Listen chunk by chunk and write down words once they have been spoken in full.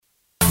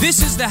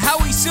This is the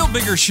Howie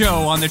Silbiger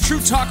Show on the True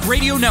Talk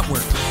Radio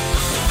Network.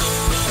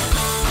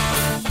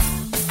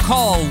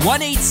 Call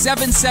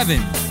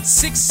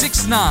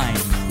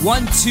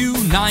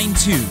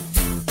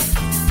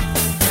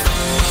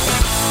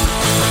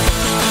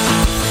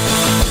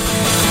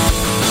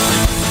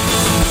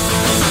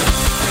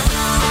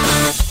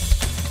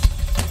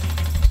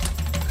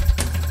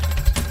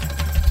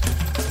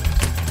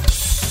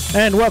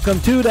And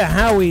welcome to the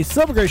Howie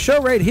Silbiger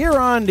Show right here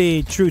on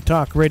the True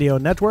Talk Radio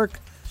Network.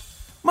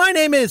 My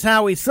name is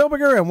Howie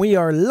Silbiger, and we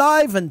are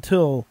live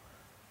until,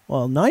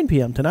 9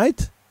 p.m.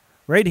 tonight,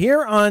 right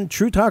here on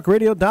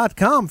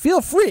TrueTalkRadio.com.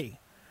 Feel free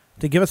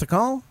to give us a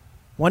call.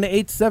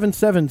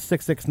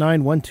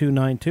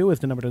 1-877-669-1292 is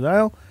the number to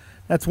dial.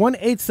 That's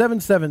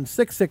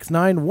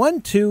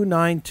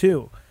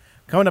 1-877-669-1292.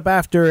 Coming up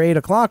after 8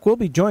 o'clock, we'll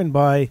be joined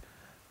by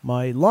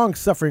my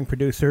long-suffering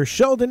producer,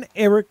 Sheldon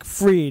Eric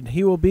Freed.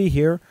 He will be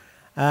here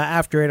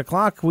after 8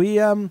 o'clock.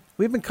 We've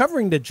been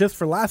covering the Just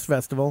for Laughs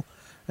Festival,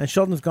 and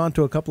Sheldon's gone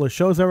to a couple of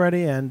shows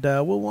already, and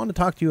we'll want to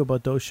talk to you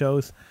about those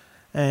shows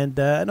and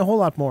a whole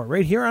lot more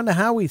right here on the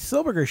Howie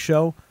Silbiger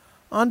Show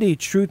on the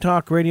True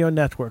Talk Radio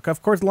Network.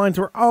 Of course, lines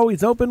are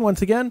always open.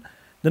 Once again,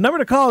 the number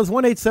to call is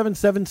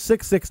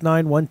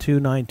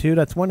 1-877-669-1292.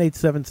 That's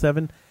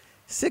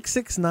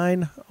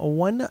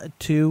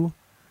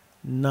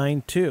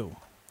 1-877-669-1292.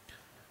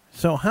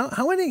 So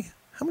how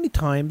many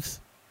times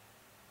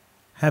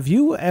have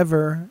you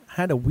ever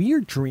had a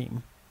weird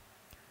dream,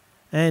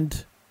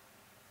 and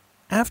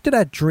after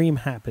that dream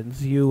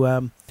happens,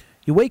 you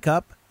wake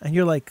up and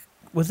you're like,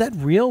 was that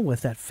real?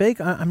 Was that fake?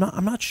 I'm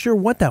not sure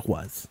what that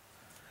was.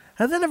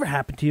 Has that ever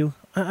happened to you?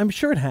 I'm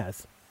sure it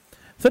has.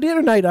 So the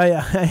other night I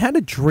had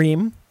a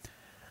dream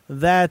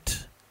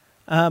that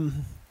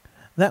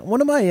that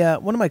one of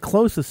my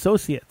close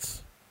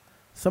associates,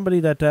 somebody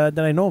that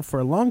I know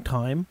for a long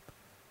time,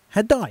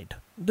 had died.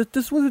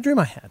 This was a dream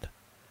I had,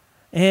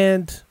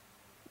 and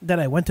that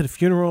I went to the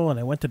funeral and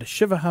I went to the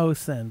Shiva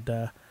house and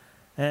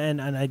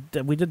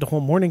we did the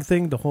whole mourning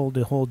thing, the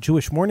whole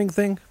Jewish mourning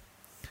thing,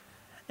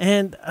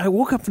 and I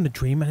woke up from the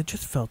dream and it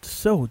just felt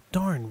so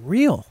darn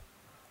real,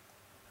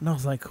 and I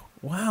was like,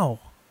 wow,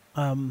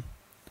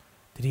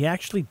 did he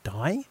actually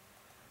die?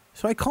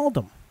 So I called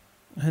him,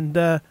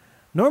 and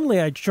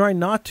normally I try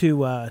not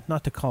to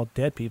call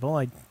dead people.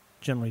 I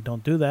generally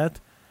don't do that,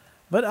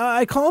 but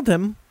I called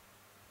him.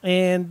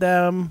 And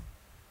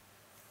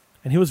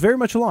he was very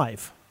much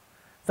alive.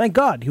 Thank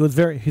God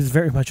he's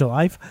very much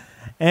alive.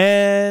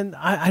 And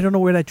I don't know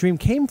where that dream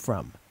came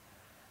from.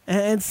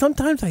 And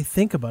sometimes I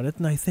think about it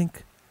and I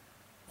think,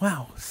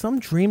 wow, some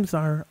dreams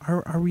are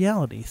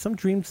reality. Some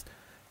dreams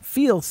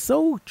feel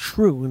so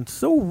true and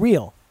so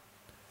real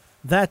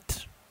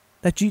that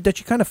you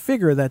kind of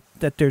figure that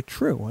they're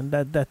true and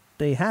that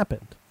they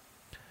happened.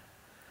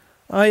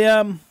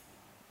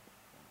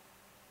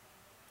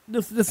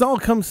 This all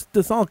comes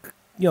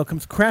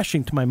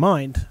crashing to my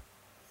mind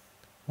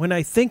when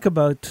I think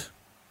about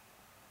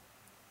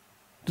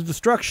the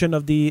destruction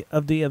of the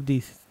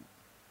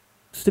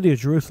city of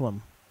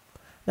Jerusalem.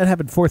 That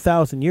happened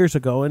 4,000 years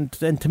ago, and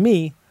to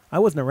me, I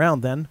wasn't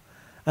around then.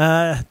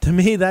 To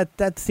me,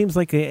 that seems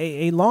like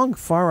a long,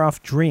 far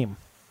off dream.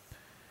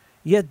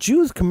 Yet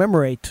Jews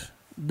commemorate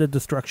the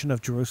destruction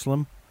of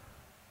Jerusalem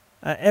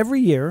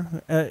every year.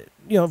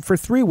 For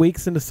 3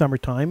 weeks in the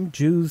summertime,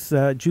 Jews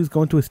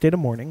go into a state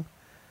of mourning.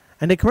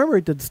 And they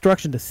commemorate the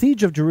destruction, the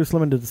siege of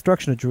Jerusalem and the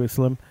destruction of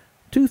Jerusalem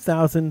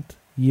 2,000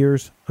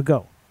 years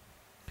ago.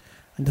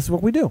 And this is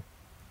what we do.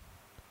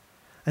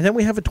 And then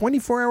we have a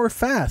 24-hour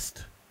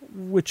fast,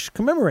 which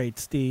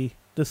commemorates the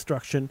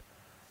destruction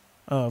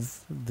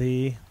of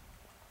the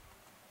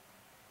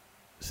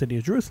city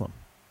of Jerusalem.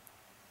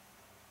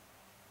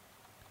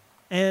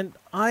 And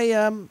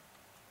I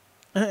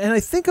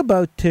think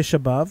about Tisha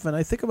B'Av, and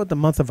I think about the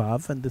month of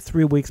Av and the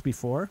 3 weeks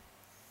before.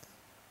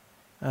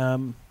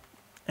 And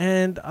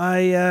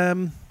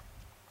I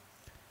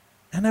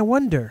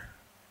wonder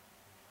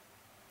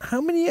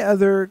how many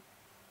other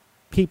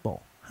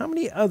people, how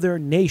many other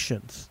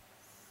nations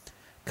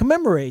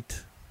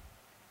commemorate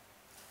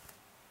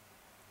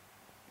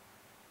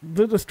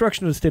the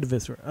destruction of the state of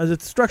Israel, the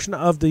destruction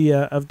of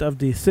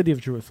the city of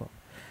Jerusalem.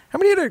 How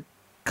many other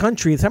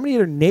countries, how many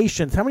other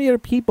nations, how many other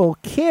people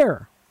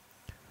care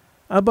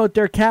about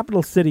their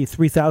capital city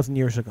 3,000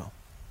 years ago?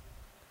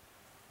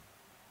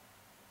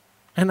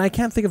 And I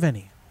can't think of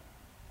any.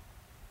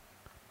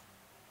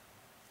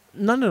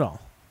 None at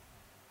all.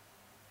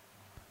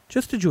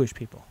 Just the Jewish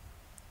people.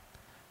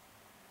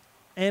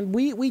 And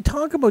we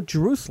talk about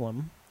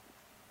Jerusalem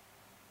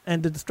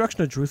and the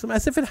destruction of Jerusalem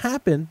as if it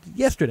happened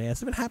yesterday,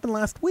 as if it happened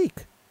last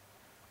week.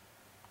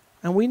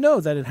 And we know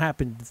that it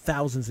happened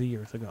thousands of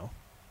years ago.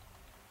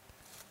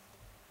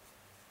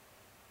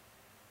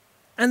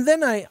 And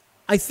then I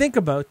think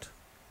about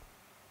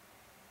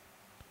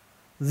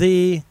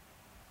the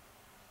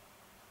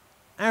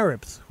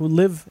Arabs who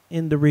live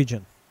in the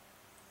region.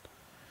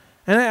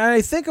 And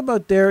I think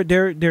about their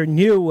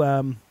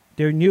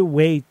new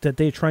way that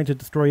they're trying to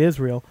destroy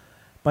Israel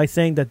by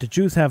saying that the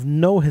Jews have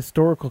no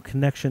historical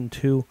connection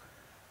to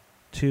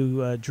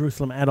to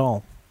Jerusalem at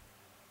all.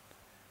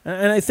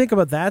 And I think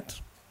about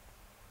that,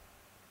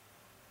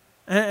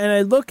 and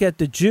I look at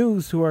the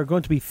Jews who are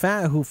going to be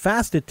who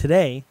fasted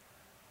today.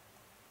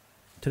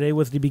 Today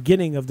was the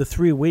beginning of the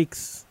 3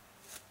 weeks,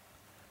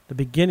 the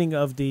beginning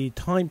of the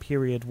time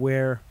period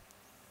where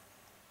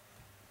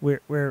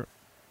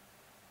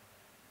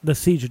the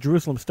siege of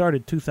Jerusalem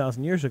started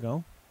 2,000 years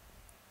ago.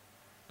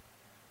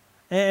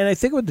 And I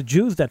think about the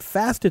Jews that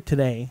fasted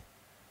today,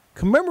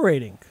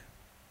 commemorating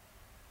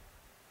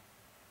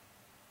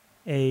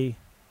a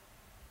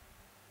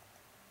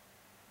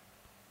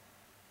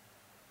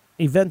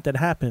event that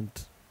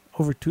happened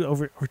over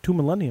two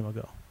millennium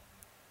ago.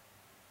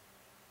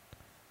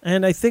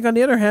 And I think, on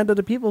the other hand, of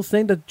the people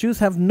saying that Jews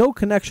have no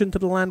connection to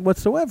the land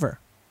whatsoever.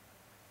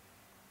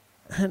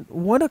 And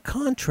what a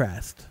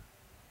contrast.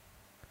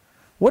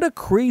 What a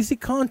crazy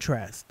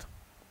contrast.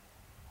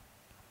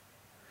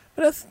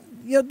 But that's,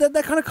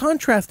 that kind of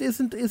contrast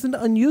isn't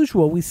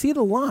unusual. We see it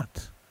a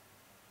lot.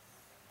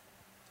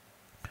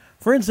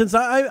 For instance,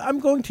 I'm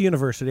going to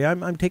university.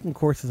 I'm taking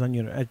courses on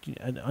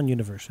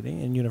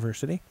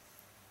university.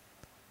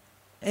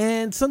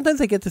 And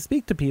sometimes I get to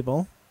speak to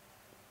people.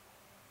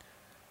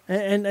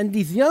 And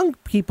these young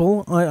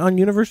people on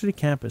university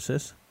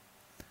campuses,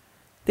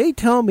 they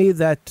tell me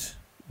that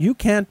you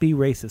can't be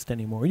racist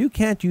anymore. You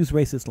can't use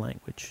racist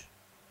language.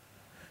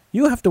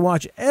 You have to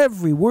watch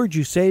every word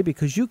you say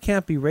because you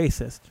can't be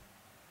racist.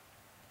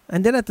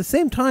 And then at the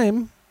same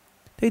time,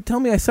 they tell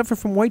me I suffer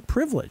from white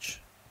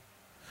privilege.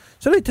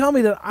 So they tell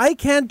me that I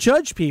can't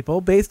judge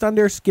people based on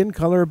their skin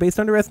color or based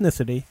on their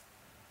ethnicity.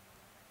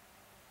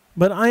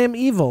 But I am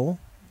evil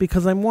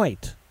because I'm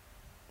white.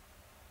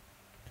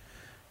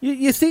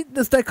 You see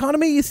this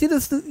dichotomy? You see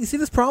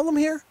this problem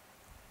here?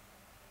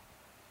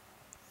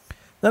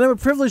 That I'm a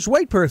privileged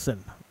white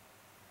person.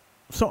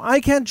 So I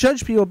can't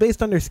judge people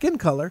based on their skin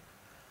color.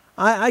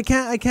 I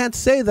can't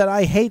say that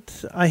I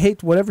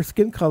hate whatever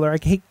skin color. I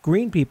hate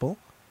green people.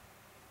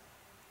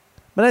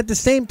 But at the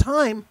same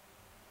time,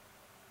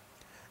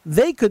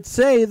 they could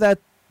say that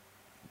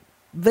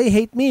they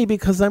hate me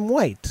because I'm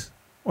white,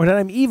 or that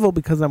I'm evil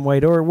because I'm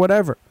white, or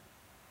whatever.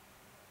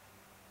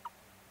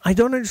 I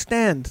don't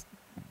understand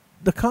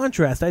the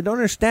contrast. I don't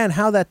understand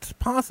how that's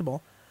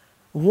possible.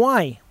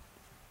 Why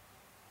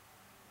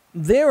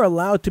they're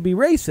allowed to be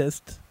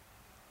racist,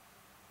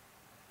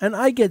 and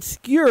I get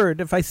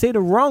skewered if I say the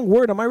wrong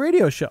word on my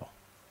radio show.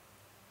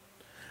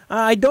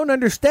 I don't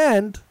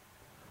understand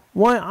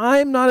why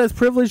I'm not as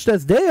privileged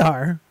as they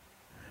are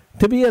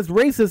to be as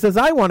racist as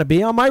I want to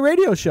be on my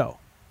radio show.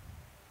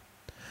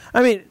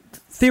 I mean,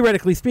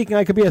 theoretically speaking,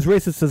 I could be as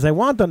racist as I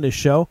want on this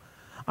show.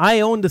 I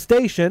own the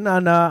station,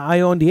 and I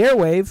own the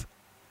airwave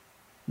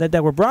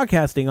that we're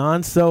broadcasting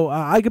on, so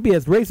I could be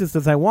as racist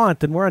as I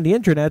want, and we're on the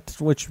internet,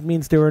 which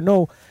means there are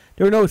no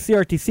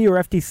CRTC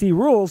or FTC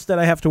rules that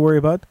I have to worry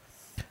about.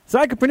 So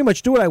I could pretty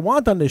much do what I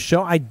want on this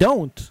show. I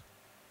don't,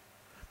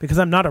 because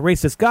I'm not a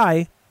racist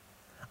guy.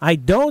 I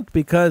don't,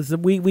 because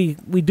we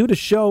do the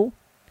show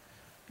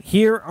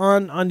here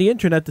on the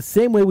internet the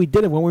same way we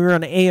did it when we were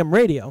on AM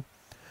radio.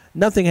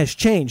 Nothing has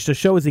changed. The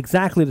show is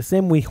exactly the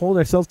same. We hold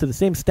ourselves to the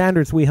same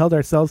standards we held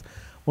ourselves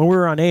when we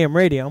were on AM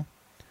radio.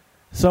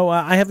 So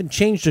I haven't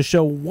changed the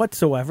show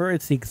whatsoever.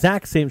 It's the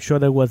exact same show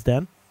that it was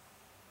then.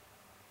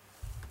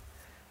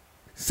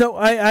 So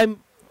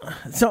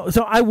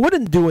I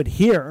wouldn't do it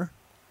here,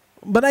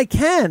 but I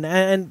can,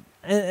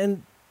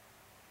 and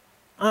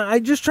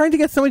I'm just trying to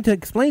get somebody to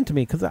explain to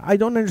me, because I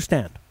don't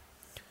understand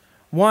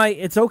why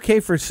it's okay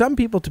for some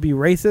people to be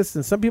racist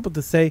and some people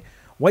to say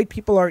white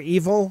people are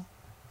evil,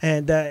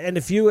 and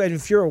if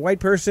you're a white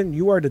person,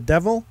 you are the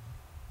devil.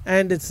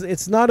 And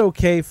it's not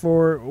okay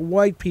for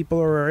white people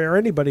or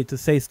anybody to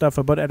say stuff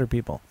about other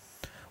people.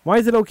 Why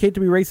is it okay to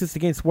be racist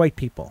against white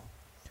people?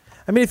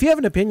 I mean, if you have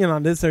an opinion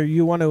on this or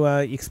you want to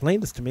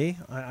explain this to me,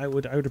 I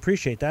would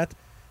appreciate that.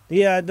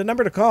 The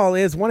number to call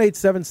is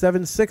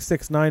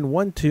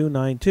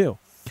 1-877-669-1292.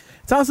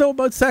 It's also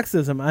about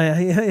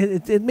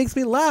sexism. It makes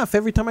me laugh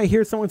every time I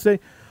hear someone say,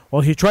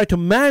 "Well, he tried to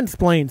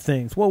mansplain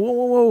things." Whoa,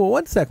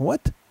 1 second.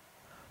 What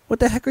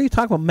the heck are you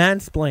talking about,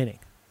 mansplaining?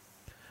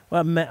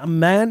 Well, a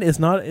man is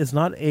not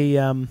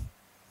a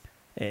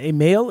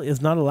male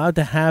is not allowed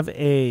to have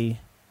an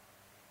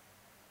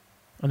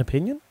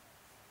opinion.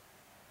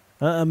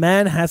 A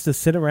man has to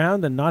sit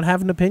around and not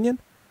have an opinion,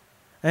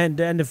 and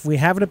if we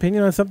have an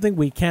opinion on something,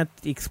 we can't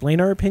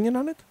explain our opinion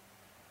on it.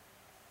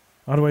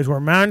 Otherwise, we're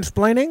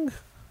mansplaining.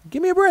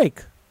 Give me a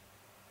break.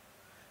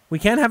 We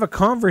can't have a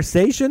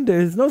conversation.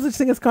 There's no such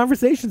thing as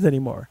conversations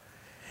anymore.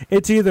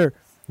 It's either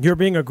you're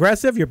being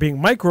aggressive, you're being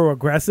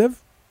microaggressive.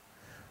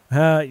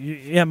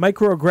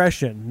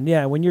 Microaggression.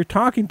 Yeah, when you're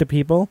talking to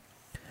people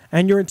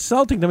and you're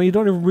insulting them, and you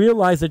don't even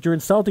realize that you're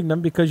insulting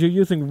them because you're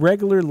using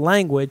regular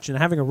language and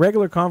having a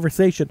regular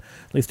conversation.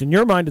 At least in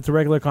your mind, it's a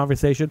regular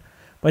conversation,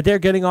 but they're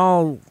getting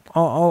all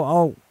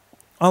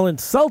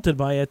insulted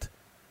by it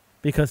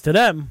because to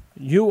them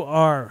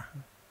you're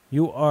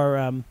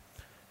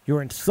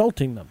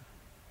insulting them.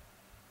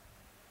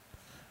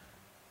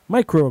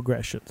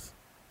 Microaggressions.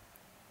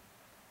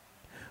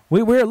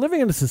 We're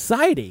living in a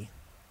society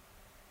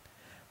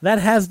that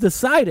has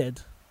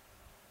decided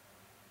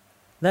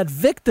that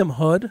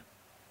victimhood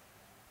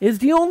is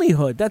the only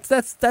hood. That's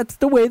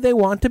the way they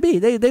want to be.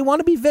 They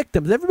want to be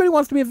victims. Everybody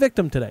wants to be a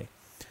victim today.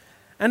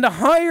 And the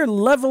higher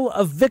level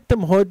of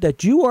victimhood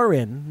that you are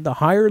in, the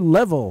higher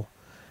level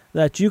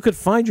that you could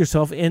find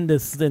yourself in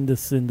this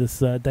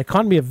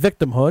dichotomy of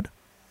victimhood,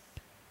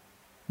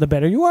 the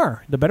better you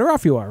are, the better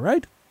off you are,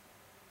 right?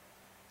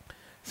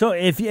 So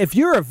if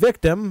you're a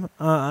victim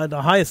at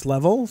the highest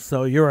level,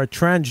 so you're a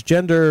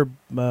transgender,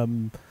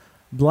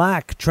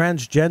 black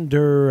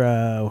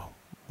transgender,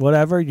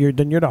 whatever,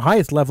 then you're the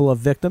highest level of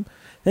victim,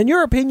 then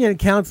your opinion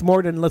counts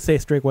more than, let's say, a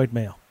straight white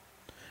male.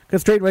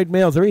 Because straight white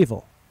males are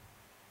evil.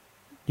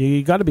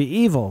 You got to be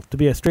evil to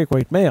be a straight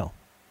white male.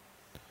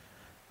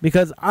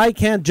 Because I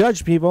can't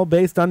judge people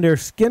based on their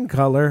skin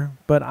color,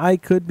 but I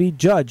could be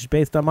judged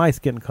based on my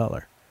skin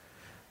color.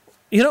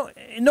 You know,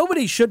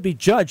 nobody should be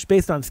judged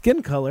based on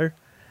skin color.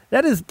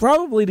 That is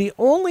probably the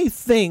only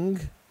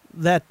thing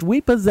that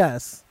we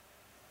possess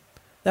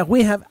that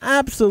we have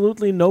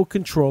absolutely no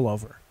control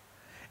over.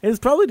 It is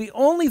probably the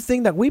only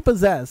thing that we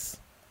possess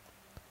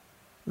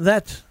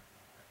that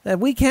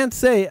we can't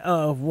say,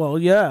 well,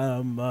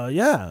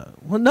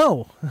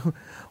 no.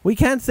 We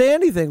can't say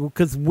anything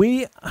because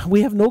we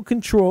have no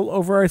control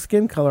over our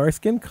skin color. Our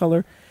skin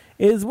color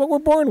is what we're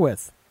born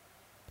with.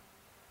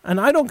 And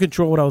I don't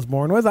control what I was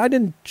born with. I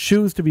didn't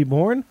choose to be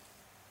born.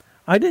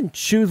 I didn't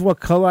choose what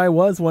color I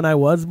was when I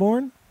was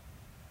born.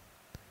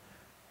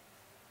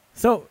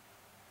 So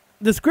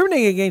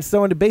discriminating against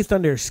someone based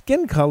on their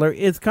skin color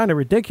is kind of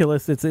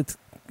ridiculous.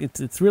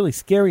 It's really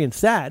scary and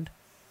sad.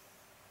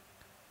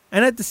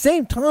 And at the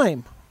same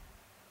time,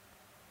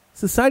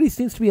 society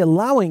seems to be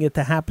allowing it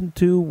to happen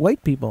to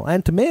white people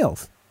and to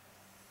males.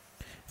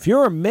 If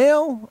you're a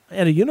male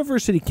at a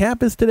university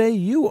campus today,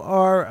 you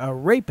are a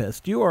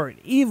rapist. You are an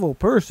evil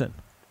person.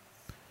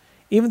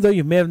 Even though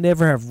you may have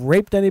never have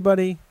raped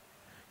anybody,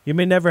 you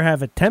may never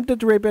have attempted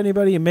to rape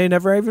anybody, you may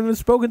never even have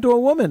spoken to a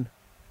woman.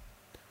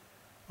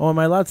 Oh, am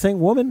I allowed to say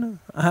woman?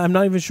 I'm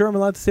not even sure I'm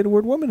allowed to say the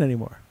word woman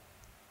anymore.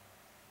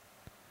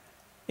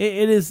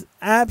 It is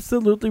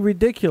absolutely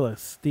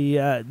ridiculous.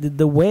 The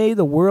way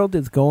the world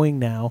is going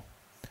now,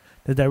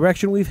 the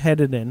direction we've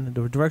headed in,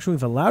 the direction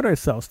we've allowed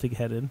ourselves to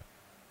head in,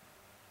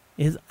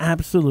 is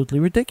absolutely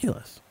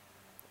ridiculous.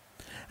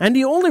 And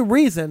the only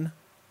reason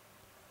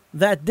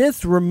that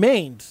this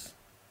remains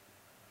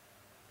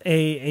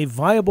a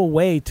viable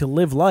way to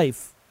live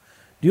life,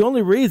 the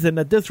only reason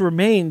that this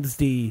remains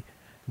the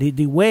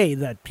way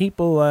that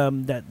people,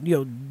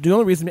 the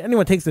only reason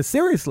anyone takes this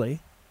seriously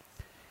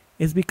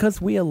is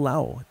because we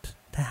allow it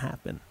to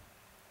happen.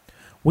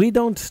 We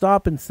don't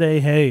stop and say,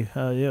 hey,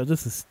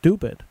 this is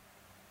stupid.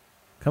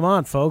 Come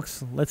on,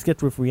 folks, let's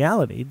get with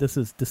reality. This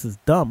is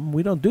dumb.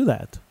 We don't do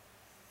that.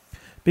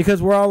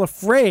 Because we're all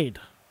afraid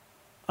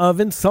of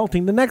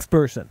insulting the next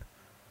person.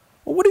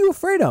 Well, what are you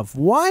afraid of?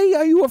 Why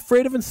are you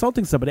afraid of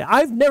insulting somebody?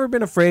 I've never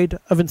been afraid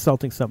of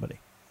insulting somebody.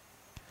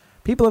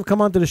 People have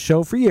come onto the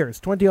show for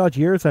years. 20-odd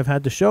years I've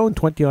had the show, and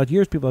 20-odd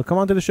years people have come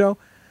onto the show.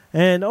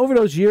 And over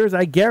those years,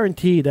 I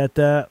guarantee that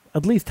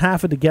at least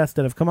half of the guests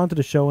that have come onto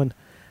the show and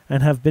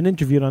have been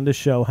interviewed on this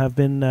show have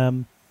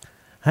been,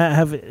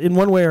 have in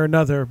one way or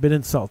another been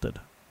insulted.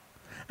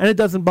 And it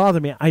doesn't bother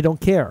me. I don't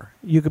care.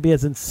 You could be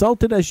as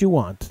insulted as you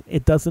want.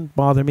 It doesn't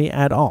bother me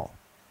at all.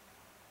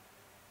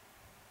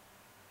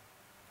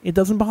 It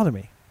doesn't bother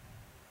me.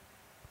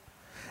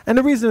 And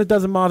the reason it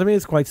doesn't bother me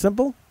is quite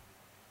simple.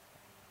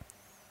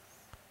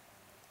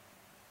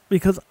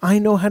 Because I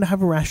know how to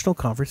have a rational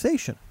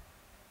conversation.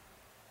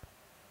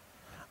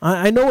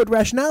 I know what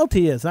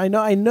rationality is. I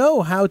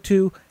know how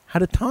to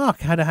talk,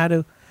 how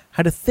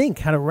to think,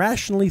 how to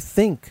rationally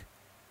think.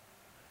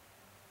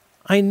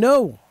 I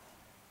know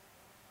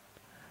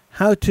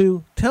how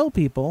to tell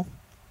people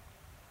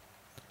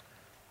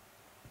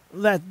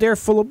that they're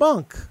full of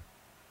bunk.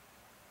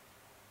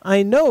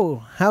 I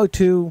know how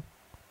to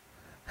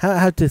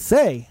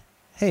say,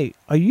 hey,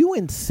 are you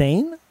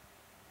insane?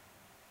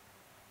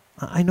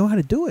 I know how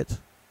to do it.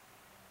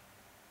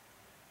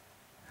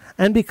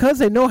 And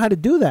because I know how to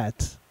do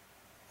that,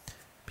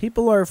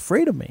 people are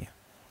afraid of me.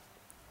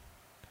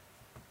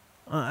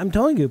 I'm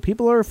telling you,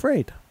 people are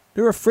afraid.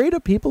 They're afraid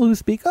of people who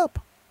speak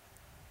up.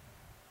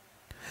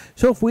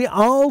 So if we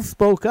all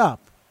spoke up,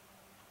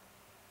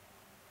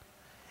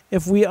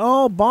 if we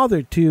all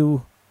bothered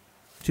to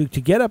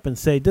get up and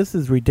say, this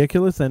is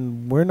ridiculous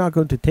and we're not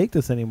going to take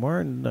this anymore,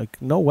 and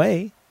like, no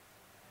way.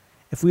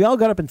 If we all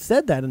got up and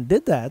said that and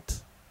did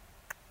that,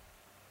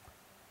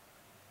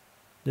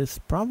 this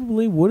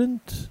probably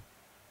wouldn't,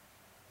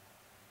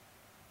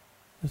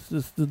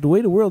 the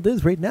way the world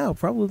is right now,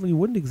 probably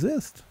wouldn't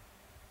exist.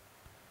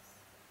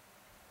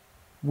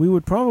 We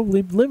would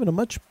probably live in a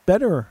much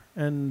better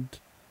and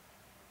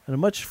a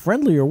much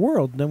friendlier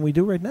world than we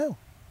do right now.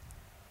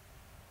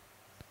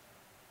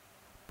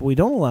 But we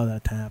don't allow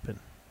that to happen.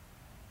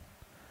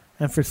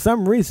 And for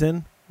some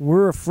reason,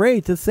 we're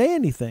afraid to say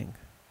anything.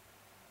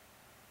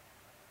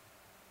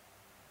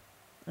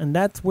 And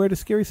that's where the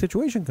scary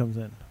situation comes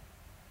in.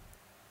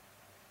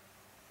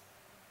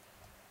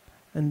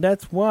 And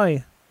that's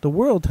why the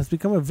world has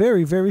become a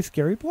very, very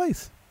scary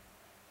place.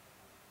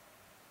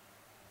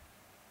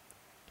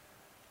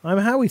 I'm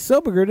Howie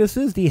Silberger. This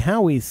is the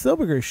Howie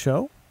Silberger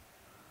Show.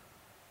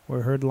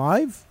 We're heard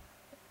live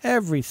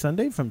every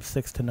Sunday from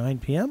 6 to 9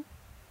 p.m.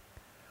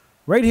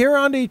 right here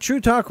on the True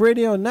Talk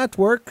Radio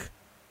Network.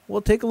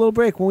 We'll take a little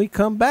break. When we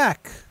come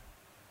back,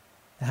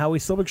 the Howie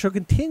Silberger Show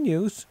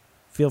continues.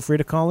 Feel free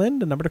to call in.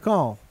 The number to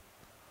call,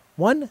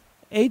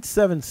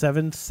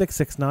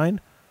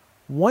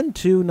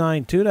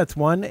 1-877-669-1292. That's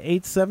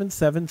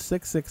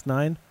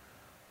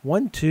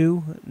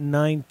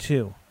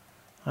 1-877-669-1292.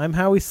 I'm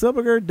Howie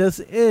Silberger. This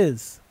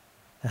is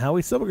the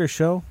Howie Silberger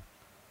Show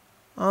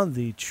on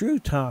the True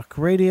Talk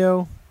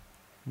Radio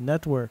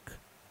Network.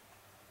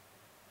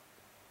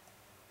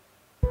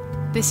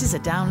 This is a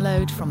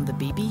download from the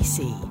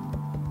BBC.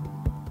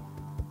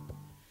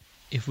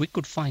 If we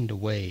could find a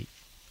way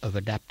of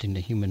adapting the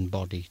human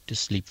body to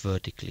sleep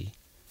vertically,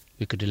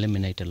 we could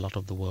eliminate a lot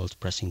of the world's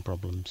pressing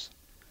problems.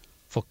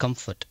 For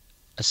comfort,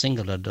 a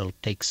single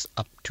adult takes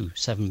up to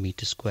 7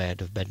 meters squared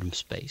of bedroom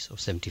space, or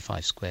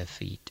 75 square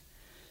feet.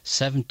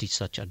 70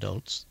 such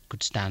adults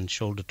could stand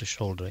shoulder to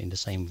shoulder in the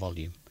same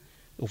volume.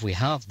 If we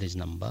halve this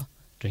number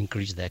to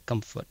increase their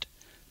comfort,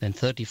 then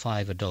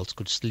 35 adults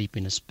could sleep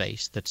in a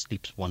space that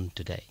sleeps one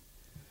today.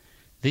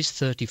 This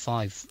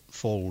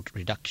 35-fold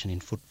reduction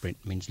in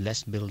footprint means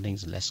less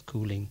buildings, less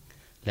cooling,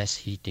 less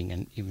heating,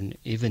 and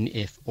even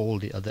if all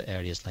the other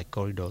areas like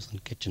corridors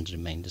and kitchens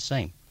remain the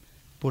same.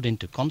 Put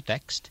into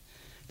context,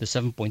 the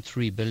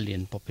 7.3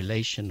 billion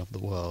population of the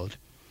world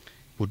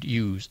would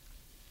use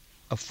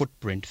a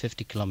footprint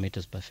 50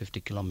 kilometers by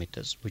 50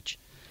 kilometers, which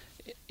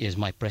is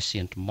my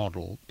prescient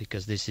model,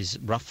 because this is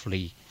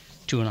roughly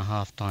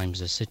 2.5 times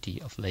the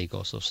city of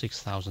Lagos, or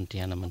 6,000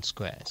 Tiananmen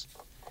squares.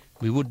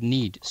 We would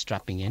need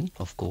strapping in,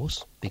 of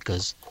course,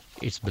 because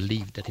it's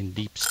believed that in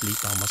deep sleep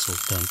our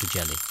muscles turn to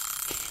jelly.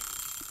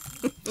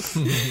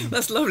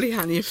 That's lovely,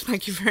 Hanif.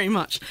 Thank you very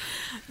much.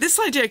 This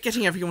idea of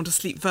getting everyone to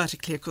sleep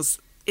vertically, of course,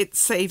 it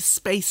saves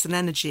space and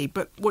energy,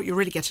 but what you're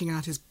really getting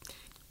at is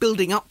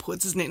building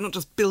upwards, isn't it? Not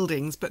just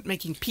buildings, but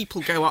making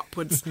people go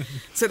upwards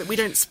so that we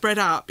don't spread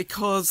out,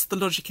 because the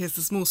logic is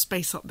there's more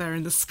space up there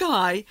in the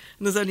sky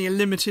and there's only a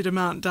limited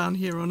amount down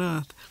here on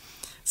Earth.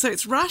 So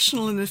it's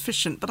rational and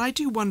efficient, but I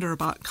do wonder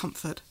about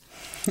comfort.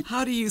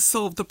 How do you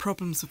solve the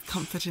problems of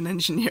comfort in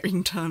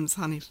engineering terms,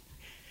 Hanif?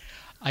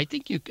 I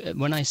think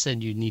when I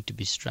said you need to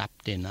be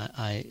strapped in,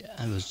 I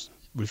was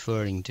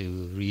referring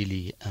to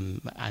really,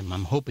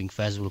 I'm hoping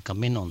Fez will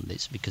come in on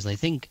this, because I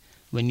think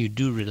when you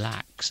do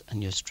relax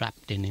and you're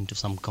strapped into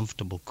some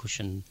comfortable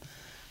cushion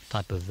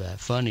type of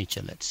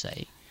furniture, let's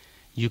say,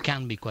 you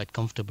can be quite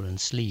comfortable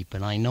and sleep.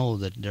 And I know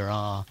that there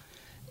are,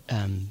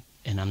 and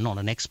I'm not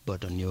an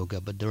expert on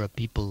yoga, but there are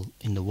people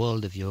in the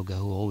world of yoga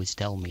who always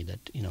tell me that,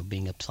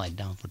 being upside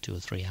down for 2 or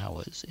 3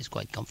 hours is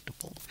quite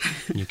comfortable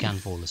and you can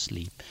fall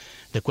asleep.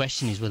 The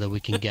question is whether we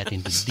can get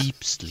into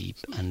deep sleep,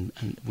 and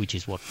which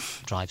is what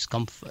drives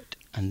comfort,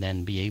 and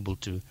then be able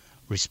to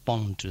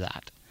respond to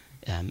that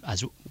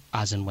as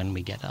and when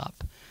we get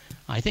up.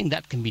 I think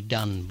that can be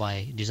done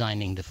by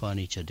designing the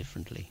furniture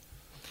differently.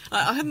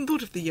 I hadn't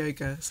thought of the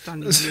yoga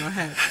standing in your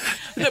head.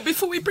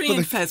 Before we bring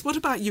in Fez, what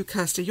about you,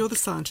 Kirsty? You're the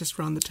scientist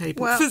around the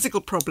table. Well, physical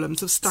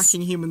problems of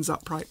stacking humans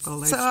upright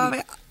while they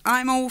sleep.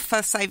 I'm all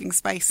for saving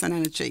space and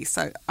energy,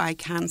 so I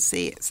can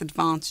see its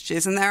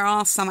advantages. And there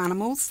are some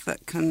animals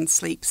that can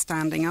sleep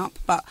standing up,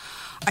 but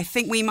I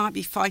think we might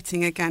be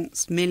fighting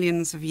against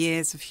millions of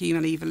years of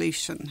human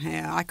evolution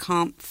here. I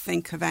can't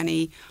think of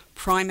any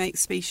primate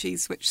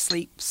species which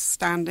sleeps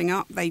standing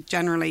up. They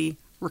generally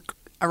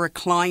are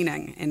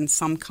reclining in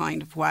some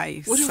kind of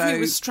way. What if we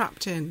were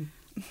strapped in?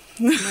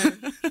 No,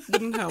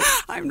 wouldn't help.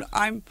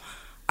 I'm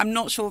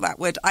not sure that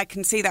would. I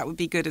can see that would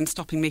be good in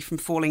stopping me from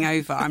falling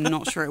over. I'm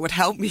not sure it would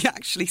help me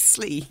actually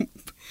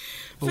sleep.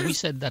 Well, we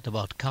said that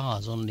about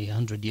cars only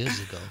 100 years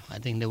ago. I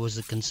think there was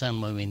a concern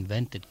when we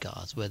invented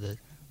cars whether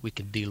we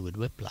could deal with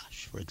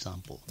whiplash, for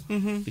example,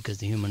 because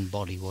the human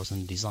body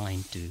wasn't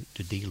designed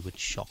to deal with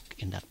shock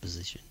in that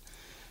position.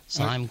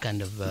 So I'm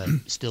kind of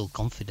still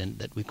confident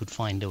that we could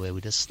find a way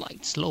with a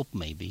slight slope,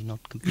 maybe,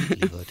 not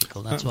completely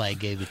vertical. That's why I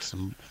gave it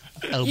some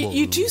elbow room.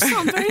 You do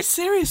sound very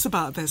serious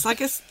about this. I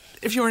guess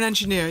if you're an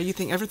engineer, you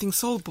think everything's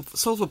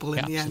solvable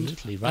in the end.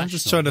 Absolutely. I'm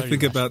just trying to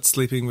think about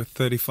sleeping with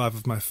 35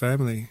 of my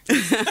family.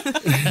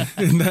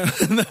 in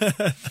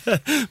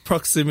that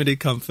proximity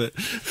comfort.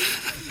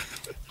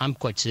 I'm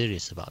quite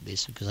serious about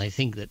this because I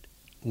think that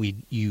we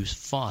use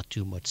far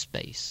too much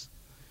space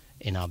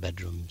in our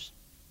bedrooms.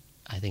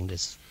 I think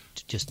there's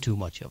just too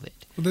much of it.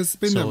 Well, there's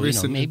been that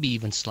recent... maybe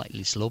even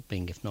slightly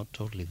sloping, if not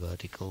totally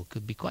vertical,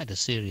 could be quite a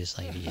serious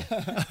idea.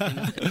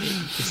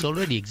 It's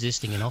already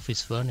existing in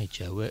office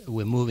furniture.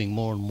 We're moving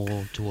more and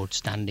more towards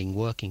standing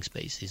working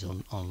spaces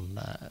on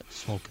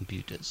small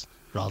computers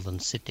rather than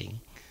sitting.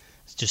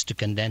 It's just to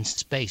condense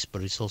space,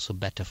 but it's also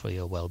better for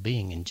your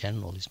well-being in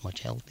general. It's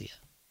much healthier.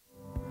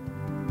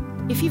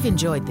 If you've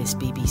enjoyed this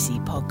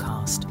BBC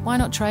podcast, why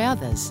not try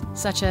others,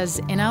 such as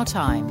In Our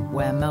Time,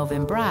 where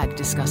Melvin Bragg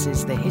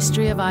discusses the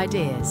history of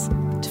ideas,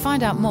 To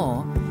find out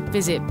more,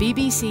 visit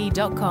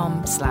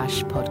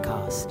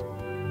bbc.com/podcast.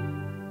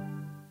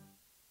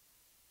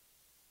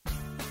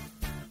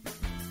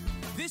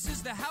 This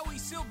is the Howie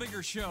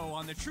Silbiger Show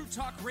on the True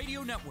Talk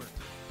Radio Network.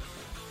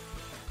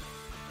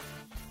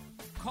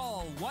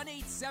 Call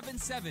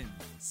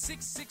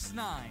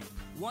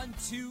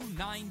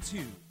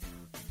 1-877-669-1292.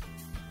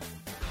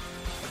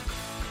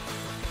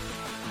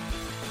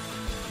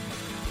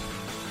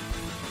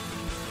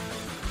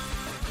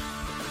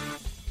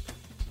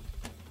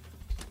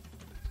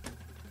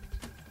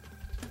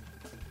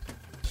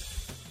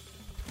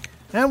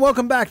 And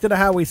welcome back to the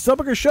Howie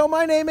Silbiger Show.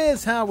 My name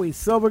is Howie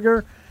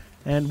Silbiger,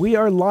 and we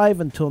are live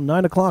until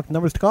 9 o'clock.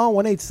 Numbers to call,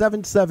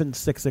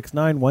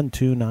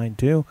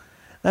 1-877-669-1292.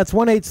 That's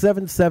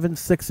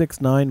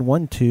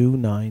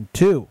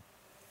 1-877-669-1292.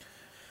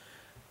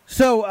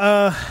 So,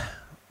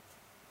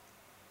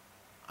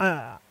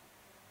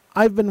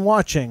 I've been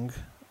watching,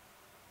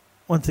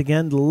 once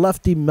again, the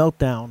lefty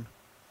meltdown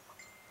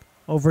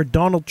over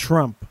Donald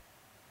Trump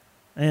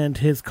and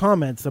his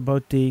comments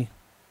about the...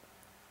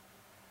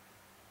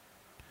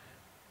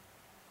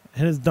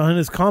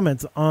 his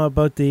comments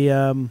about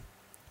these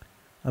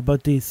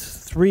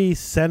three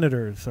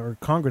senators or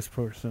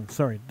congresspersons.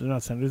 Sorry, they're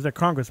not senators; they're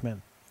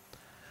congressmen.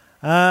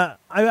 I've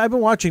been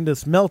watching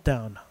this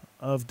meltdown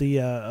of the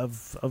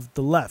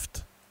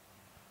left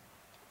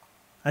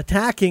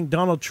attacking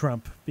Donald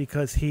Trump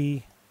because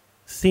he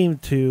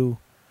seemed to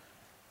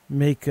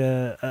make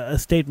a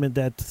statement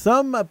that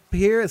some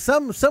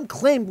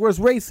claimed was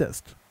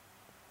racist.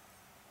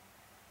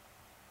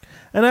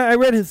 And I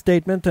read his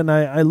statement, and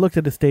I looked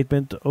at his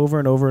statement over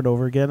and over and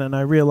over again, and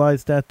I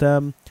realized that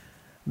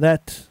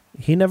that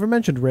he never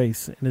mentioned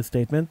race in his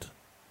statement.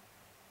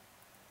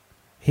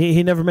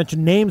 He never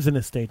mentioned names in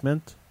his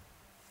statement.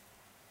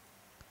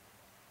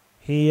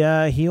 He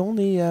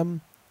only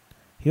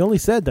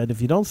said that if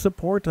you don't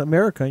support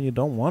America and you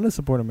don't want to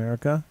support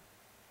America,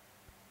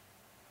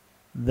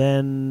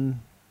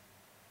 then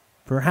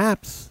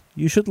perhaps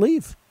you should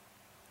leave.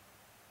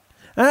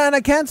 And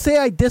I can't say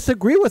I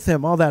disagree with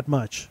him all that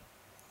much.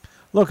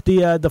 Look,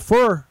 the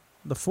four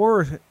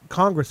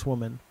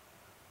congresswomen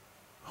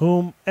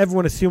whom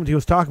everyone assumed he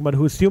was talking about,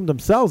 who assumed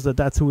themselves that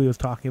that's who he was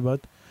talking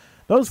about,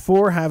 those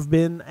four have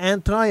been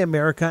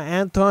anti-America,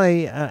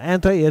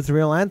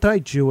 anti-Israel,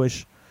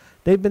 anti-Jewish.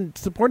 They've been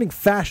supporting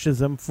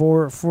fascism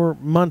for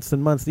months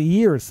and months,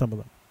 years, some of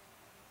them.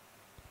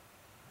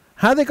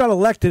 How they got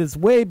elected is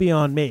way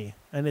beyond me,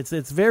 and it's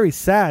very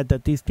sad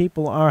that these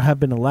people have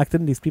been elected,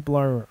 and these people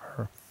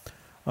are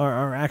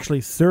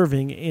actually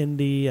serving in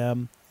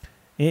the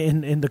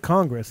in the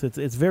Congress.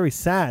 It's very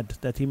sad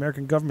that the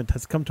American government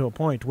has come to a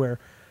point where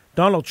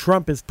Donald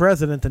Trump is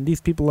president and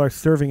these people are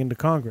serving in the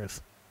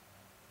Congress.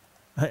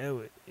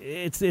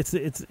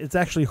 It's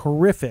actually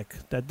horrific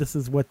that this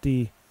is what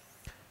the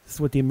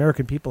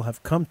American people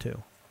have come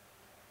to.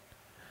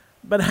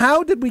 But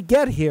how did we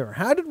get here?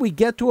 How did we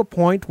get to a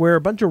point where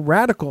a bunch of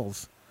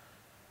radicals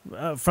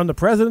from the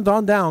president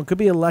on down could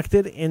be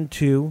elected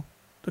into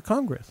the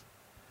Congress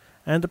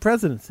and the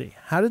presidency?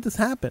 How did this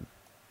happen?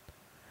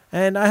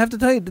 And I have to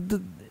tell you,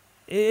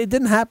 it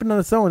didn't happen on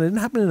its own. It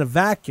didn't happen in a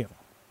vacuum.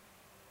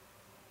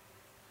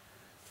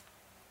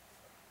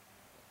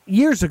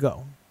 Years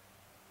ago,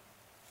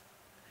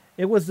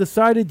 it was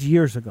decided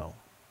years ago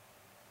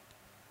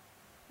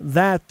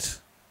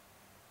that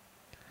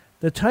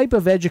the type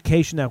of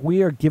education that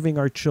we are giving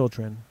our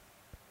children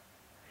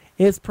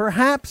is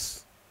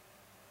perhaps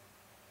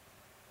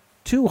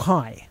too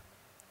high.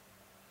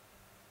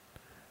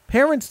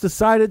 Parents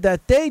decided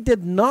that they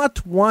did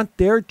not want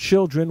their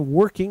children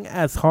working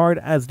as hard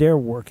as they're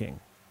working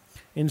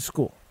in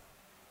school.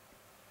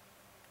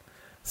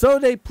 So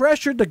they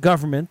pressured the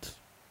government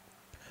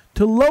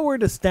to lower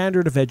the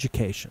standard of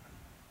education.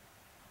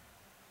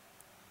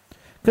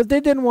 Because they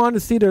didn't want to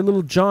see their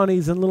little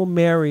Johnnies and little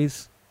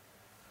Marys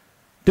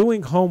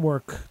doing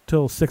homework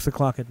till 6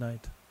 o'clock at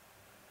night.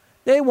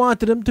 They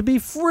wanted them to be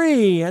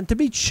free and to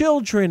be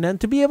children and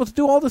to be able to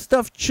do all the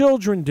stuff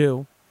children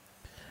do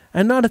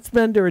and not to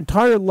spend their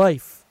entire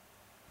life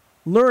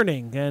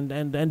learning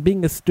and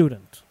being a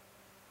student.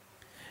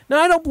 Now,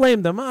 I don't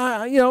blame them.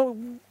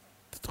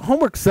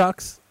 Homework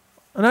sucks,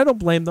 and I don't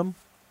blame them.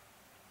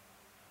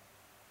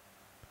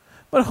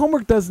 But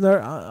homework does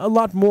a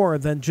lot more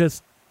than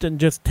just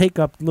take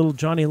up little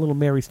Johnny and little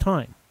Mary's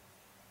time.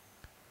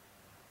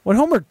 What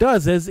homework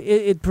does is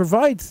it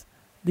provides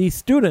the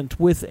student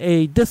with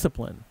a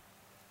discipline.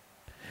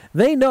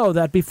 They know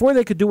that before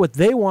they could do what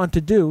they want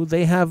to do,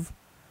 they have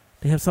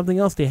something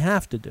else they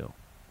have to do.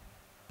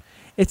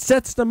 It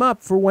sets them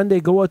up for when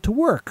they go out to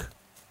work.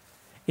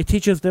 It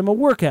teaches them a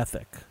work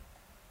ethic.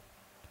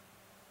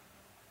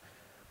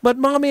 But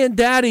mommy and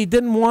daddy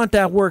didn't want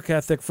that work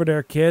ethic for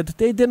their kid.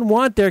 They didn't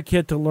want their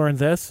kid to learn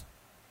this.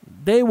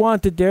 They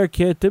wanted their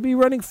kid to be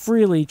running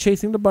freely,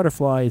 chasing the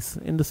butterflies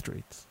in the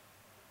streets.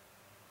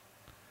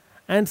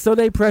 And so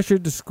they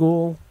pressured the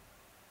school,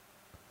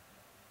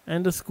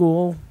 and the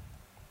schools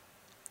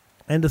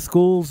and the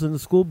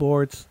school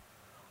boards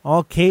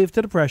all caved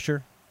to the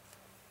pressure.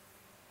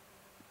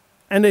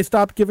 And they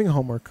stopped giving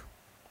homework.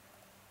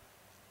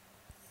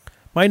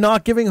 By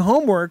not giving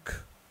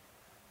homework,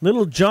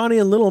 little Johnny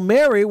and little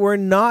Mary were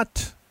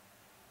not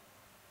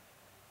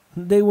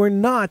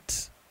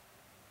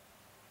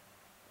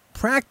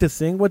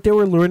practicing what they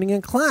were learning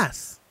in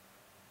class.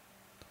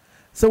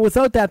 So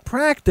without that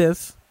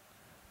practice,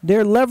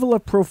 their level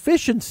of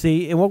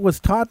proficiency in what was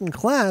taught in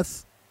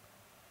class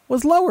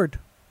was lowered.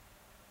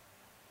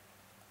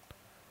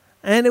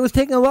 And it was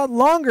taking a lot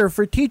longer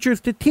for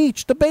teachers to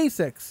teach the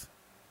basics.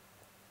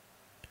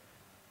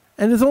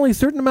 And there's only a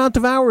certain amount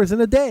of hours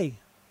in a day.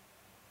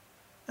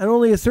 And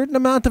only a certain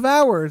amount of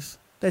hours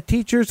that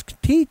teachers can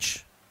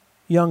teach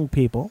young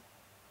people.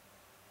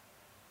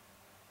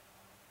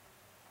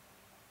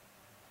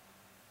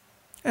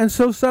 And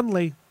so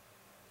suddenly,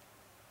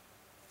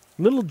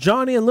 little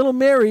Johnny and little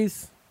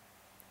Mary's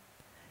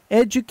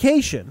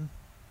education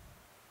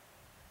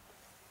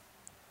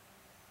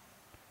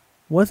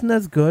wasn't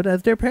as good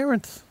as their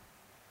parents.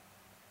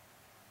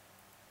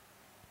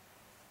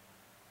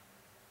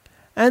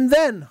 And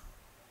then,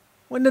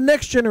 when the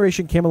next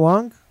generation came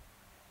along,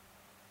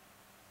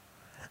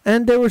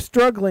 and they were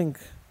struggling,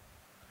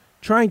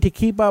 trying to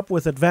keep up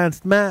with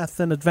advanced math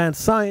and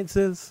advanced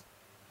sciences,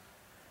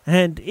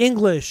 and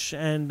English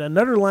and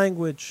another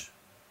language,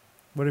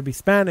 whether it be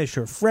Spanish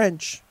or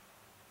French.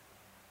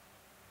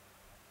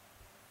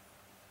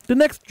 The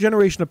next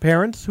generation of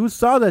parents, who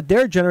saw that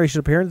their generation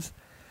of parents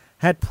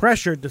had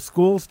pressured the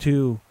schools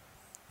to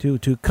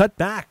cut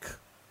back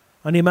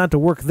on the amount of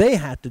work they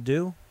had to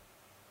do,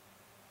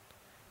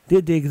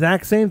 did the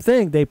exact same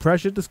thing. They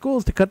pressured the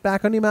schools to cut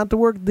back on the amount of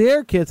work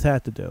their kids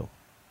had to do.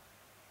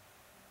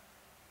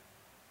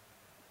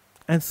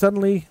 And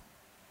suddenly,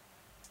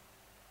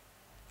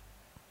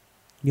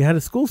 you had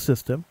a school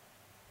system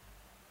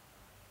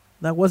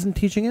that wasn't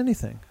teaching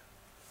anything.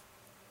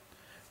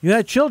 You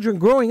had children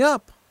growing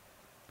up,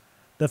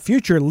 the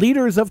future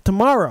leaders of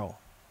tomorrow,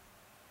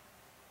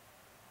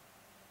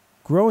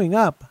 growing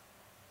up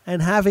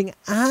and having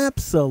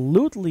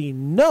absolutely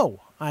no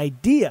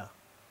idea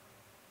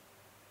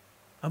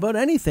about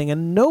anything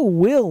and no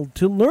will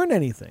to learn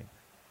anything.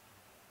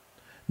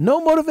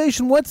 No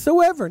motivation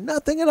whatsoever,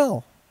 nothing at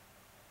all.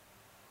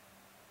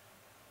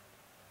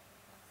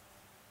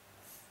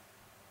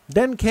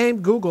 Then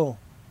came Google.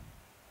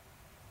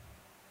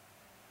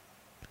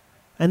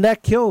 And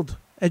that killed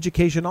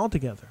education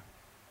altogether.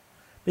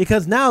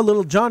 Because now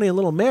little Johnny and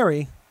little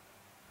Mary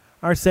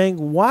are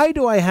saying, why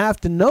do I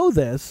have to know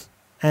this?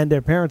 And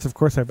their parents, of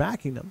course, are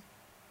backing them.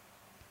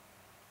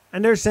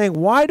 And they're saying,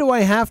 why do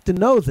I have to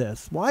know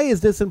this? Why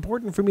is this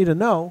important for me to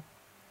know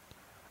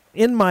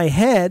in my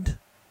head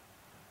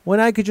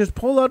when I could just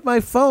pull out my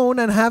phone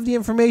and have the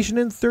information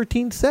in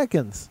 13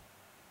 seconds?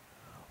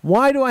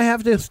 Why do I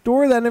have to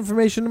store that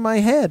information in my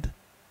head?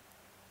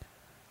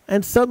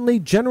 And suddenly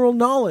general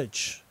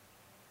knowledge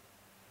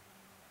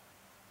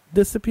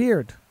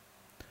disappeared.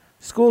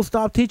 Schools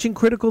stopped teaching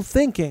critical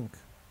thinking.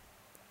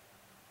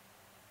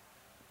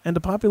 And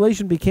the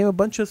population became a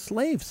bunch of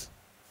slaves.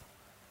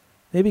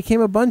 They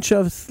became a bunch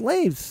of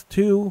slaves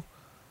to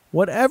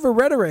whatever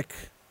rhetoric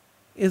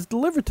is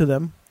delivered to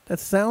them that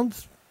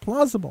sounds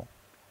plausible.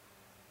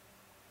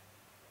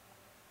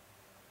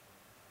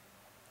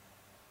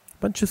 A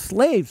bunch of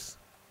slaves.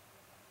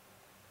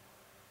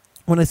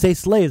 When I say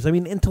slaves, I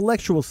mean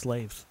intellectual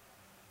slaves.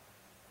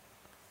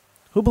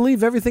 Who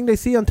believe everything they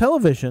see on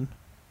television.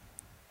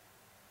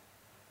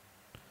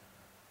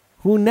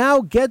 Who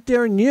now get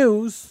their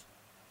news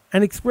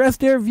and express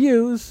their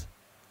views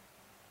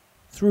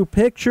through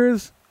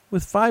pictures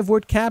with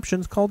 5-word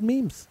captions called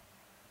memes.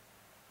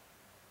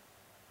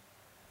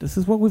 This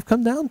is what we've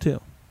come down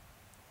to.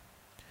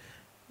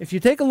 If you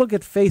take a look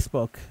at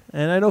Facebook,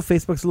 and I know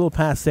Facebook's a little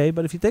passé,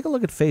 but if you take a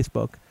look at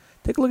Facebook,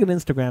 take a look at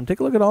Instagram, take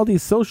a look at all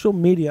these social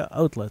media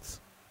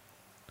outlets,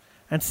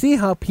 and see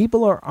how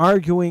people are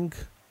arguing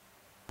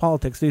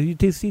politics.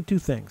 You see two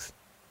things,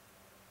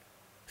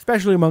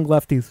 especially among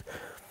lefties,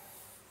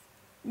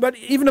 but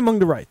even among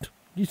the right.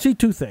 You see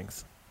two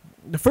things.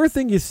 The first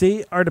thing you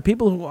see are the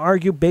people who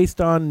argue based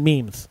on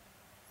memes.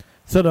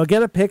 So they'll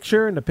get a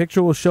picture, and the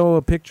picture will show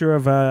a picture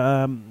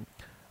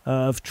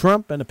of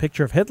Trump and a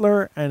picture of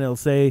Hitler, and it'll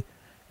say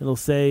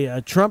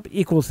Trump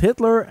equals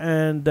Hitler,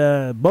 and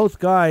both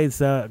guys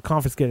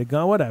confiscated a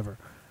gun, whatever.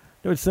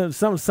 There was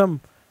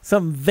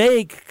some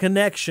vague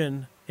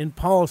connection in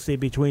policy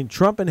between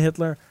Trump and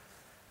Hitler,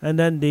 and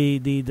then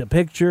the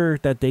picture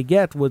that they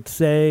get would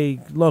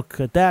say, look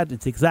at that,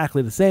 it's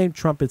exactly the same,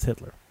 Trump is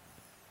Hitler.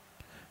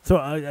 So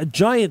a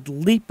giant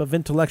leap of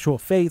intellectual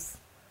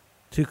faith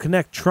to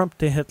connect Trump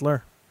to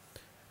Hitler.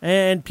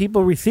 And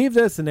people receive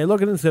this and they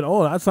look at it and say,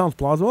 oh, that sounds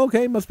plausible.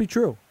 Okay, must be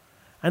true.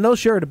 And they'll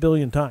share it 1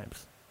 billion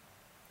times.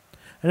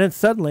 And then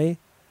suddenly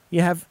you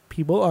have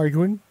people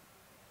arguing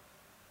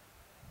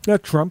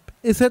that Trump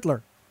is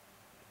Hitler.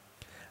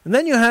 And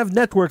then you have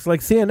networks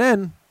like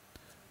CNN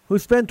who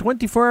spend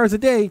 24 hours a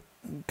day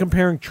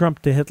comparing Trump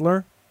to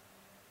Hitler.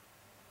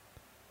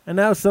 And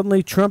now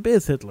suddenly Trump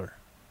is Hitler.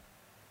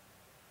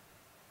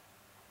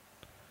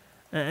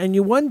 And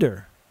you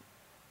wonder,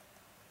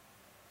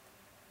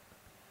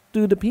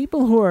 do the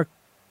people who are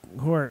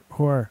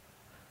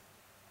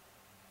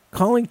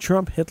calling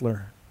Trump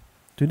Hitler,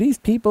 do these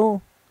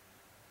people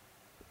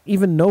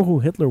even know who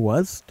Hitler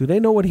was? Do they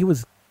know what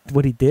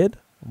he did?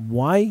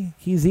 Why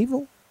he's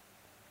evil?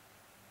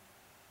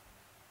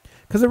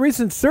 Because a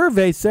recent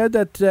survey said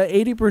that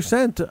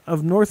 80%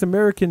 of North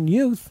American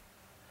youth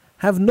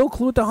have no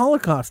clue what the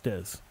Holocaust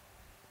is.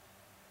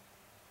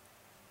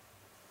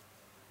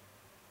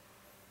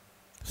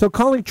 So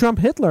calling Trump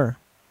Hitler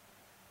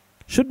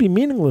should be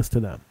meaningless to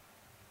them.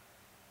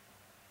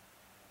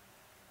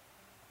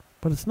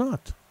 But it's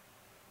not.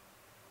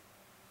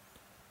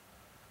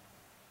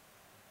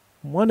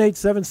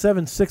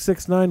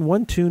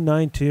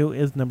 1-877-669-1292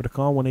 is the number to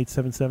call.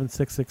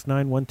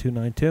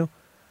 1-877-669-1292.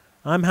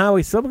 I'm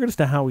Howie Silberger. It's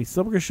the Howie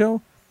Silberger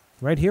Show,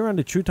 right here on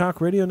the True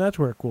Talk Radio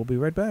Network. We'll be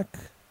right back.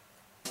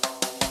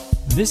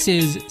 This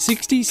is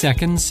 60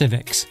 Seconds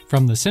Civics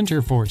from the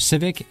Center for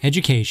Civic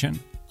Education.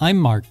 I'm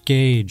Mark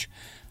Gage.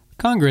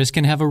 Congress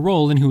can have a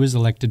role in who is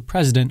elected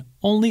president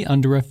only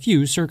under a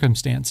few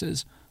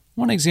circumstances.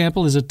 One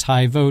example is a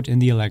tie vote in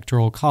the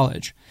Electoral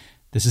College.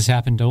 This has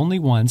happened only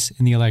once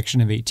in the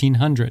election of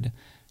 1800.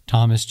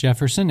 Thomas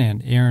Jefferson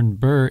and Aaron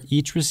Burr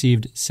each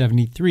received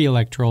 73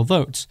 electoral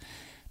votes.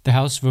 The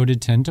House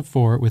voted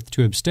 10-4 with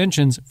 2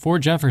 abstentions for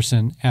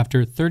Jefferson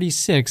after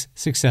 36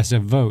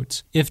 successive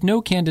votes. If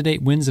no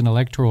candidate wins an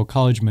Electoral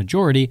College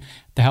majority,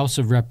 the House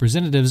of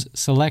Representatives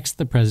selects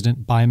the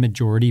president by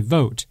majority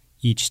vote.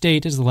 Each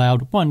state is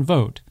allowed 1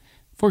 vote.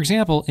 For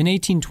example, in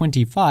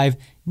 1825,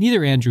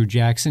 neither Andrew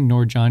Jackson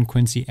nor John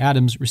Quincy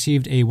Adams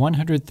received a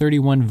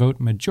 131-vote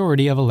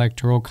majority of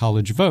Electoral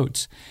College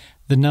votes,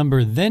 the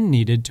number then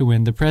needed to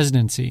win the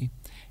presidency.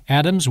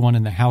 Adams won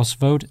in the House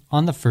vote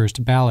on the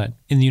first ballot.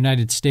 In the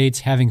United States,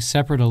 having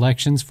separate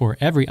elections for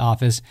every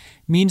office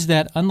means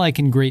that, unlike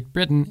in Great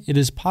Britain, it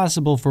is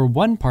possible for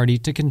one party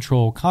to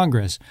control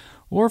Congress,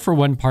 or for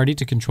one party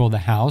to control the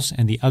House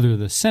and the other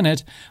the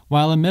Senate,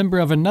 while a member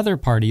of another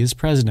party is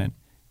president.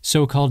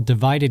 So-called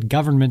divided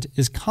government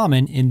is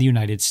common in the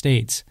United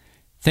States.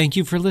 Thank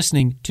you for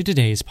listening to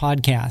today's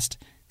podcast,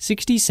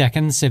 60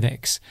 Second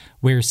Civics,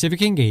 where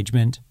civic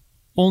engagement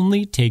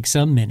only takes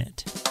a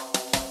minute.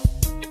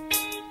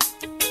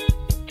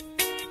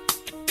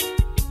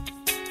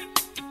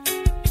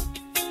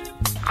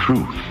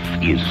 Truth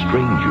is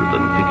stranger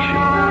than fiction,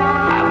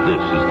 and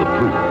this is the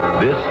proof.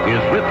 This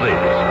is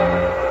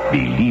Ripley's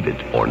Believe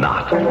It or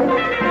Not.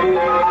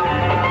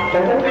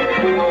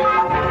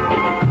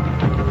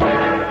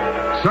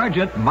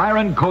 Sergeant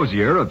Myron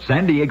Cozier of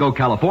San Diego,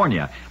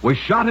 California, was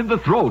shot in the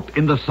throat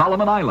in the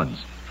Solomon Islands.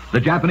 The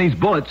Japanese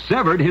bullet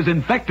severed his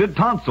infected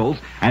tonsils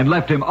and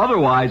left him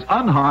otherwise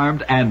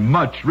unharmed and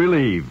much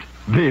relieved.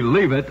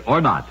 Believe it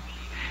or not.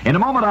 In a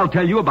moment, I'll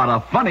tell you about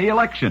a funny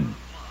election.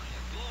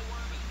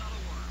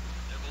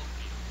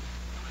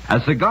 A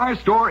cigar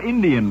store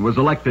Indian was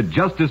elected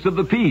Justice of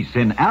the Peace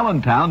in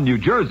Allentown, New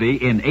Jersey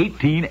in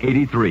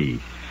 1883.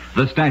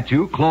 The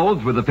statue,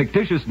 clothed with the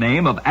fictitious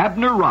name of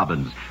Abner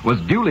Robbins,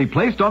 was duly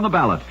placed on the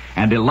ballot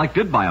and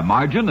elected by a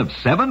margin of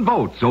 7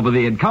 votes over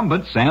the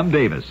incumbent Sam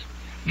Davis.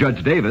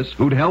 Judge Davis,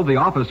 who'd held the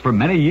office for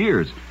many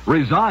years,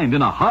 resigned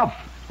in a huff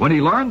when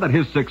he learned that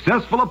his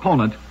successful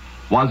opponent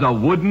was a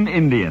wooden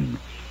Indian.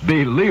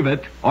 Believe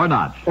it or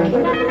not.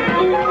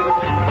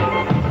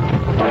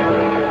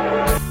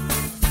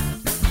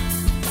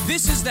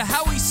 This is the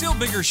Howie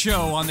Silberger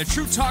Show on the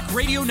True Talk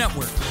Radio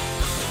Network.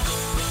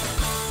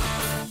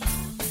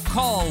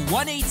 Call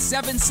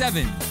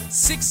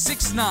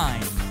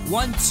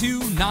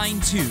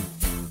 1-877-669-1292.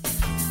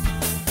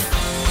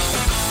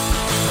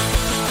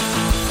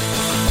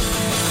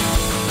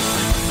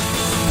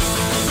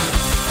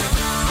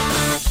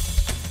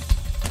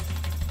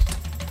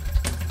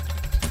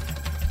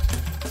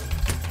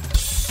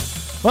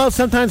 Well,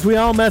 sometimes we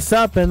all mess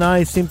up, and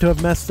I seem to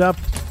have messed up.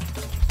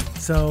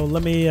 So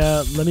let me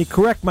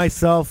correct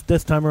myself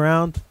this time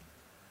around.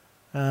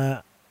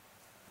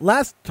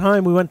 Last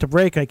time we went to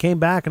break, I came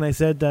back and I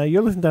said,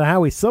 you're listening to the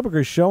Howie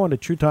Silberger Show on the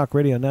True Talk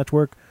Radio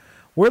Network.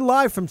 We're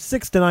live from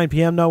 6 to 9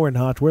 p.m. No, we're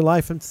not. We're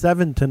live from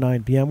 7 to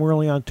 9 p.m. We're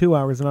only on 2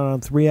 hours, not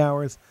on 3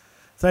 hours.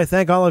 So I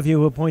thank all of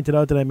you who pointed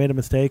out that I made a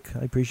mistake.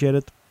 I appreciate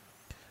it.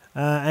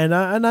 And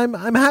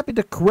I'm happy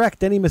to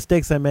correct any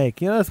mistakes I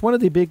make. You know, that's one of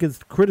the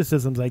biggest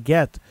criticisms I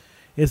get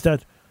is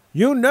that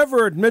you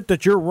never admit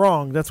that you're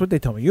wrong. That's what they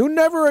tell me. You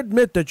never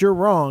admit that you're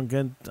wrong.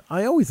 And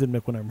I always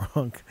admit when I'm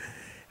wrong.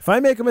 If I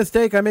make a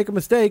mistake, I make a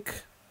mistake.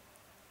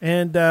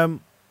 And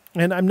I'm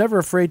never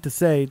afraid to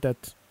say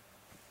that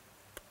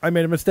I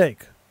made a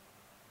mistake.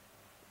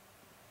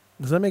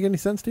 Does that make any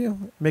sense to you?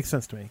 It makes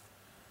sense to me.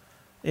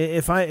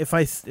 If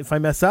I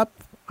mess up,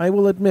 I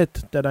will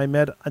admit that I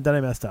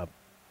messed up.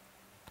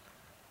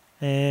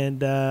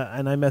 And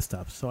I messed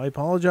up. So I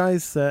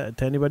apologize to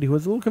anybody who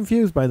was a little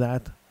confused by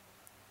that.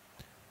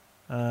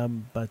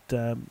 But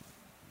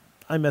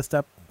I messed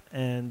up,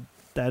 and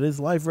that is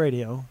live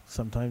radio.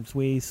 Sometimes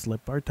we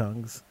slip our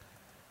tongues,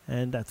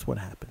 and that's what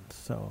happens.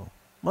 So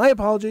my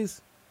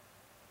apologies.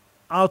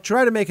 I'll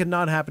try to make it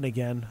not happen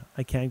again.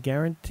 I can't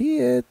guarantee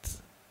it,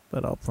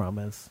 but I'll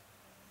promise.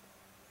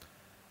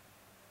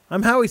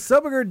 I'm Howie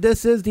Silberger.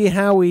 This is the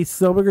Howie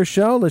Silberger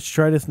Show. Let's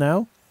try this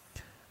now.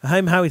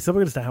 I'm Howie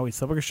Silberger. This is the Howie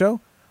Silberger Show.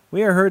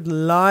 We are heard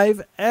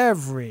live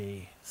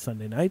every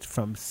Sunday night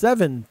from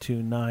 7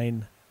 to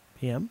 9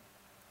 p.m.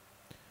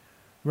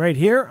 right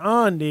here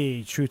on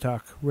the True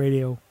Talk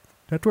Radio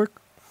Network.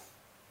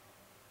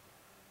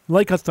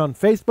 Like us on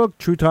Facebook,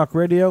 True Talk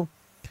Radio.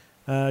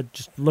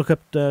 Just look up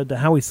the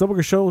Howie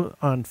Silberger Show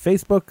on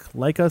Facebook.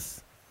 Like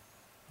us,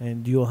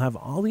 and you'll have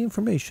all the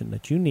information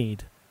that you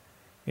need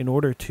in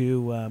order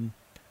to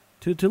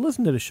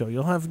listen to the show.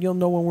 You'll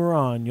know when we're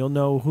on. You'll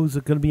know who's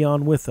going to be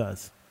on with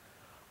us.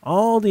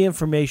 All the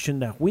information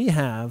that we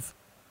have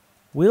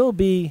will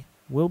be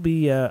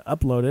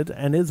uploaded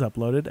and is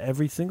uploaded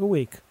every single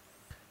week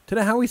to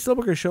the Howie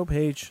Silberger Show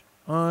page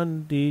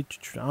on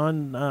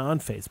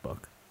Facebook.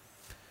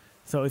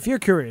 So if you're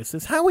curious,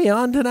 is Howie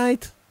on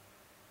tonight?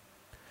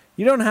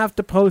 You don't have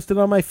to post it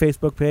on my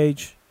Facebook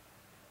page.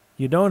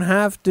 You don't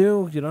have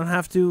to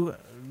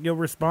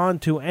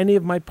respond to any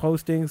of my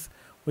postings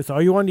with,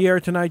 are you on the air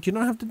tonight? You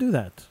don't have to do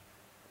that.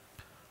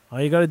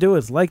 All you got to do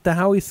is like the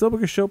Howie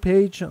Silberger Show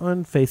page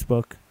on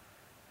Facebook.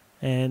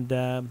 And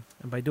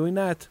by doing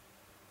that,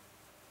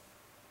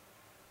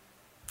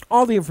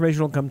 all the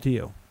information will come to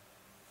you.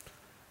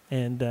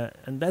 And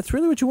that's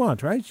really what you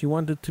want, right? You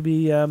want it to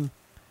be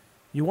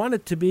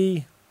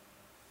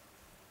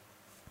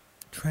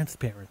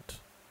transparent.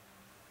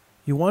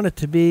 You want it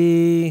to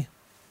be,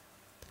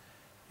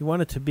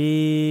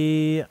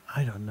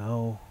 I don't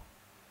know.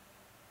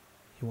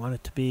 You want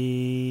it to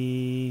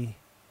be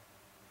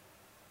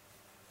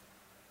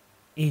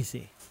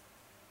easy.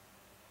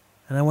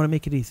 And I want to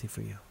make it easy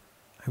for you.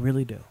 I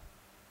really do.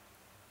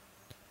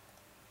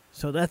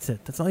 So that's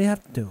it. That's all you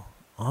have to do.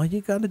 All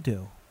you got to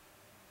do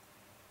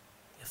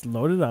is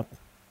load it up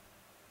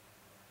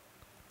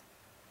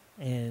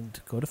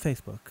and go to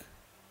Facebook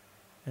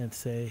and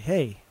say,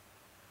 hey,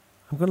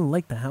 I'm going to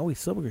like the Howie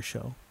Silberger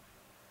Show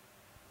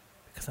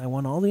because I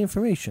want all the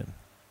information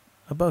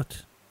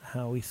about the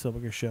Howie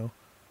Silberger Show.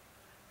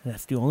 And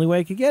that's the only way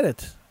I could get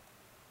it.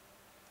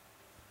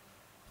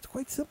 It's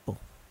quite simple.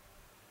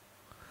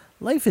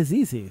 Life is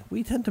easy.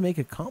 We tend to make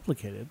it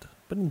complicated.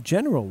 But in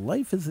general,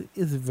 life is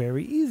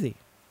very easy.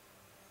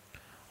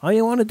 All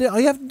you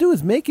have to do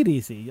is make it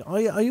easy. All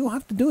you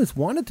have to do is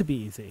want it to be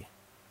easy.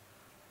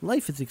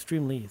 Life is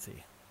extremely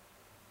easy.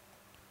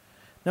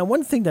 Now,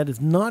 one thing that is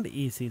not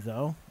easy,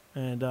 though,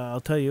 and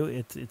I'll tell you,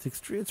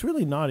 it's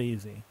really not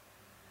easy.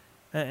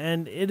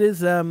 And it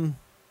is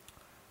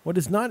what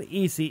is not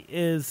easy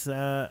is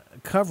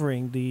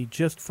covering the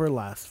Just for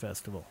Laughs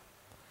festival.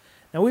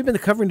 Now, we've been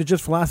covering the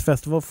Just for Laughs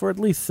festival for at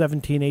least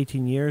 17,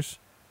 18 years.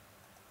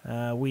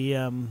 We've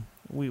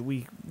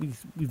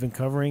been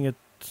covering it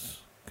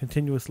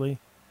continuously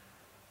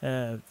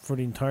for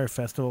the entire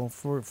festival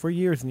for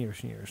years and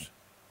years and years.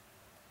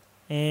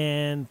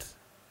 And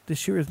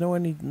this year is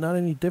not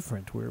any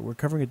different. We're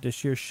covering it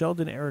this year.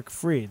 Sheldon Eric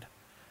Freed,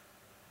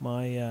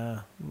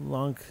 my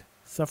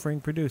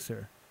long-suffering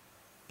producer,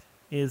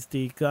 is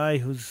the guy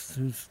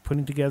who's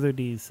putting together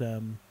these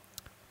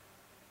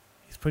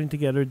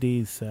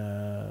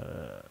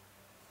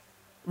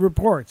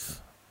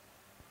reports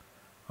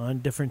on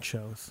different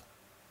shows.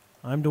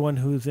 I'm the one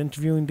who's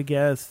interviewing the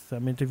guests.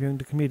 I'm interviewing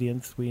the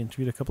comedians. We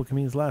interviewed a couple of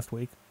comedians last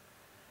week.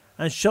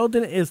 And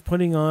Sheldon is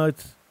putting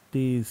out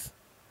these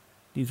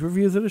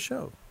reviews of the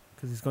show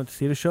because he's going to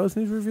see the shows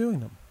and he's reviewing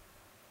them.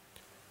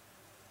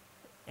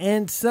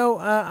 And so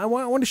I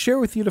want to share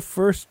with you the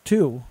first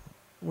two.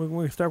 We're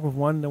going to start with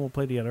one, then we'll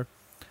play the other.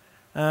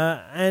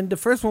 And the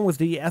first one was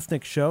the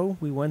Ethnic Show.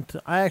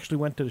 I actually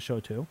went to the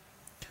show too.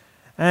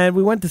 And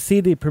we went to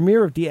see the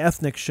premiere of the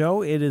Ethnic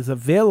Show. It is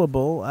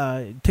available.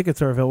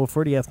 Tickets are available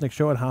for the Ethnic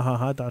Show at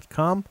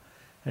hahaha.com.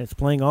 And it's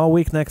playing all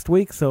week next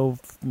week, so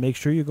make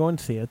sure you go and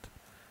see it.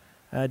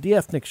 The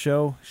Ethnic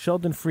Show,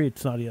 Sheldon Freed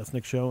saw the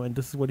Ethnic Show, and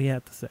this is what he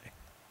had to say.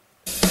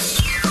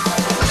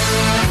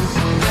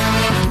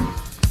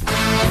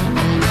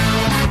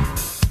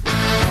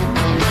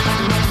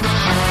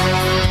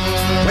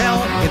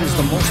 Well, it is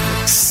the most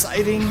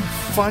exciting,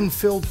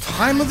 fun-filled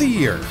time of the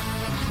year.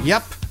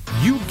 Yep,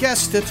 you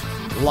guessed it,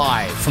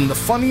 live from the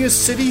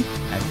funniest city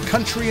and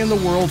country in the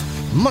world,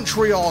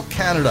 Montreal,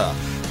 Canada.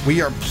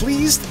 We are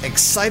pleased,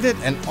 excited,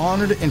 and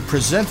honored in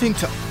presenting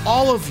to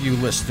all of you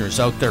listeners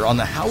out there on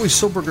the Howie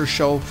Silberger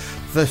Show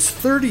the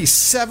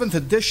 37th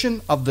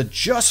edition of the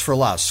Just for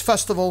Laughs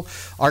Festival,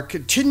 our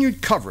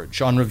continued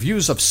coverage on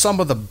reviews of some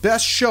of the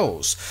best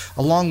shows,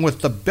 along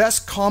with the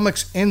best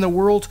comics in the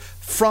world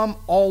from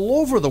all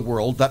over the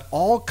world that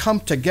all come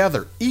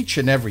together each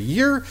and every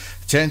year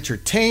to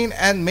entertain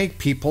and make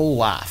people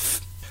laugh.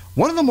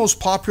 One of the most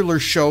popular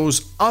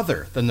shows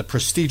other than the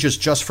prestigious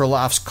Just for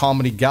Laughs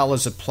comedy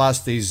galas at Place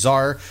des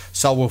Arts,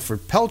 Salle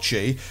Wilfrid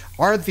Pelletier,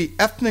 are the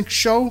Ethnic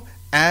Show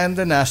and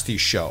the Nasty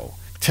Show.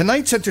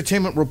 Tonight's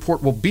entertainment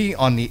report will be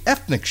on the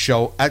Ethnic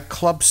Show at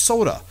Club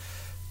Soda.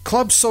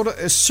 Club Soda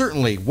is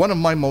certainly one of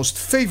my most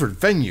favorite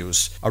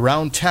venues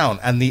around town,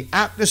 and the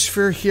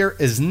atmosphere here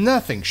is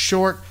nothing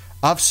short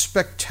of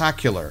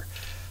spectacular.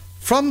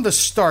 From the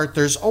start,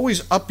 there's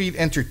always upbeat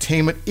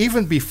entertainment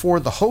even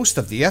before the host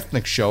of the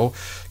ethnic show,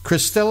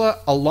 Cristela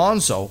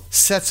Alonso,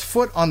 sets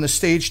foot on the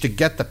stage to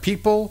get the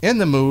people in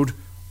the mood,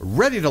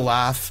 ready to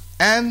laugh,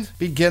 and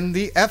begin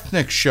the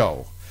ethnic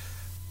show.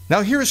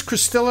 Now here's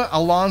Cristela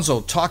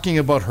Alonso talking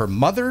about her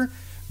mother,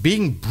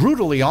 being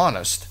brutally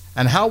honest,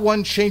 and how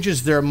one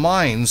changes their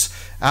minds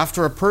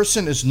after a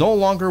person is no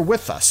longer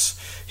with us.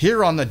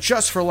 Here on the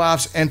Just for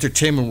Laughs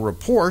Entertainment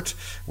Report,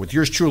 with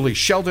yours truly,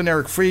 Sheldon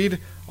Eric Fried,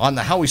 on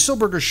the Howie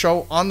Silberger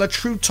Show on the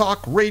True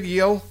Talk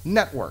Radio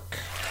Network.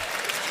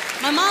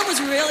 My mom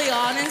was really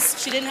honest.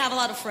 She didn't have a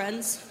lot of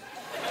friends.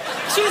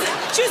 She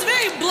was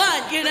very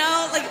blunt, you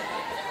know? Like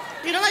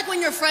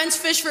when your friends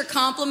fish for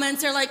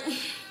compliments, they're like,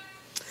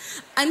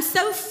 I'm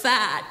so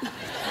fat.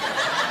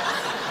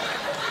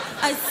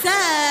 I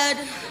said,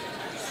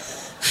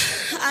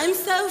 I'm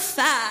so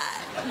fat.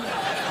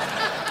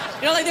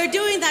 You know, like they're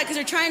doing that because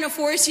they're trying to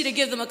force you to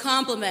give them a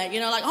compliment.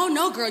 You know, like, oh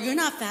no, girl, you're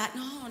not fat.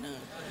 No.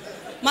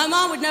 My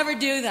mom would never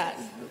do that.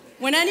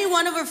 When any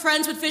one of her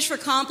friends would fish for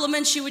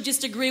compliments, she would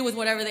just agree with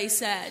whatever they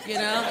said, you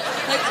know?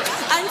 Like,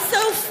 I'm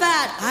so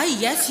fat.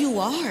 Yes, you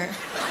are.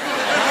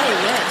 Oh,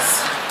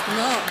 yes.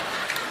 No.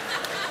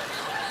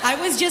 I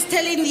was just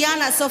telling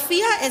Diana,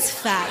 Sofia is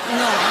fat.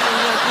 No.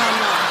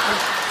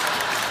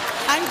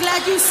 I'm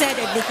glad you said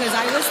it because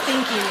I was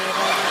thinking it.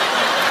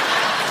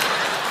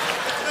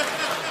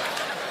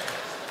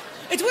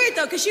 It's weird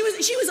though, because she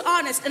was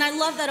honest, and I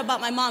love that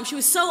about my mom. She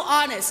was so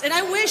honest, and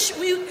I wish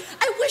we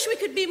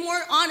could be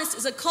more honest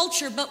as a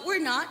culture, but we're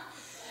not.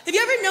 Have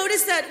you ever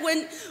noticed that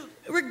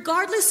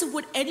regardless of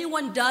what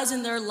anyone does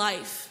in their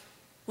life,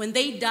 when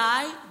they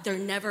die, they're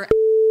never.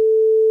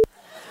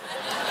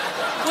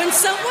 When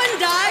someone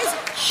dies,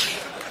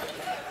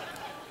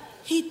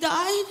 he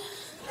died.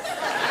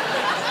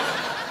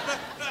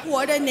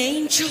 What an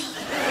angel.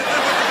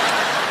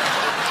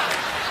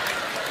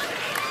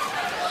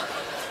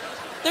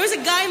 There was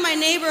a guy in my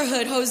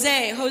neighborhood,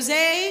 Jose.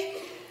 Jose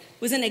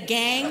was in a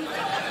gang.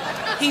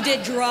 He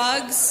did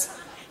drugs.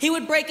 He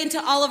would break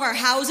into all of our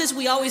houses.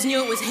 We always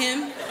knew it was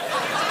him.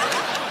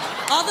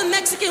 All the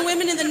Mexican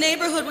women in the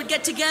neighborhood would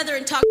get together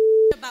and talk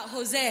about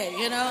Jose,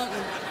 you know?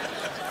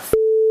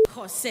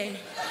 Jose.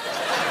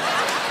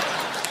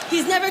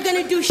 He's never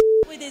gonna do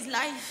with his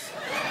life.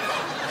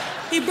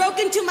 He broke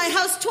into my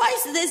house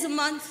twice this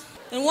month.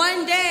 And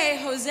one day,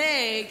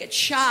 Jose gets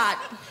shot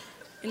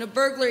in a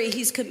burglary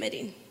he's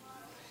committing.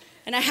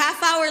 And a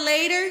half hour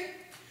later,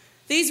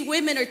 these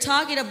women are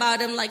talking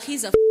about him like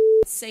he's a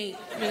saint,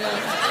 you know?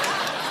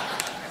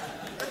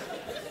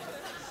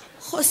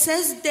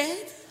 Jose's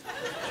dead?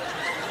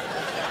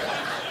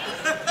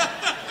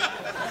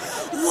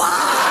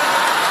 Wow!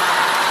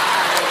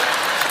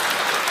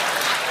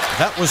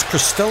 That was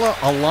Cristela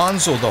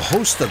Alonso, the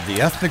host of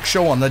the ethnic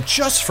show on the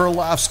Just for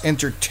Laughs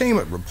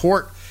Entertainment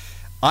Report.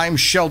 I'm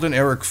Sheldon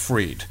Eric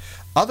Fried.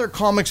 Other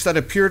comics that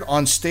appeared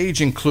on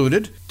stage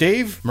included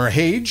Dave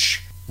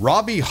Merhage,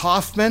 Robbie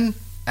Hoffman,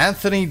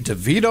 Anthony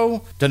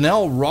DeVito,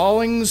 Danelle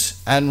Rawlings,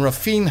 and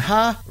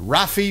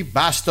Rafi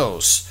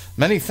Bastos.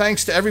 Many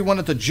thanks to everyone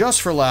at the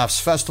Just for Laughs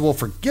Festival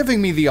for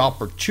giving me the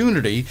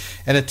opportunity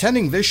and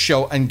attending this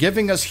show and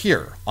giving us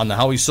here on the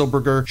Howie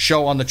Silberger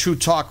Show on the True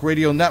Talk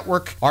Radio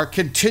Network our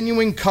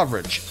continuing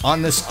coverage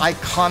on this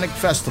iconic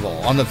festival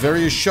on the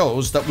various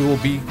shows that we will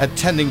be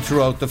attending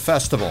throughout the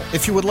festival.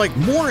 If you would like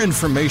more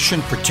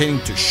information pertaining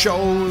to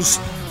shows,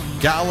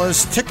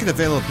 galas, ticket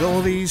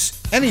availabilities,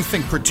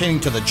 anything pertaining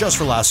to the Just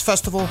for Laughs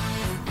Festival,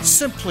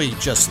 simply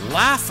just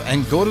laugh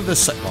and go to the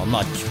site. Well, I'm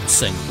not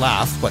saying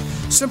laugh, but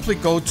simply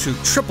go to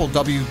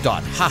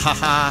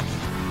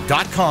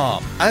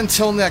www.hahaha.com.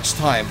 Until next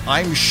time,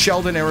 I'm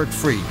Sheldon Eric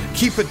Fried.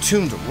 Keep it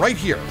tuned right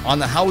here on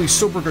the Howie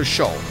Silberger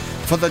Show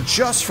for the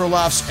Just for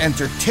Laughs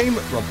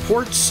Entertainment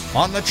Reports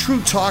on the True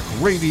Talk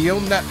Radio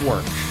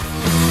Network.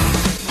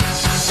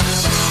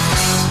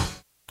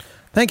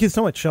 Thank you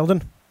so much,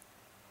 Sheldon.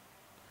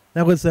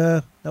 That was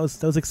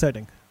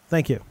exciting.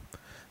 Thank you.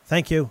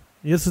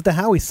 This is the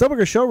Howie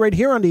Silberger Show right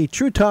here on the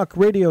True Talk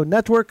Radio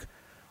Network.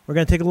 We're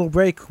going to take a little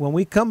break. When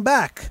we come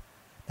back,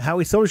 the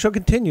Howie Silberger Show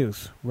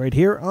continues right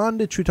here on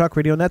the True Talk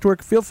Radio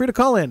Network. Feel free to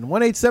call in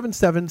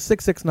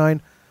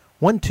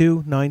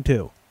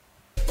 1-877-669-1292.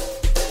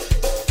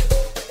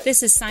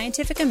 This is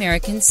Scientific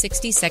American's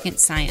 60-Second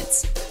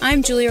Science.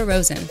 I'm Julia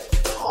Rosen.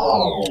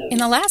 In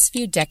the last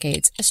few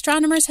decades,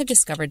 astronomers have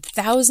discovered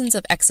thousands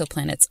of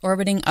exoplanets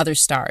orbiting other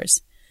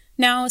stars.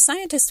 Now,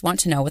 scientists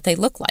want to know what they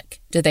look like.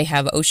 Do they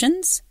have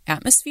oceans?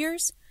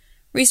 Atmospheres?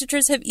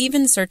 Researchers have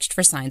even searched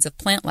for signs of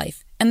plant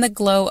life and the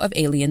glow of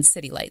alien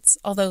city lights,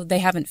 although they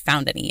haven't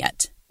found any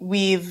yet.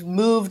 We've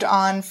moved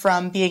on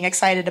from being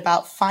excited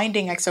about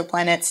finding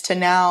exoplanets to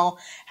now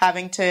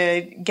having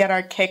to get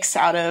our kicks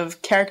out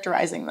of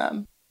characterizing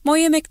them.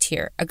 Moya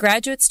McTeer, a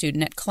graduate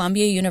student at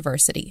Columbia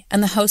University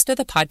and the host of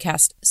the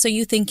podcast So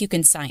You Think You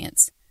Can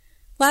Science.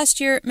 Last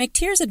year,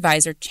 McTeer's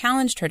advisor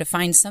challenged her to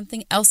find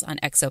something else on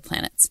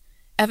exoplanets,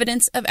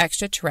 evidence of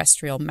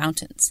extraterrestrial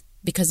mountains,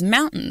 because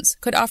mountains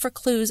could offer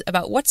clues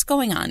about what's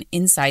going on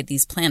inside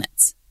these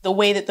planets. The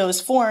way that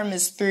those form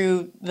is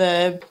through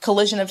the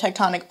collision of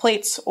tectonic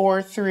plates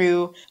or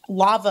through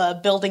lava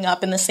building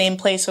up in the same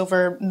place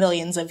over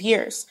millions of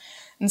years.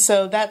 And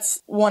so that's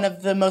one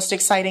of the most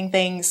exciting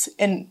things,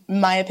 in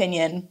my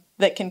opinion,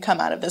 that can come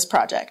out of this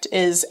project,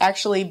 is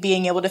actually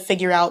being able to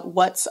figure out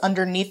what's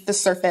underneath the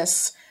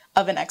surface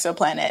of an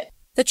exoplanet.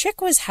 The trick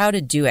was how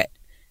to do it.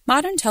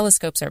 Modern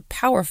telescopes are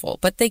powerful,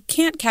 but they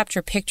can't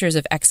capture pictures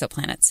of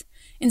exoplanets.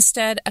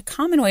 Instead, a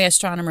common way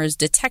astronomers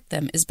detect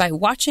them is by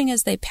watching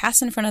as they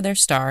pass in front of their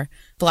star,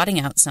 blotting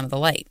out some of the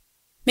light.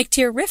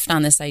 McTeer riffed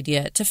on this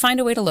idea to find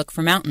a way to look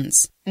for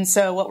mountains. And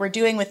so what we're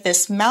doing with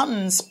this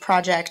mountains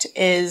project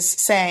is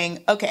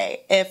saying,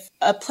 okay, if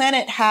a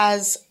planet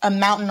has a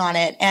mountain on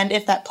it, and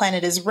if that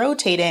planet is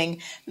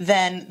rotating,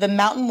 then the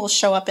mountain will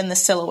show up in the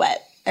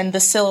silhouette. And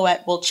the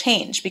silhouette will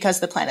change because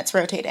the planet's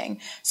rotating.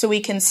 So we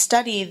can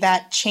study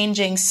that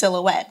changing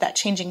silhouette, that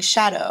changing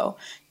shadow,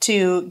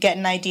 to get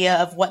an idea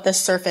of what the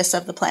surface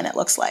of the planet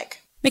looks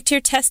like.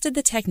 McTeer tested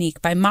the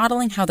technique by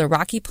modeling how the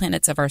rocky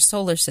planets of our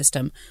solar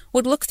system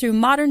would look through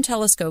modern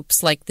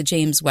telescopes like the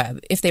James Webb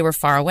if they were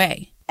far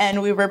away.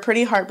 And we were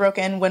pretty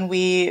heartbroken when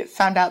we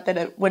found out that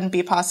it wouldn't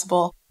be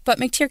possible. But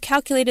McTeer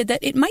calculated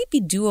that it might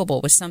be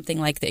doable with something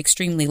like the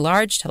Extremely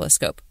Large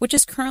Telescope, which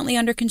is currently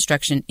under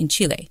construction in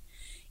Chile.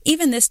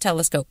 Even this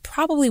telescope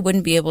probably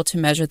wouldn't be able to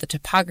measure the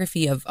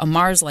topography of a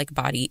Mars-like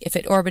body if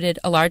it orbited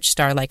a large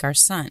star like our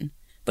Sun.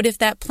 But if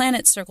that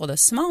planet circled a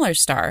smaller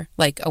star,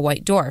 like a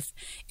white dwarf,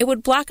 it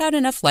would block out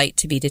enough light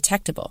to be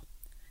detectable.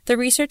 The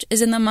research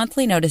is in the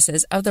monthly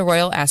notices of the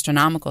Royal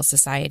Astronomical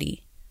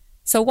Society.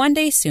 So one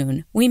day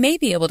soon, we may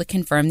be able to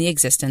confirm the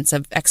existence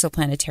of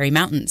exoplanetary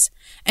mountains,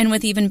 and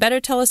with even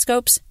better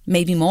telescopes,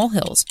 maybe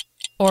molehills,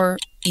 or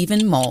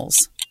even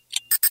moles.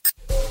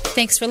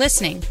 Thanks for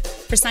listening.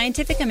 For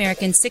Scientific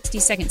American's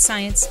 60-Second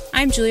Science,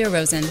 I'm Julia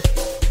Rosen.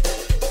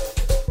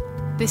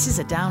 This is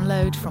a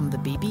download from the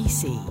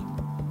BBC.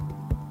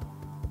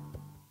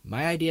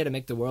 My idea to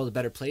make the world a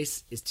better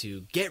place is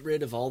to get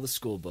rid of all the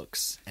school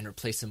books and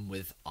replace them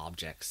with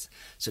objects.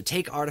 So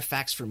take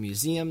artifacts from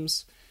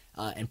museums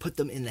and put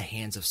them in the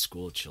hands of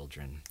school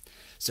children.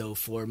 So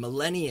for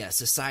millennia,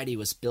 society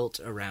was built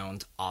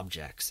around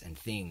objects and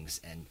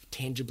things and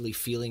tangibly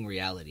feeling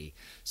reality.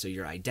 So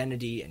your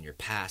identity and your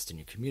past and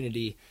your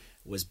community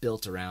was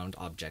built around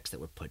objects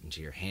that were put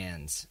into your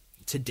hands.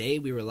 Today,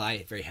 we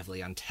rely very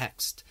heavily on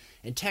text.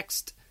 And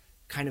text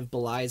kind of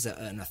belies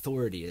an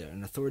authority.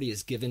 An authority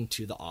is given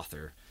to the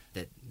author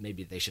that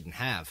maybe they shouldn't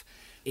have.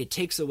 It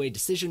takes away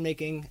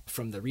decision-making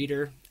from the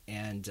reader,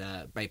 and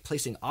by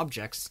placing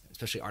objects,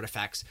 especially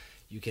artifacts,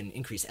 you can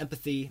increase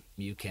empathy,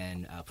 you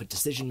can put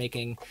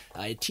decision-making.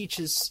 It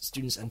teaches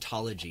students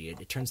ontology.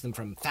 It turns them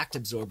from fact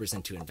absorbers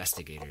into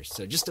investigators.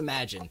 So just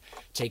imagine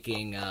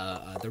taking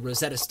the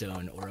Rosetta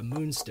Stone or a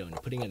moonstone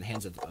and putting it in the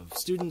hands of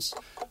students,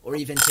 or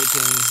even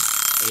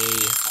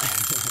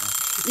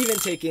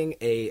taking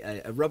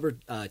a rubber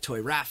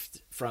toy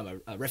raft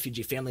from a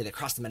refugee family that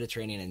crossed the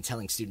Mediterranean and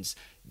telling students,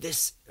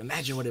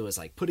 imagine what it was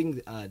like,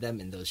 putting them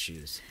in those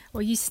shoes.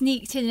 Well, you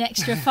sneaked in an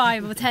extra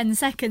 5 or 10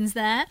 seconds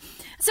there.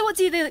 So what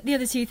do the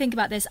other two think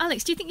about this?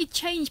 Alex, do you think you'd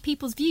change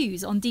people's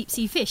views on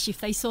deep-sea fish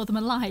if they saw them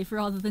alive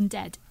rather than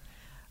dead?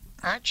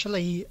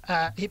 Actually,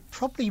 it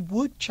probably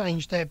would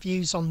change their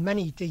views on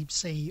many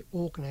deep-sea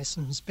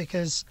organisms,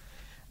 because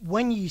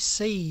when you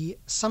see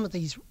some of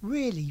these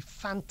really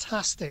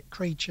fantastic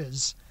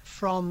creatures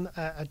from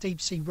a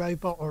deep-sea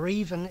robot, or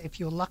even, if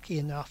you're lucky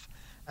enough,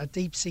 a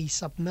deep-sea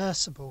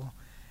submersible,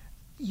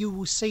 you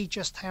will see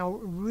just how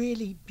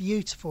really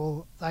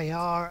beautiful they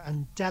are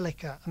and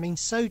delicate. I mean,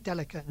 so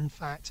delicate, in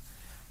fact,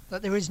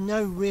 that there is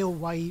no real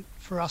way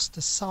for us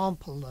to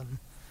sample them.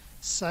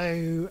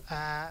 So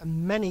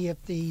many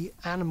of the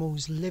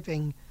animals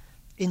living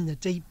in the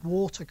deep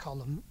water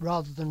column,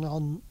 rather than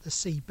on the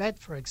seabed,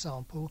 for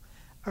example,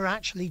 are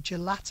actually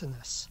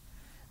gelatinous.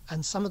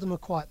 And some of them are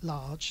quite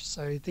large.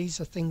 So these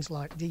are things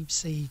like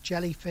deep-sea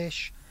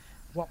jellyfish,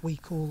 what we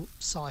call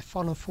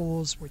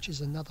siphonophores, which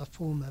is another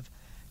form of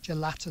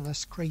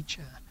gelatinous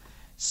creature.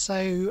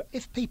 So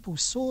if people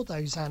saw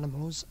those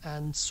animals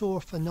and saw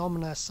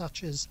phenomena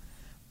such as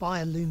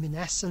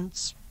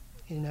bioluminescence,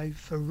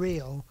 for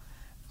real,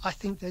 I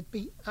think they'd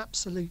be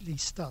absolutely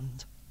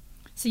stunned.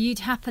 So you'd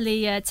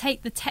happily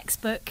take the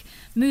textbook,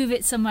 move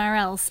it somewhere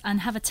else,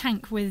 and have a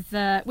tank with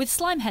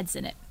slime heads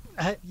in it?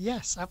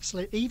 Yes,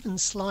 absolutely. Even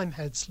slime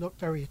heads look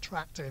very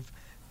attractive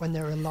when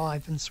they're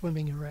alive and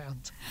swimming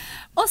around.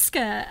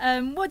 Oscar,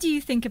 what do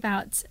you think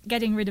about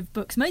getting rid of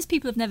books? Most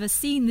people have never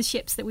seen the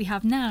ships that we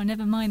have now,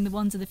 never mind the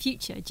ones of the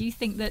future. Do you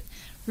think that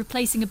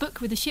replacing a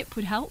book with a ship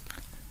would help?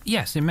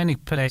 Yes, in many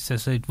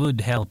places it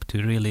would help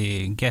to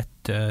really get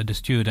the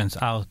students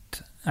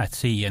out at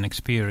sea and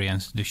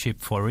experience the ship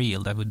for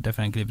real. That would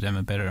definitely give them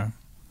a better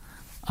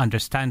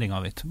understanding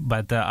of it.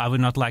 But I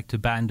would not like to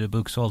ban the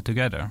books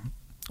altogether,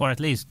 or at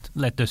least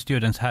let the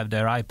students have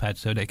their iPads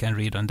so they can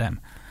read on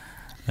them.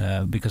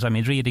 Because,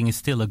 reading is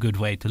still a good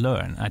way to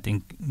learn. I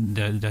think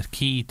the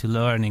key to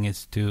learning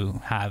is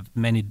to have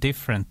many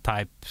different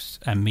types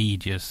and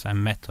medias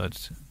and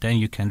methods. Then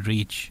you can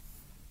reach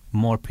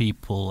more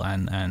people,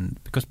 and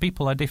because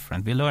people are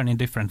different, we learn in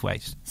different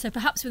ways. So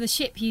perhaps with a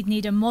ship you'd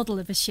need a model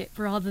of a ship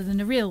rather than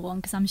a real one,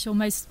 because I'm sure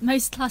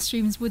most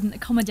classrooms wouldn't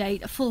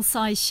accommodate a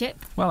full-size ship.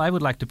 Well, I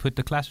would like to put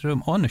the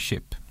classroom on a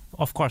ship.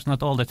 Of course,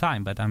 not all the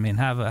time, but I mean,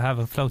 have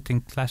a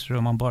floating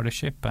classroom on board a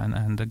ship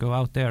and go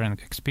out there and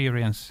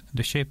experience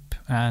the ship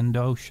and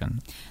the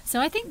ocean. So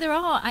I think there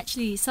are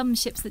actually some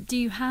ships that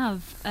do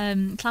have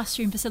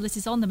classroom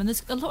facilities on them, and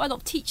there's a lot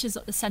of teachers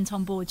that are sent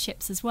on board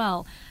ships as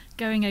well,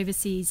 going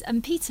overseas.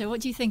 And Peter,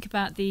 what do you think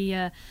about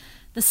the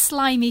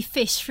slimy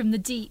fish from the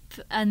deep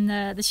and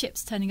the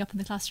ships turning up in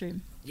the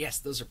classroom? Yes,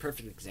 those are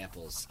perfect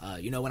examples.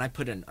 When I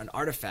put an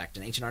artifact,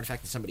 an ancient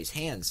artifact in somebody's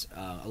hands,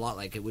 a lot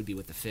like it would be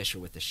with the fish or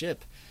with the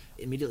ship,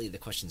 immediately the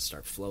questions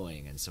start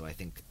flowing. And so I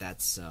think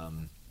that's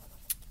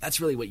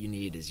really what you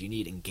need, is you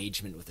need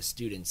engagement with the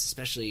students,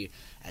 especially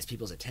as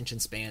people's attention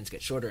spans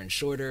get shorter and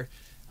shorter.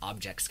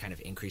 Objects kind of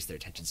increase their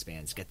attention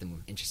spans, get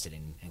them interested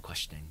in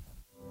questioning.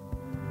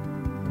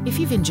 If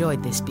you've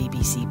enjoyed this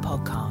BBC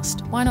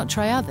podcast, why not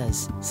try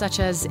others, such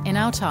as In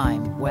Our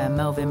Time, where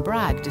Melvin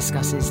Bragg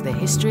discusses the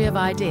history of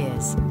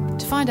ideas.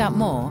 To find out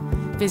more,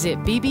 visit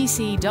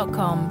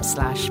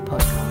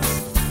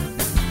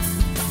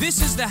bbc.com/podcast.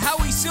 This is the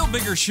Howie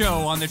Silbiger Show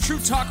on the True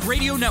Talk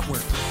Radio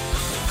Network.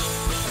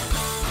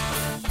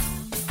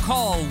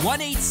 Call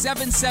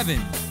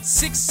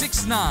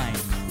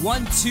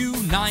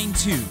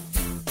 1-877-669-1292.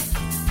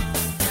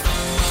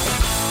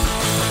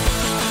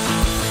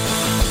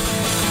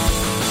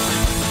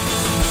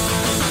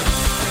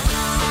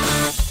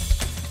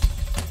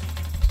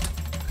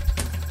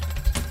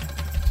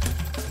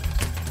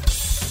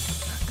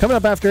 Coming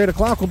up after 8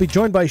 o'clock, we'll be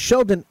joined by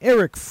Sheldon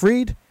Eric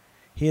Freed.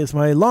 He is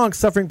my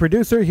long-suffering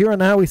producer here on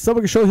the Howie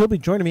Silbiger Show. He'll be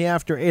joining me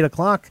after 8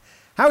 o'clock.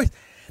 The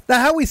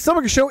Howie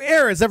Silbiger Show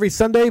airs every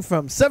Sunday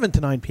from 7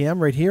 to 9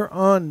 p.m. right here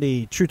on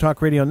the True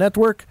Talk Radio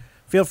Network.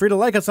 Feel free to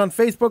like us on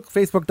Facebook,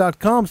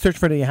 facebook.com. Search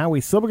for the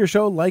Howie Silbiger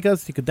Show. Like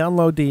us. You could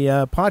download the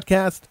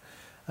podcast.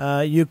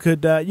 You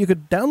could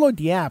download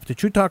the app, the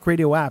True Talk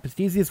Radio app. It's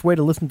the easiest way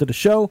to listen to the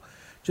show.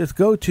 Just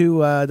go to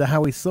the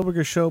Howie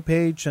Silbiger Show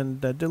page,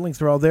 and the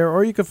links are all there.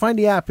 Or you can find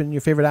the app in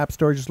your favorite app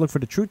store. Just look for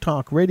the True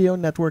Talk Radio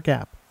Network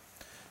app.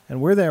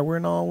 And we're there. We're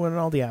in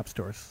all the app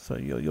stores. So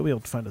you'll be able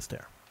to find us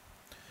there.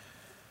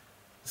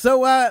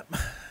 So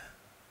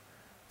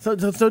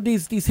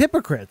these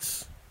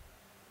hypocrites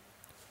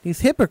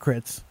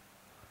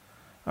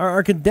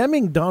are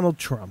condemning Donald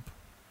Trump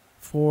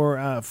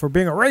for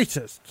being a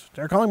racist.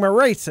 They're calling him a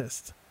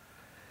racist.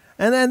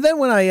 And then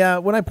when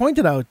I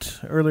pointed out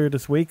earlier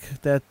this week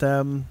that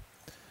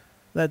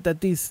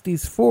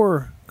these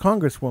four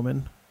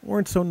congresswomen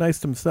weren't so nice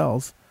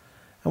themselves,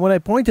 and when I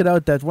pointed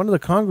out that one of the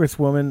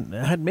congresswomen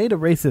had made a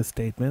racist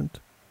statement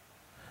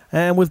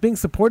and was being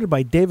supported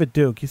by David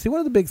Duke, you see, one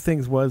of the big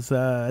things was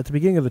at the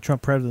beginning of the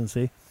Trump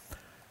presidency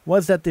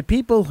was that the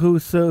people who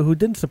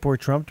didn't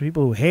support Trump, the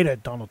people who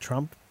hated Donald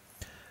Trump,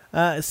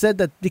 said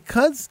that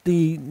because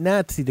the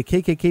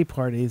KKK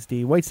parties,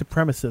 the white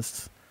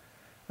supremacists,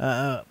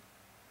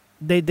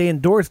 they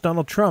endorsed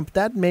Donald Trump,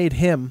 that made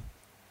him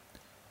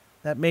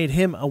a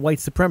white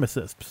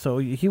supremacist. So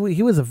he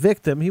was a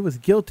victim. He was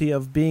guilty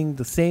of being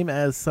the same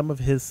as some of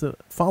his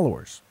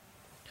followers.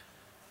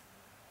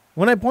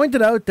 When I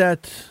pointed out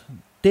that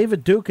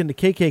David Duke and the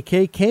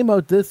KKK came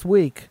out this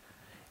week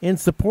in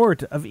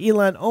support of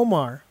Ilhan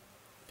Omar,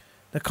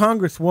 the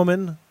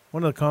congresswoman,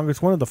 one of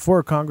the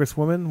four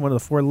congresswomen, one of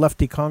the four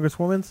lefty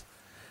congresswomen,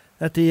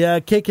 that the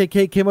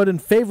KKK came out in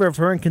favor of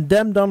her and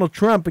condemned Donald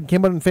Trump and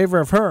came out in favor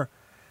of her.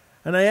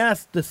 And I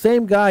asked the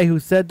same guy who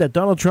said that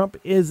Donald Trump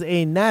is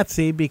a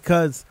Nazi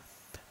because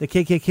the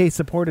KKK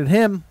supported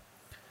him.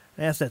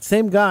 I asked that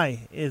same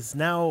guy, is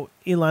now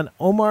Ilhan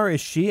Omar,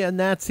 is she a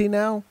Nazi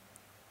now?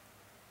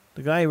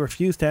 The guy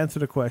refused to answer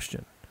the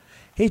question.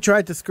 He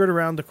tried to skirt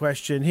around the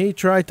question. He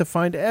tried to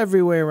find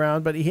every way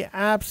around, but he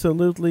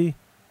absolutely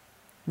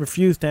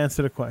refused to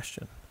answer the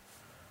question,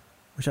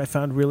 which I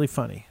found really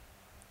funny.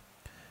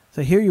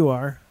 So here you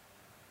are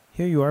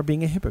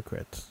being a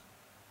hypocrite.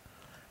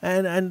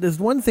 And there's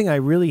one thing I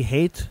really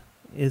hate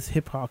is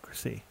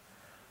hypocrisy.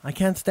 I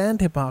can't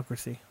stand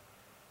hypocrisy.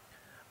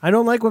 I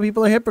don't like when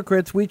people are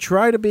hypocrites. We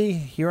try to be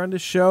here on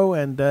this show,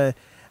 and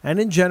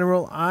in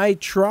general, I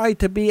try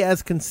to be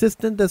as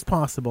consistent as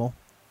possible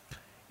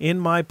in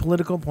my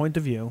political point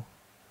of view.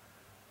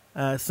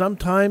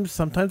 Sometimes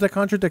I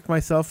contradict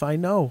myself, I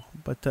know,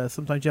 but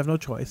sometimes you have no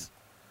choice.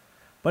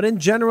 But in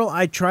general,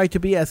 I try to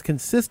be as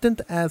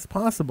consistent as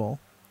possible,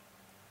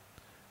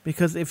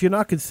 because if you're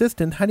not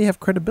consistent, how do you have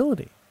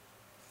credibility?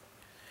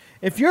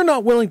 If you're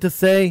not willing to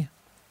say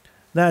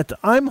that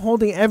I'm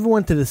holding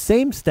everyone to the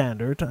same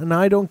standard, and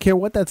I don't care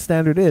what that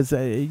standard is,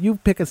 you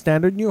pick a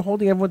standard and you're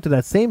holding everyone to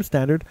that same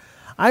standard,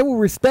 I will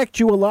respect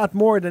you a lot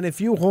more than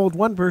if you hold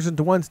one person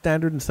to one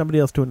standard and somebody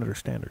else to another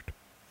standard.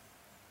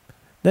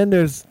 Then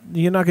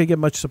you're not going to get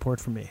much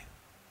support from me.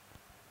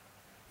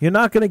 You're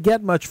not going to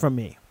get much from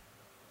me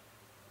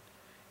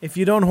if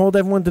you don't hold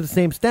everyone to the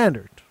same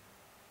standard.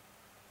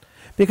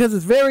 Because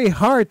it's very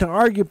hard to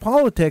argue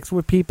politics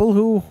with people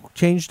who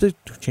change the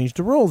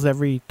rules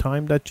every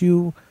time that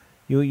you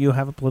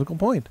have a political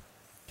point.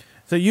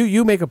 So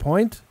you make a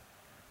point,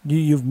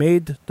 you've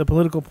made the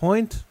political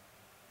point,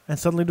 and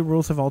suddenly the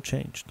rules have all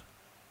changed.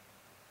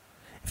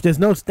 If there's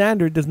no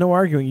standard, there's no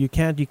arguing. You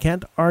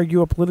can't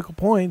argue a political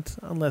point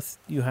unless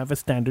you have a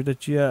standard a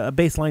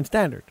baseline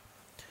standard.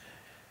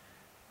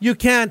 You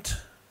can't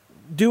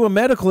do a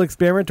medical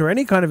experiment or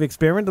any kind of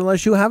experiment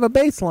unless you have a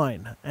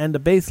baseline, and the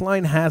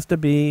baseline has to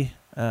be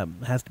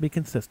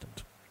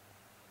consistent.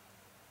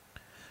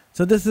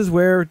 So this is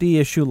where the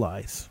issue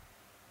lies.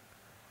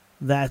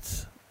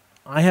 That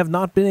I have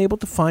not been able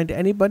to find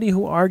anybody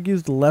who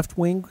argues the left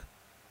wing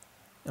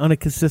on a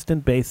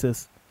consistent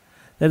basis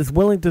that is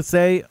willing to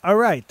say, all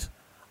right,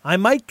 I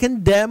might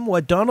condemn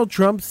what Donald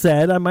Trump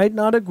said. I might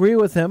not agree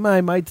with him. I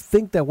might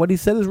think that what he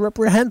said is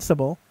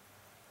reprehensible.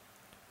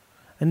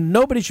 And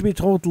nobody should be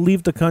told to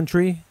leave the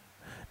country.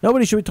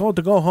 Nobody should be told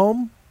to go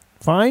home.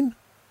 Fine.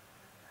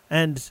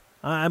 And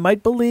I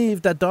might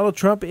believe that Donald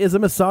Trump is a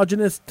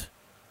misogynist,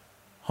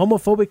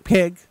 homophobic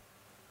pig.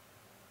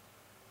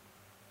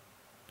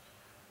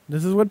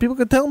 This is what people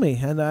could tell me.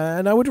 And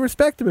I would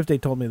respect them if they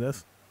told me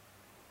this.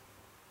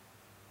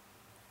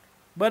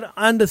 But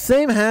on the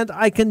same hand,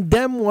 I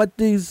condemn what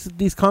these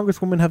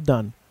congresswomen have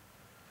done.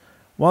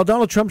 While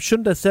Donald Trump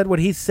shouldn't have said what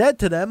he said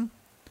to them,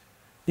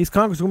 these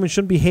congresswomen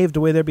shouldn't behave the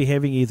way they're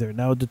behaving either.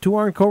 Now, the two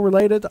aren't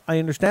correlated. I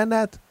understand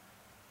that.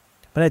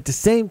 But at the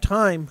same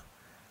time,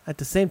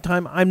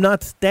 I'm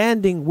not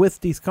standing with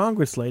these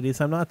Congress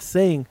ladies. I'm not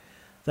saying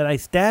that I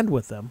stand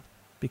with them,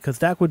 because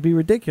that would be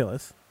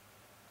ridiculous.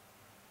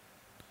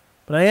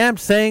 But I am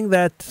saying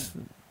that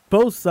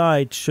both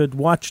sides should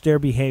watch their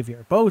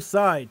behavior. Both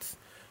sides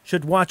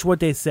should watch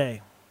what they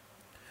say.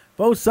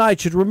 Both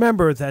sides should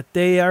remember that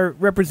they are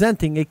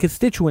representing a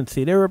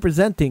constituency. They're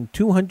representing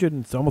 200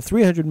 and almost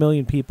 300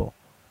 million people.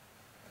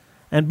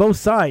 And both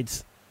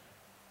sides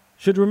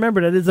should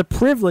remember that it's a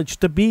privilege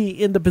to be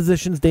in the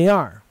positions they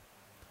are.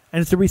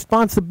 And it's a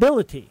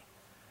responsibility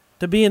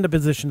to be in the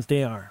positions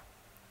they are.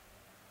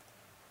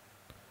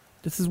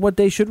 This is what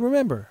they should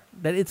remember,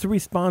 that it's a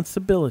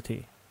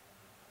responsibility.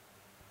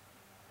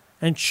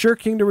 And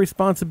shirking the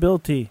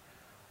responsibility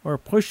or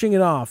pushing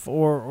it off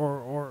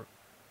or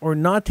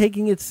not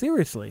taking it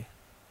seriously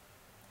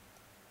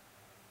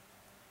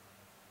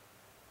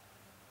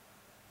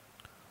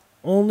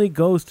only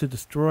goes to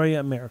destroy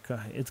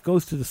America. It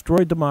goes to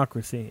destroy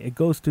democracy. It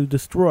goes to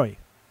destroy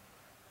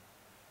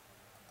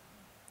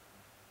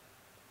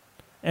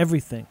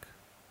everything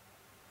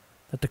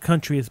that the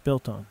country is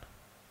built on.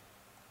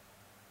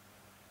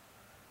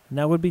 And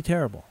that would be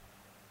terrible.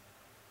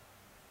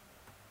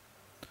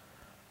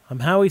 I'm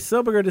Howie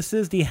Silberger. This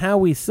is the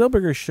Howie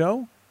Silberger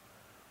Show.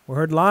 We're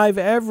heard live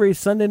every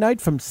Sunday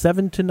night from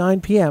 7 to 9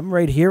 p.m.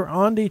 right here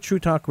on the True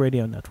Talk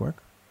Radio Network.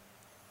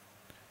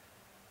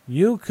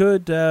 You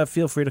could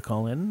feel free to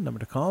call in. Number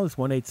to call is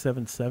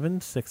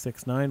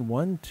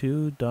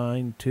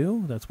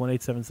 1-877-669-1292. That's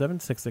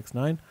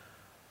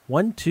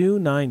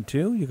 1-877-669-1292.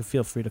 You can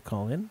feel free to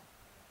call in.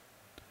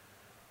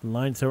 The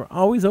lines are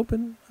always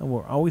open, and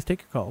we'll always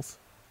take your calls.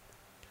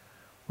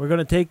 We're going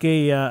to take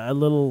a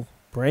little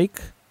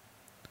break.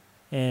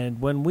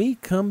 And when we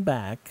come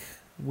back,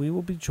 we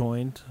will be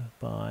joined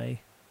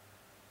by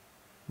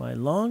my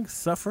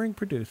long-suffering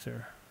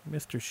producer,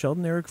 Mr.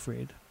 Sheldon Eric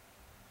Fried.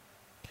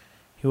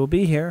 He will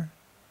be here.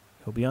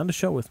 He'll be on the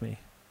show with me.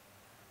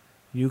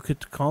 You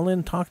could call in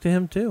and talk to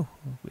him too.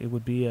 It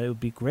would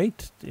be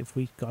great if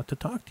we got to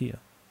talk to you.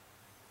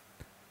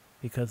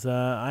 Because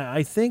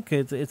I think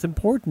it's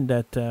important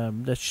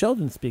that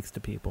Sheldon speaks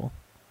to people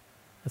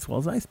as well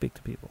as I speak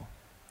to people.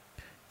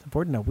 It's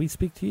important that we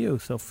speak to you.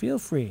 So feel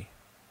free.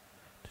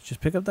 Just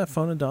pick up that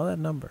phone and dial that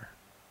number.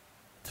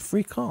 It's a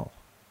free call.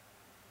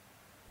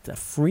 It's a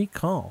free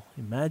call.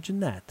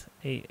 Imagine that.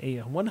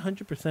 A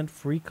 100%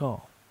 free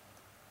call.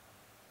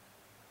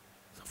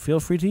 So feel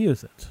free to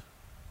use it.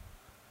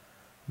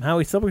 I'm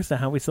Howie Silberger. It's the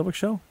Howie Silberger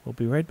Show. We'll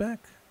be right back.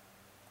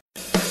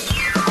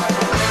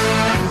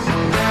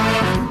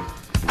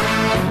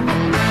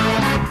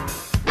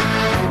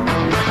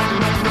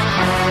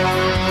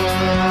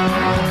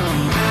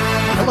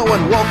 Hello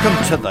and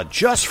welcome to the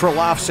Just for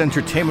Laughs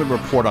Entertainment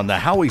Report on the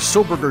Howie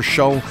Silberger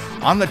Show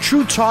on the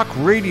True Talk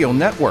Radio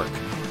Network.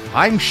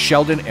 I'm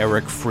Sheldon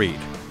Eric Fried.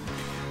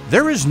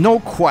 There is no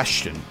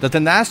question that The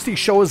Nasty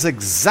Show is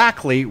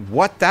exactly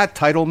what that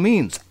title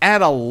means,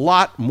 and a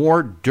lot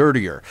more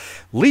dirtier.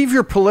 Leave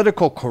your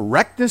political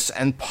correctness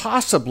and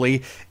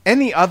possibly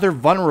any other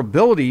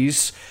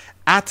vulnerabilities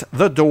at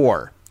the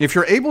door. If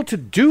you're able to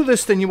do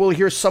this, then you will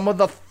hear some of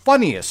the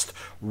funniest,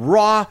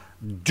 raw,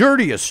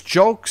 dirtiest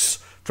jokes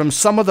from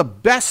some of the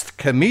best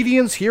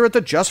comedians here at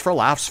the Just for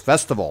Laughs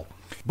Festival.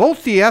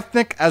 Both the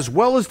ethnic as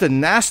well as the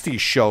nasty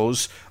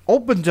shows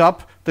opened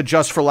up the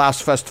Just for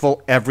Laughs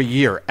Festival every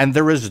year, and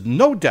there is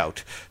no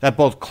doubt that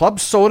both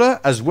Club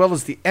Soda as well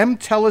as the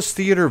M-Telus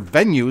Theater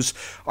venues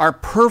are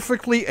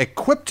perfectly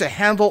equipped to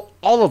handle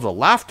all of the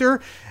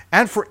laughter,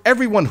 and for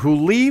everyone who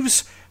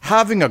leaves,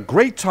 having a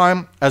great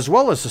time as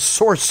well as a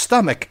sore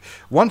stomach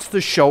once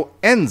the show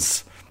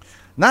ends.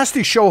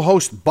 Nasty Show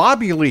host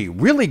Bobby Lee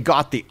really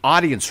got the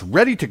audience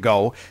ready to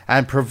go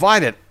and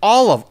provided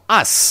all of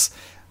us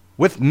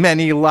with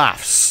many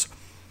laughs.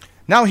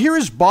 Now here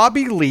is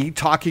Bobby Lee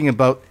talking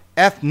about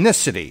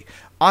ethnicity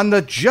on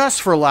the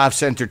Just for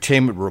Laughs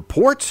Entertainment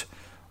Report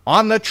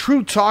on the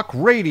True Talk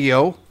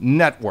Radio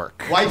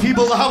Network. White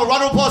people, have a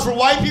round of applause for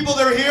white people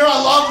that are here.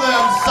 I love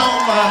them so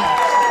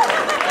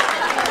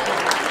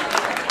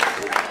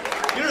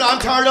much. You know what I'm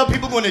tired of?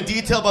 People go into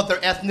detail about their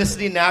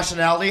ethnicity and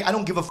nationality. I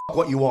don't give a fuck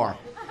what you are.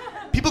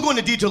 People go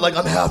into detail like,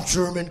 I'm half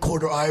German,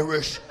 quarter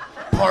Irish,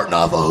 part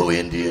Navajo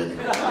Indian.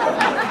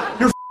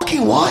 You're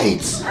fucking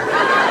white.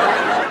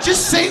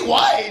 Just say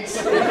white.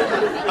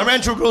 I ran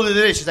into a girl the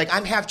other day. She's like,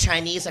 I'm half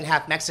Chinese and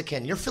half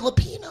Mexican. You're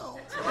Filipino.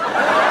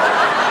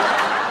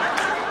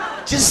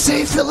 Just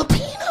say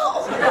Filipino.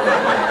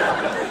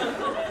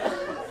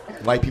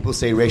 White people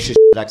say racist shit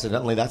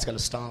accidentally. That's got to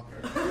stop.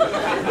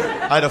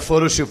 I had a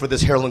photo shoot for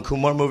this Harold and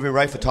Kumar movie,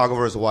 right?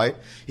 Photographer is white.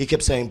 He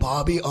kept saying,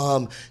 Bobby,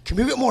 can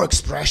we get more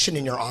expression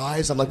in your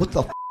eyes? I'm like, what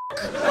the f***?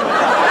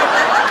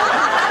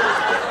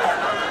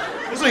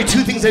 There's only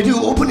two things I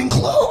do, open and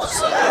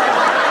close.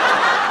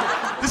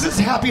 This is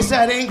happy,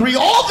 sad, angry,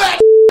 all that.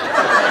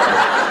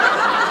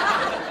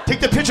 Take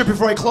the picture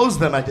before I close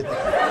them. I did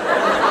that.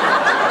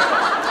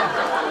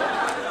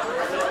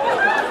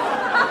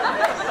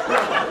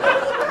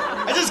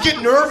 I just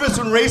get nervous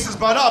when race is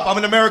brought up. I'm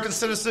an American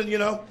citizen, you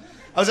know.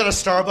 I was at a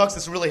Starbucks.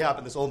 This really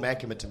happened. This old man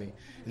came up to me,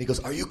 and he goes,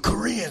 are you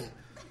Korean?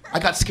 I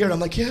got scared. I'm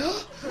like, yeah.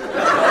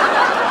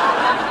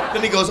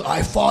 Then he goes,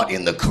 I fought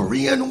in the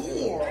Korean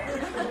War.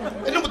 I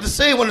didn't know what to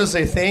say. I wanted to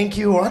say thank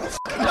you, or I don't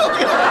fucking know.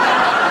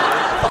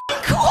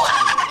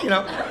 You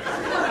know?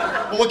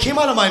 But what came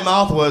out of my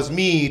mouth was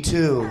me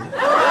too.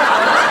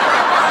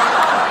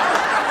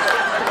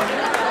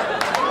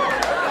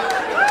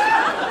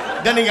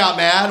 Then he got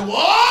mad. What?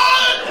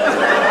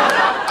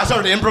 I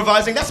started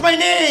improvising. That's my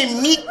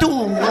name. Me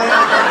too.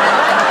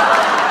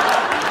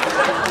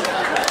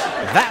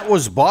 That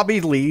was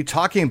Bobby Lee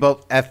talking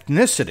about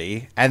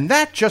ethnicity, and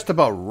that just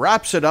about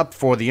wraps it up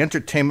for the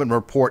Entertainment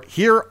Report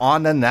here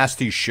on The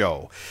Nasty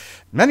Show.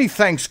 Many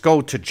thanks go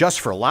to Just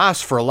for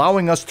Laughs for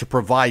allowing us to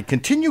provide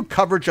continued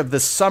coverage of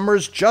this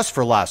summer's Just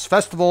for Laughs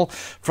Festival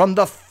from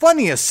the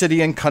funniest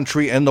city and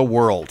country in the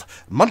world,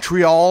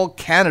 Montreal,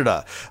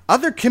 Canada.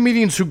 Other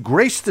comedians who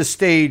graced the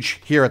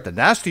stage here at The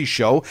Nasty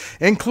Show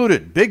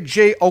included Big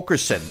J.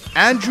 Okerson,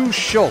 Andrew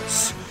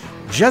Schultz,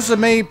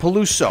 Jezime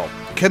Peluso,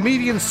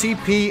 comedian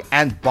CP,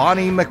 and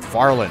Bonnie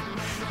McFarlane.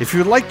 If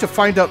you'd like to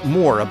find out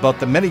more about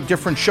the many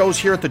different shows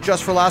here at the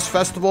Just for Laughs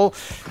Festival,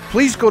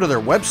 please go to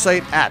their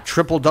website at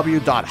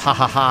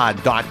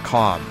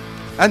www.hahaha.com.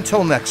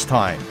 Until next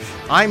time,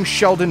 I'm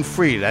Sheldon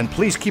Freed, and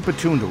please keep it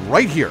tuned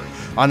right here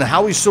on the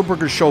Howie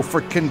Silberger Show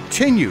for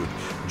continued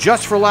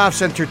Just for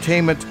Laughs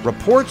entertainment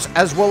reports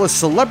as well as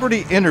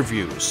celebrity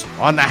interviews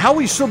on the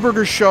Howie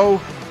Silberger Show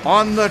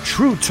on the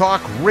True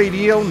Talk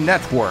Radio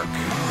Network.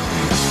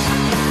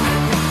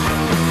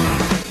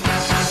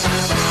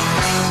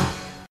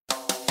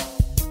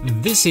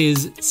 This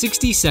is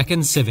 60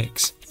 Second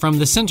Civics from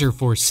the Center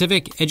for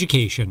Civic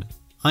Education.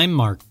 I'm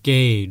Mark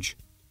Gage.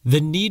 The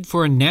need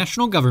for a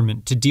national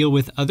government to deal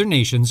with other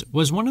nations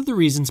was one of the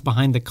reasons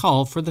behind the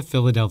call for the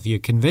Philadelphia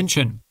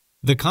Convention.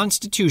 The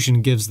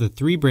Constitution gives the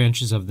three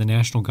branches of the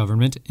national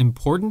government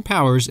important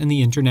powers in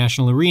the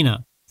international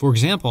arena. For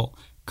example,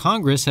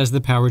 Congress has the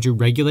power to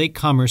regulate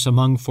commerce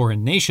among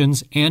foreign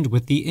nations and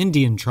with the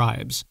Indian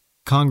tribes.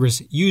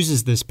 Congress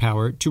uses this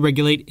power to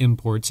regulate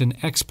imports and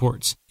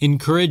exports,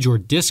 encourage or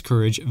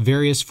discourage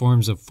various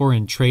forms of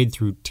foreign trade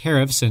through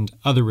tariffs and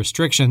other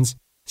restrictions,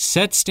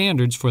 set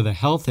standards for the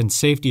health and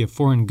safety of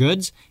foreign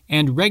goods,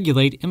 and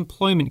regulate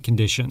employment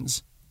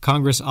conditions.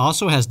 Congress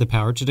also has the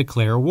power to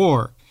declare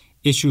war,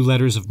 issue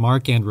letters of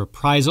marque and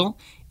reprisal,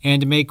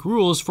 and make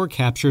rules for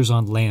captures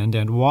on land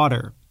and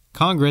water.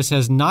 Congress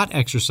has not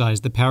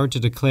exercised the power to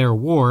declare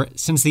war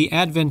since the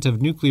advent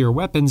of nuclear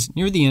weapons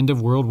near the end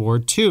of World War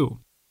II.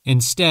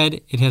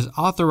 Instead, it has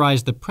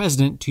authorized the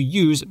president to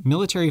use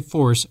military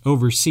force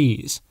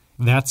overseas.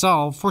 That's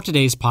all for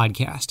today's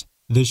podcast.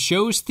 The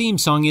show's theme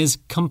song is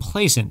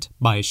Complacent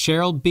by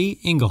Cheryl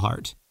B.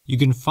 Engelhardt. You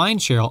can find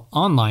Cheryl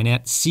online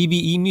at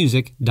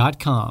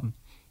cbemusic.com.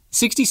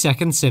 60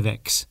 Second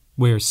Civics,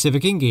 where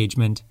civic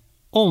engagement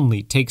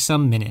only takes a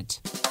minute.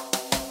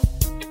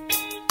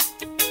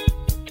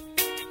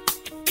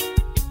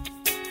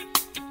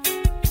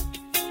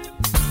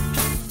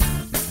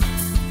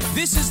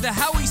 This is the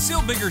Howie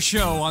Silberger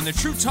Show on the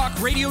True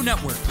Talk Radio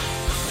Network.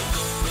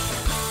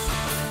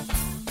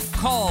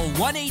 Call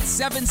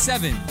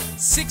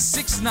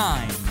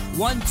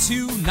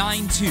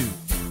 1-877-669-1292.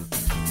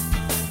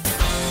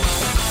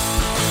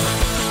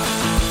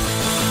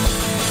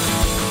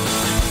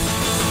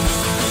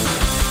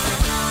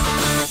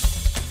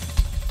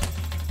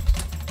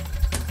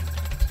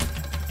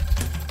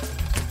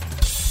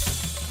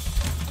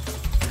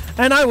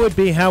 And I would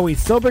be Howie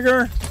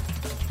Silberger,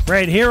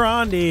 right here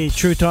on the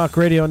True Talk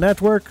Radio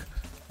Network,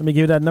 Let me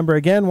give you that number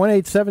again,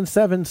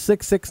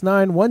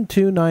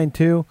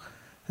 1-877-669-1292.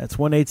 That's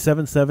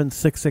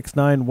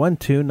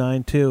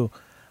 1-877-669-1292.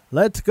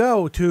 Let's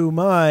go to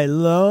my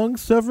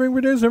long-suffering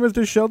producer,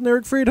 Mr. Sheldon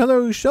Eric Freed.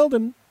 Hello,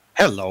 Sheldon.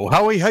 Hello,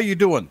 Howie. How you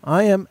doing?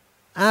 I am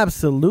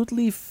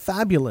absolutely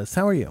fabulous.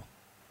 How are you?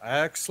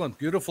 Excellent.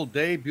 Beautiful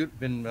day.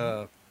 Been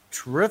a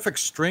terrific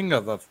string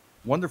of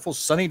wonderful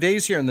sunny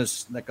days here in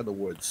this neck of the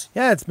woods.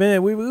 Yeah, it's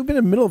been we've been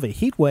in the middle of a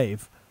heat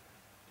wave,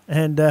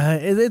 and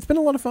it's been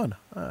a lot of fun.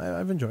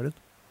 I've enjoyed it.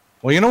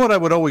 Well, you know what I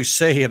would always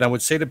say, and I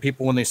would say to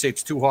people when they say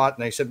it's too hot,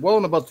 and I said, well,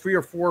 in about 3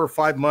 or 4 or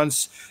 5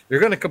 months, you're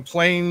going to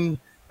complain,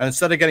 and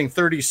instead of getting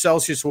 30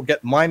 Celsius, we'll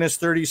get minus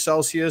 30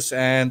 Celsius,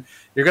 and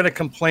you're going to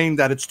complain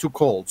that it's too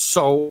cold.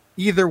 So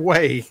either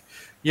way,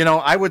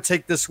 I would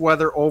take this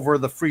weather over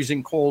the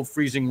freezing cold,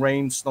 freezing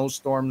rain,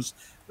 snowstorms,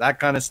 that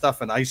kind of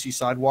stuff, and icy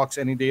sidewalks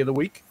any day of the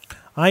week.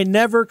 I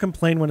never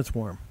complain when it's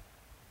warm.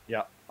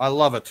 Yeah, I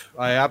love it.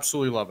 I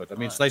absolutely love it. I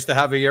mean, it's nice to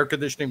have the air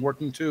conditioning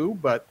working too,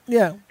 but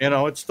yeah,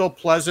 it's still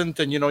pleasant,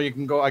 and I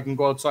can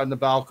go outside in the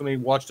balcony,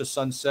 watch the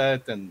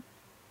sunset, and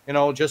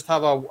just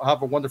have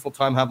a wonderful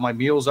time, have my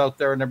meals out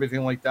there and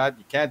everything like that.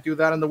 You can't do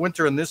that in the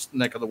winter in this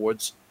neck of the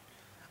woods.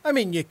 I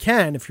mean, you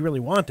can if you really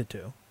wanted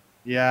to.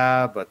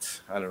 Yeah,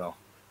 but I don't know.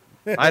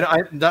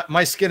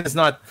 My skin is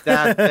not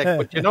that thick,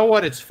 but you know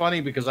what? It's funny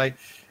because I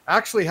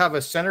actually have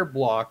a center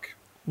block.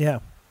 Yeah.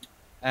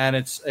 And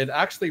it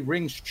actually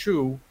rings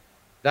true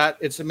that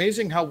it's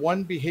amazing how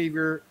one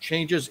behavior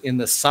changes in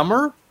the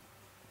summer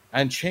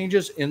and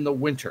changes in the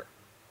winter.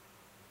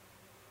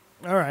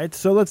 All right,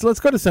 so let's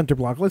go to center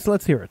block.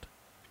 Let's hear it.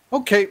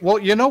 Okay, well,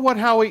 you know what,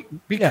 Howie?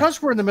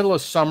 Because we're in the middle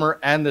of summer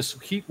and this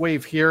heat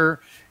wave here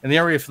in the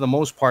area for the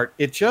most part,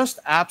 it just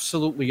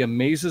absolutely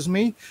amazes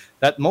me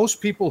that most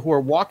people who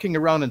are walking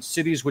around in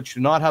cities which do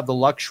not have the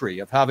luxury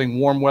of having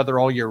warm weather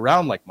all year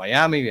round, like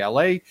Miami,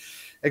 LA,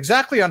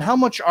 exactly on how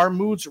much our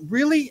moods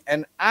really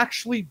and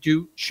actually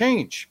do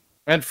change.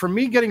 And for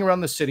me getting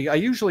around the city, I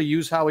usually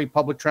use Howie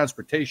public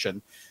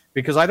transportation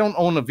because I don't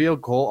own a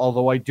vehicle,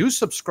 although I do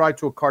subscribe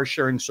to a car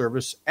sharing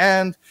service.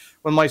 And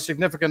when my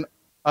significant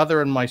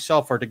other and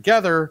myself are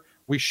together,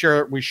 we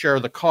share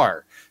the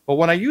car. But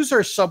when I use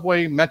our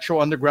subway, metro,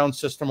 underground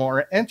system,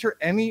 or enter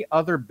any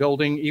other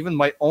building, even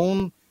my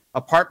own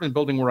apartment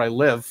building where I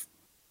live,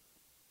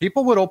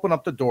 people would open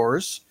up the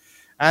doors.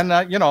 And,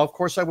 of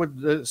course, I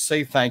would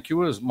say thank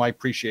you as my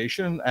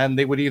appreciation. And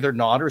they would either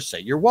nod or say,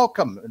 you're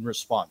welcome in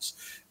response.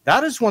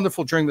 That is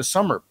wonderful during the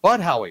summer. But,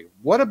 Howie,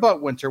 what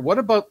about winter? What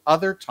about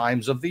other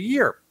times of the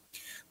year?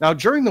 Now,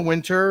 during the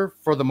winter,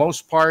 for the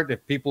most part,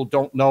 if people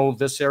don't know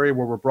this area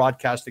where we're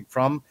broadcasting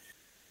from,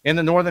 in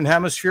the Northern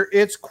Hemisphere,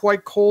 it's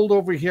quite cold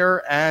over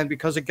here. And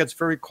because it gets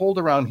very cold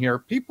around here,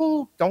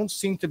 people don't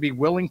seem to be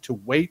willing to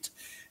wait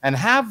and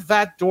have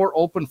that door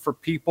open for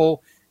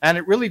people. And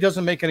it really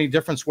doesn't make any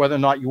difference whether or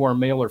not you are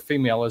male or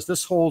female, as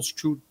this holds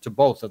true to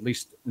both, at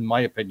least in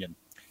my opinion.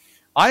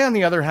 I, on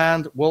the other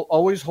hand, will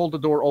always hold the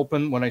door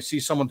open when I see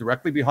someone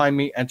directly behind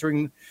me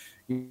entering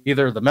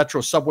either the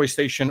metro subway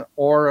station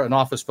or an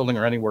office building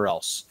or anywhere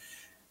else.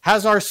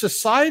 Has our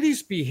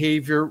society's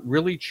behavior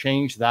really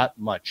changed that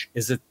much?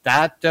 Is it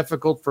that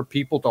difficult for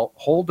people to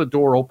hold the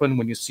door open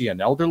when you see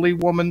an elderly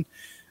woman,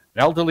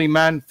 an elderly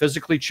man,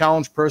 physically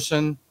challenged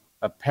person,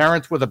 a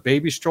parent with a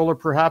baby stroller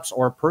perhaps,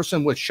 or a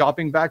person with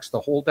shopping bags to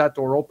hold that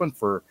door open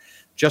for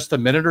just a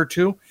minute or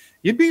two?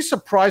 You'd be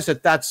surprised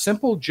that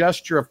simple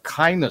gesture of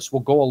kindness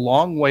will go a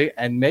long way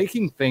and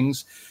making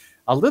things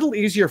a little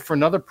easier for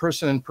another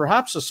person, and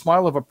perhaps a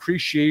smile of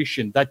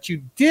appreciation that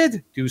you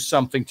did do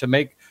something to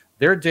make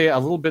their day a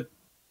little bit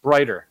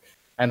brighter.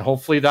 And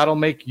hopefully that'll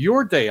make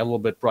your day a little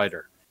bit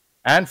brighter.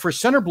 And for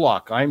Center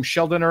Block, I'm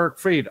Sheldon Eric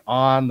Freed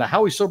on the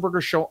Howie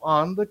Silberger Show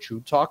on the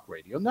True Talk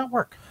Radio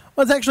Network.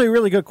 Well, it's actually a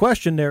really good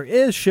question there.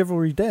 Is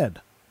chivalry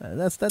dead?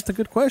 That's a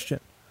good question.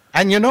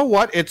 And you know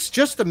what? It's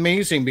just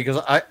amazing because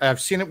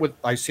I've seen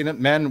it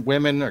men,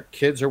 women, or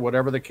kids, or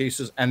whatever the case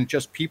is, and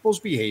just people's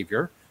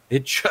behavior.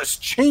 It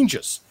just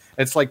changes.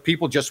 It's like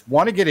people just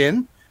want to get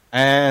in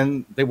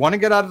and they want to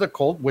get out of the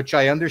cold, which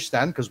I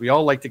understand because we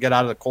all like to get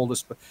out of the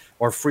coldest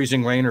or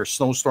freezing rain or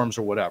snowstorms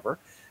or whatever.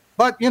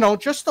 But,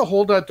 just to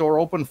hold that door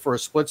open for a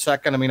split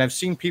second. I mean, I've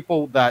seen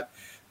people that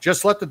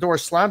just let the door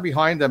slam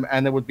behind them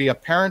and there would be a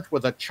parent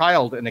with a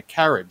child in a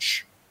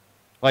carriage,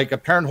 like a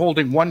parent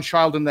holding one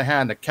child in the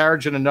hand, a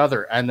carriage in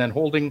another, and then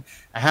holding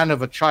a hand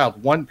of a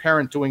child, one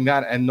parent doing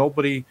that, and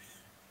nobody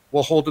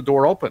will hold the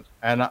door open.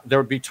 And there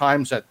would be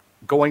times that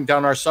going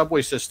down our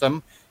subway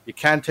system, you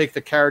can't take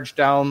the carriage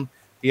down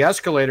the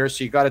escalator,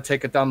 so you got to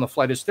take it down the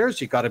flight of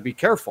stairs. You got to be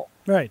careful.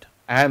 Right.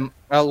 And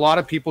a lot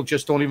of people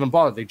just don't even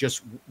bother. They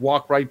just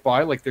walk right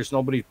by like there's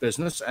nobody's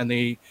business,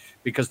 and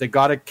because they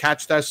got to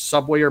catch that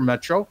subway or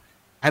metro,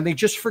 and they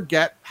just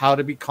forget how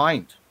to be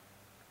kind.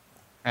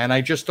 And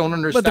I just don't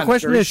understand. But the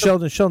question is,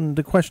 Sheldon,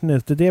 the question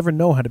is, did they ever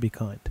know how to be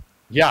kind?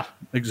 Yeah,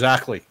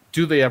 exactly.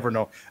 Do they ever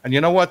know? And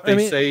you know what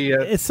they say?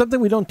 It's something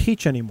we don't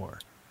teach anymore.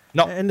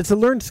 No. And it's a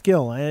learned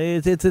skill.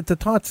 It's a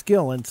taught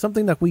skill, and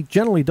something that we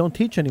generally don't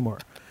teach anymore.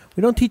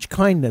 We don't teach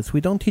kindness. We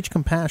don't teach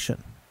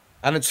compassion.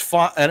 And it's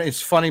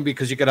funny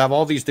because you could have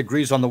all these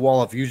degrees on the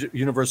wall of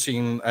university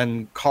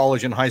and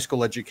college and high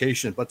school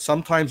education, but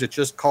sometimes it's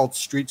just called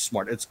street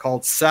smart. It's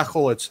called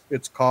sechel.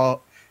 It's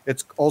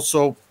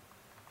also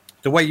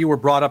the way you were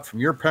brought up from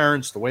your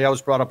parents, the way I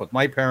was brought up with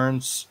my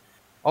parents.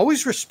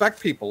 Always respect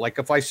people. Like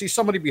if I see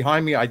somebody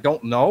behind me I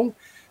don't know,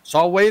 so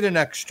I'll wait an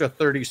extra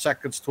 30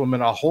 seconds to them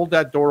and I'll hold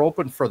that door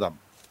open for them.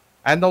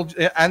 And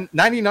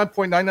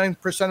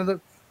 99.99% of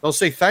them, they'll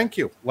say thank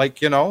you.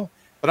 Like,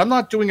 but I'm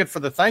not doing it for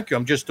the thank you.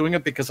 I'm just doing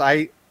it because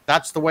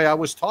that's the way I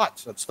was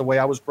taught. That's the way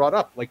I was brought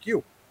up, like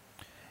you.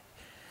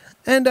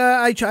 And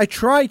I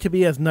try to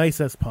be as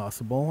nice as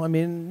possible. I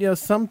mean,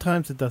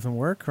 sometimes it doesn't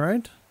work,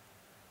 right?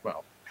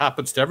 Well,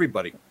 happens to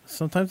everybody.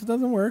 Sometimes it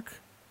doesn't work.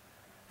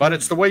 But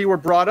it's the way you were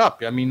brought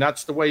up. I mean,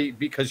 that's the way,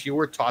 because you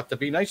were taught to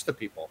be nice to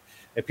people.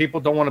 If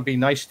people don't want to be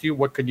nice to you,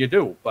 what can you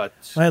do? But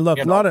hey, look,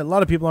 a lot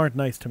of people aren't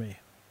nice to me.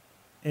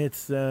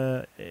 It's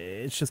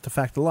just a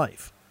fact of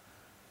life.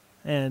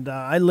 And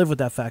I live with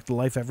that fact of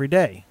life every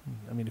day.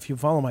 I mean, if you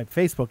follow my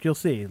Facebook, you'll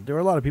see there are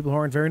a lot of people who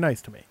aren't very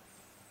nice to me.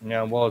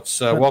 Yeah, well, it's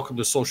welcome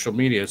to social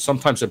media.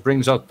 Sometimes it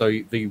brings out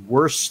the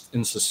worst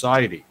in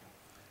society.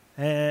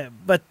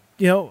 But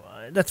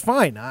that's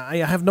fine. I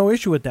have no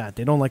issue with that.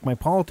 They don't like my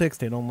politics.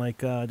 They don't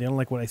like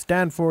what I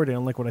stand for. They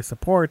don't like what I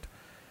support.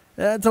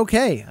 It's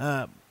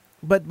okay.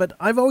 But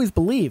I've always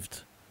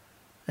believed,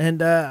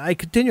 and I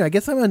continue. I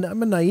guess I'm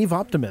a naive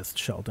optimist,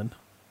 Sheldon.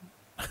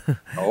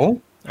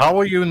 Oh. How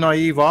are you a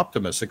naive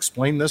optimist?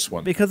 Explain this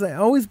one. Because I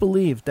always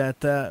believed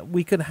that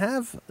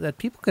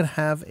people could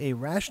have a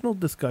rational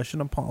discussion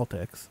on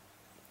politics,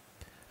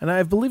 and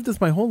I've believed this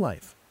my whole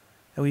life.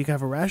 And we could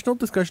have a rational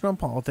discussion on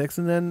politics,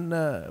 and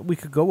then we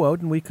could go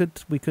out and we could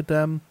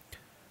go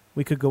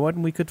out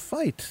and we could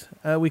fight.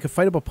 We could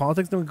fight about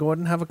politics, then we go out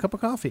and have a cup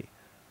of coffee.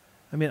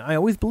 I mean, I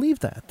always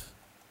believed that.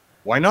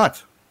 Why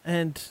not?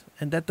 And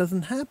that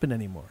doesn't happen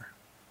anymore.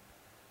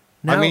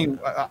 Now,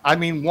 I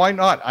mean, why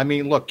not? I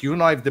mean, look, you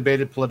and I have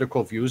debated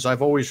political views.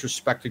 I've always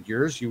respected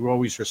yours. You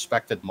always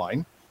respected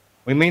mine.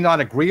 We may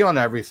not agree on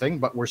everything,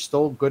 but we're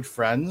still good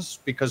friends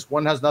because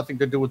one has nothing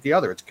to do with the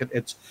other.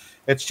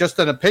 It's just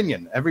an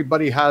opinion.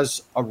 Everybody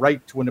has a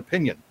right to an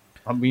opinion.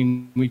 I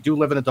mean, we do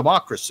live in a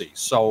democracy,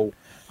 so.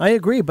 I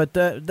agree, but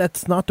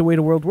that's not the way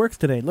the world works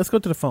today. Let's go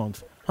to the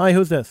phones. Hi,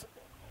 who's this?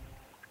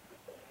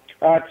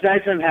 It's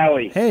Nathan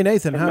Howie. Hey,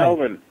 Nathan. Hi.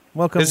 Melbourne.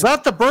 Welcome. Is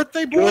that the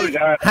birthday boy? Good,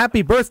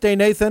 happy birthday,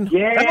 Nathan.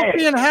 Yeah.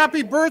 Happy and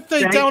happy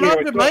birthday down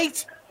under,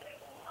 mate.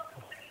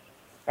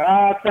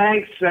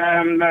 Thanks,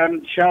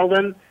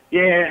 Sheldon.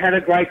 Yeah, had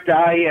a great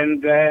day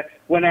and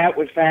went out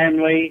with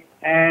family.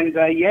 And,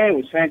 it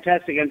was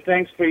fantastic. And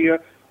thanks for your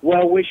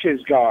well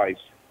wishes, guys.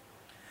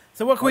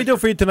 So what can we do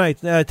for you tonight?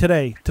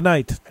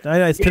 Tonight.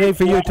 It's today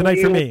for you, tonight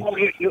for me.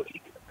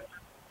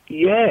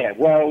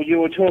 Well,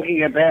 you were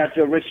talking about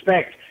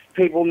respect.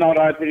 People not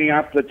opening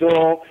up the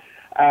door.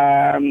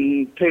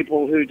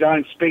 People who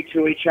don't speak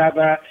to each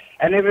other,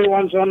 and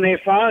everyone's on their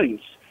phones.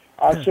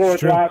 I saw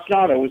it last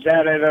night. I was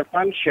out at a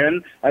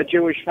function, a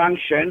Jewish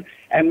function,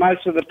 and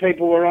most of the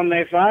people were on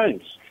their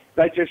phones.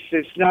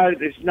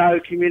 There's no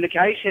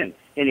communication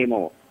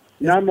anymore.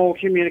 No more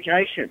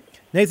communication.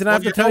 Nathan, I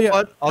have to tell you.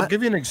 What? I'll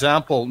give you an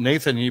example.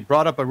 Nathan, you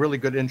brought up a really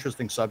good,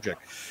 interesting subject.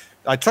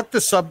 I took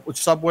the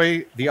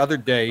subway the other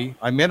day.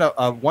 I'm in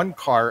a one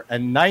car,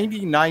 and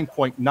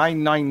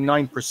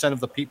 99.999% of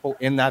the people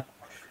in that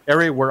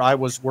area where I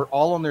was were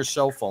all on their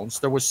cell phones.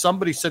 There was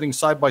somebody sitting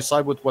side by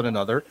side with one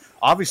another,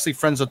 obviously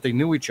friends that they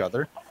knew each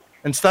other.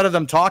 Instead of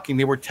them talking,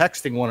 they were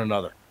texting one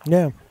another.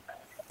 Yeah.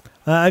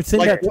 I've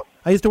seen that.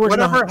 I used to work.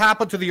 Whatever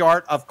happened to the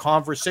art of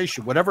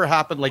conversation? Whatever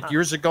happened, like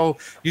years ago,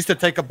 used to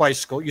take a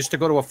bicycle, used to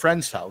go to a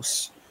friend's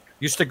house,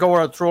 used to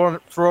go throw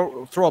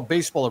a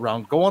baseball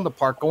around, go on the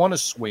park, go on a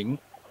swing,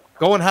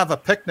 go and have a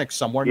picnic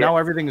somewhere. Yeah. Now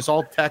everything is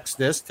all text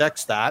this,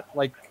 text that.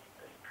 Like,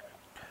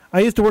 I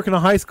used to work in a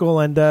high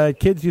school, and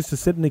kids used to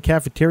sit in the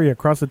cafeteria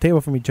across the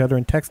table from each other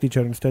and text each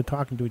other instead of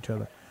talking to each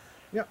other.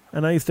 Yeah.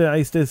 And I used to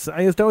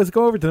always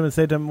go over to them and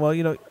say to them,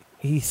 well,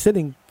 he's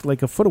sitting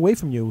like a foot away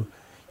from you.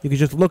 You could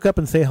just look up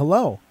and say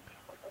hello.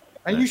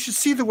 And you should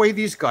see the way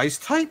these guys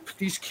type.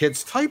 These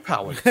kids type,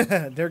 Howie.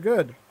 They're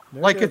good.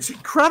 It's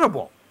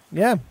incredible.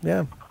 Yeah.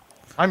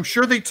 I'm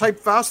sure they type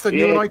faster than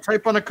you and I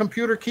type on a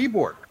computer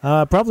keyboard.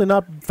 Probably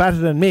not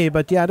faster than me,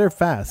 but yeah, they're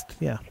fast.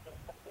 Yeah.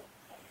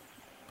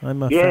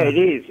 It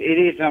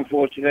is,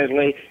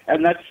 unfortunately.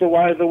 And that's the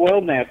way of the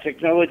world now.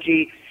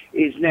 Technology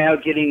is now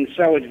getting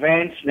so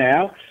advanced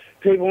now,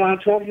 people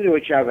aren't talking to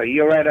each other.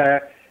 You're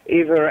at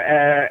either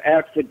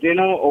out for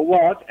dinner or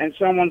what, and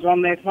someone's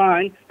on their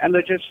phone, and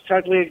they're just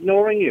totally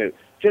ignoring you.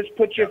 Just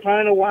put your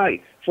phone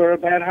away for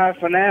about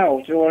half an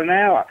hour to an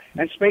hour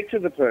and speak to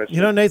the person.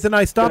 Nathan,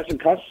 It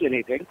doesn't cost you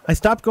anything. I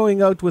stopped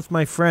going out with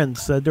my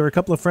friends. There were a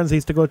couple of friends I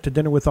used to go to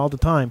dinner with all the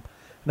time.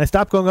 And I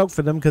stopped going out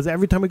for them because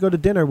every time we go to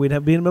dinner, we'd be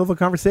in the middle of a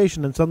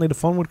conversation, and suddenly the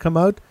phone would come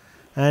out,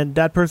 and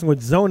that person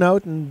would zone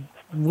out and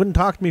wouldn't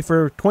talk to me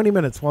for 20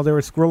 minutes while they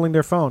were scrolling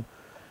their phone.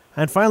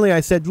 And finally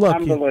I said, look,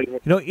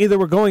 either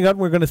we're going out and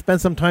we're going to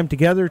spend some time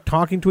together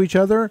talking to each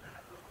other,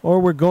 or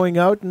we're going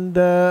out and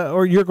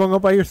or you're going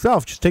out by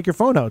yourself. Just take your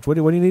phone out. What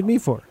do you need me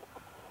for?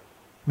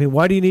 I mean,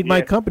 why do you need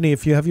my company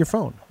if you have your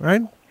phone,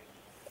 right?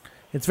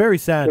 It's very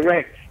sad.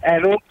 Correct.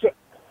 And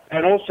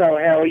also,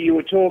 Howie, you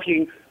were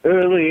talking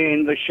earlier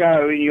in the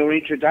show in your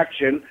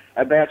introduction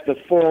about the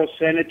 4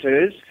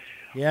 senators.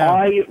 Yeah.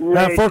 I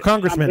read 4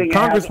 congressmen,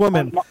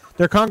 congresswomen.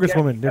 They're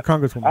congresswomen. Yeah. They're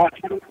congresswomen.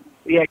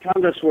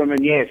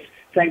 Congresswoman. Yes.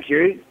 Thank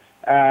you.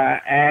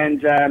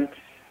 And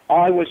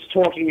I was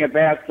talking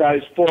about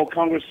those 4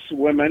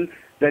 congresswomen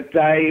that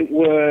they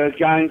were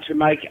going to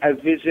make a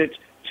visit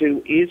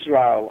to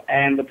Israel,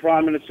 and the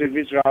Prime Minister of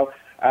Israel,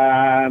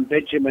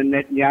 Benjamin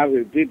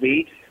Netanyahu,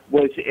 Bibi,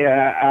 was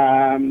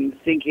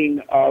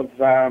thinking of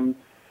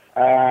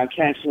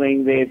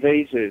cancelling their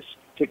visas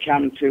to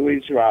come to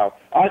Israel.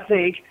 I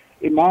think,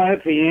 in my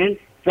opinion,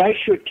 they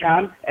should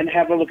come and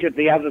have a look at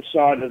the other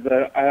side of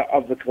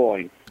the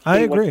coin. I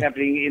agree. What's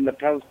happening in the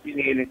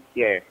Palestinian?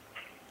 Yeah.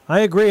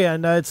 I agree,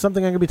 and it's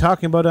something I'm going to be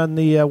talking about on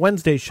the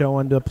Wednesday show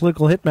on the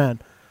Political Hitman.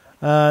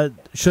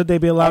 Should they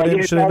be allowed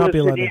in? Should they not be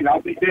allowed in?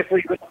 I'll be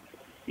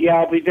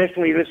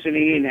definitely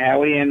listening in,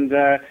 Howie, and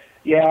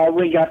I'll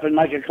ring up and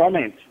make a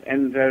comment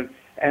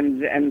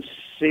and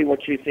see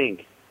what you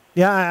think.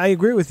 Yeah, I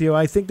agree with you.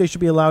 I think they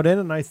should be allowed in,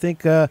 and I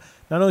think not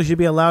only should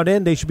they be allowed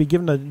in, they should be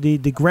given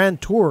the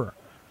grand tour,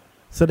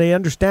 so they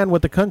understand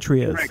what the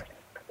country is. Correct.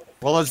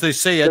 Well, as they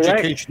say,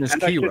 education is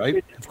key,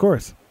 right? Of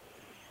course.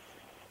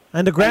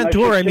 And the grand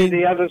tour, I mean,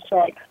 the other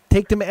side.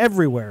 Take them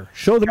everywhere.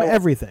 Show them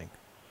everything.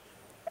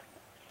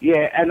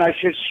 Yeah, and I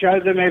should show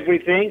them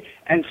everything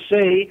and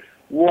see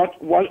what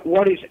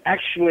is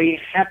actually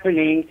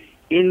happening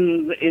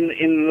in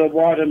the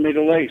wider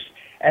Middle East.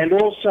 And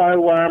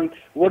also,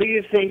 what do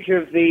you think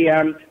of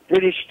the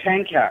British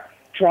tanker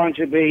trying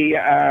to be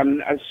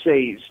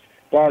seized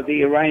by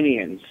the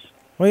Iranians?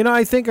 Well,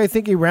 I think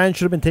Iran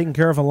should have been taken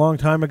care of a long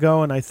time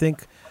ago, and I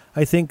think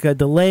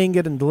delaying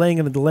it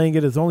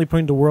is only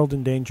putting the world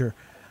in danger.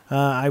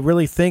 I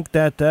really think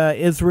that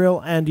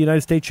Israel and the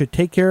United States should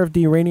take care of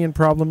the Iranian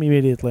problem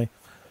immediately.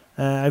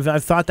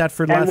 I've thought that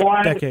for the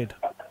last decade.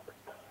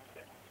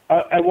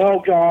 Well,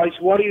 guys,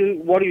 what do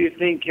you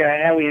think,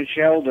 Howie and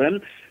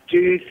Sheldon? Do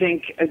you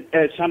think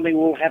something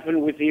will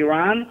happen with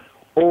Iran,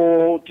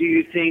 or do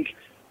you think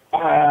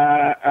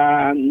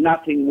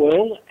nothing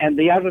will? And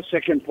the other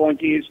second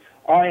point is,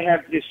 I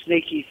have this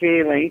sneaky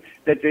feeling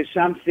that there's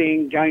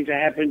something going to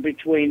happen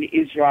between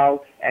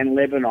Israel and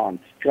Lebanon,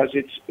 because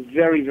it's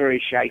very,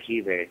 very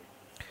shaky there.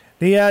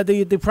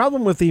 The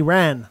problem with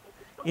Iran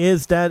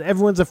is that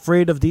everyone's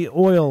afraid of the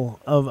oil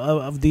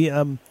of the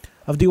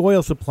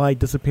oil supply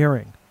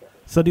disappearing.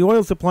 So the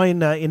oil supply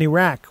in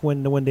Iraq,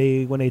 when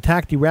they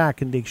attacked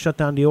Iraq and they shut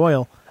down the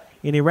oil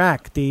in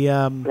Iraq, the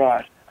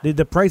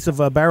price of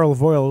a barrel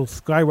of oil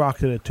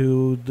skyrocketed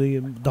to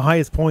the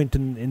highest point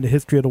in the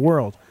history of the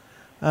world.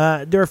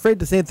 They're afraid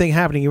the same thing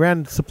happening.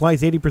 Iran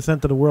supplies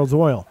 80% of the world's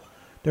oil.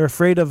 They're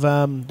afraid of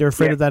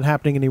that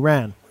happening in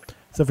Iran.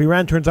 So if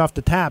Iran turns off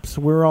the taps,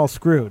 we're all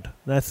screwed.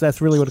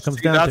 That's really what it comes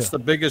down to. That's the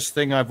biggest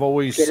thing I've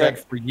always said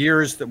for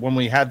years, that when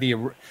we had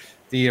the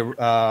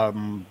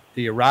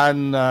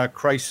Iran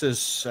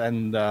crisis,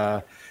 and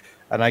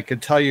I can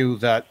tell you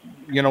that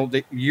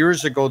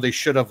years ago they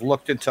should have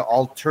looked into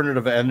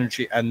alternative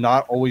energy and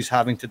not always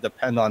having to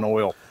depend on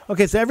oil.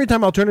 Okay, so every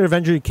time alternative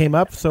energy came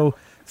up, so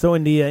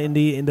in the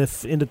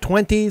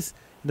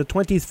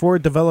 20s,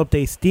 Ford developed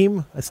an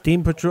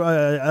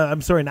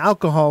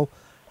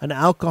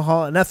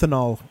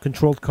ethanol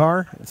controlled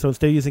car. So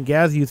instead of using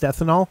gas, they used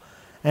ethanol,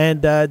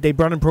 and they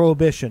brought in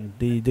prohibition.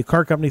 The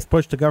car companies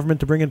pushed the government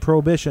to bring in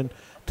prohibition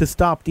to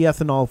stop the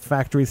ethanol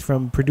factories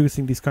from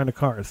producing these kind of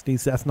cars,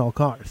 these ethanol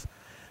cars.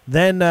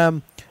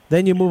 Then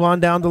you move on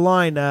down the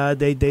line.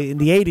 They in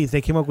the 80s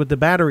they came up with the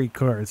battery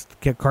cars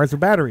with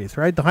batteries,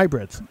 right? The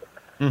hybrids.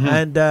 Mm-hmm.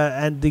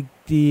 And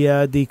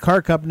the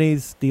car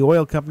companies, the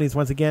oil companies,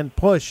 once again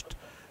pushed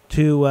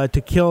to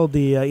kill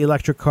the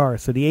electric car.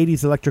 So the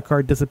 80s electric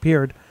car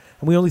disappeared,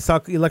 and we only saw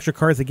electric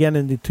cars again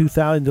in the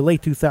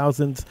late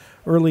 2000s,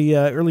 early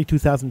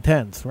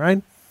 2010s,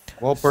 right?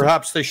 Well,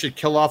 perhaps they should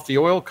kill off the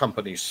oil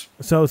companies.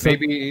 So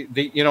maybe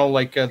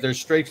there's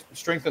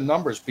strength in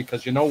numbers,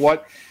 because you know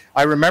what?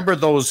 I remember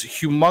those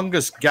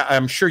humongous.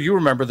 I'm sure you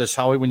remember this,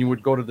 Howie, when you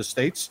would go to the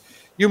States.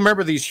 You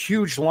remember these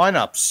huge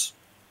lineups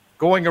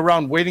going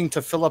around waiting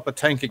to fill up a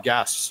tank of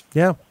gas.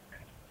 Yeah.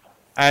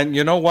 And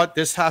you know what?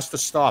 This has to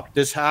stop.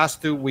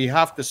 We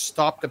have to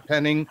stop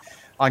depending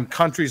on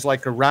countries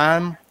like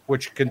Iran,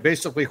 which can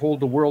basically hold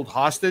the world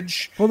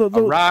hostage.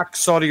 Iraq,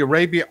 Saudi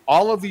Arabia,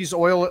 all of these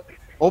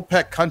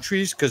OPEC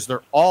countries, because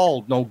they're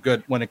all no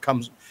good when it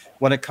comes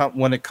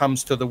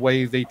to the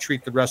way they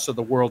treat the rest of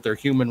the world, their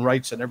human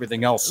rights and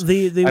everything else.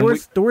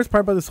 The worst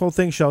part about this whole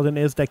thing, Sheldon,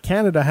 is that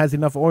Canada has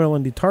enough oil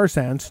in the tar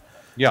sands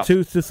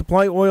to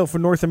supply oil for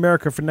North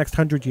America for the next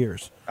 100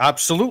 years.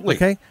 Absolutely.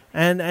 Okay,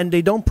 and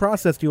they don't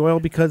process the oil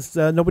because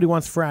nobody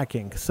wants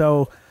fracking.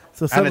 So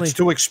suddenly,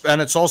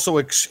 and it's also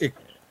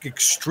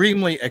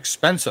extremely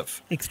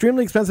expensive.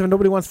 Extremely expensive, and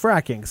nobody wants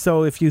fracking.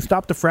 So if you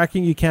stop the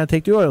fracking, you can't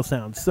take the oil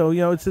sands. So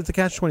it's a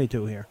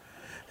catch-22 here.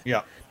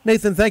 Yeah.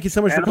 Nathan, thank you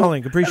so much for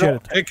calling. Appreciate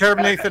it. Take care of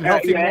Nathan.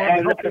 Healthy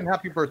and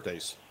happy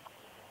birthdays.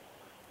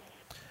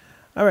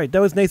 All right, that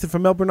was Nathan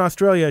from Melbourne,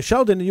 Australia.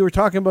 Sheldon, you were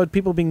talking about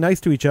people being nice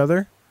to each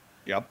other.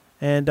 Yep.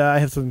 And I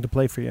have something to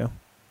play for you.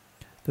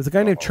 There's a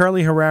guy named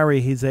Charlie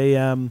Harari. He is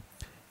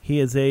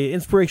a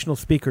inspirational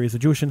speaker. He's a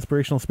Jewish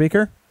inspirational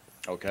speaker.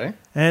 Okay.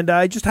 And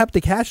I just happened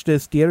to catch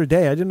this the other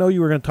day. I didn't know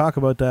you were going to talk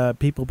about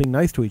people being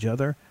nice to each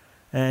other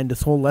and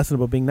this whole lesson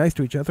about being nice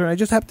to each other. And I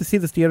just happened to see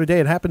this the other day.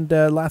 It happened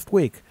last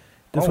week.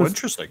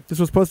 Interesting. This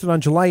was posted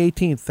on July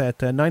 18th at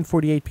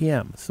 9:48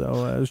 p.m.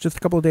 So it was just a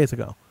couple of days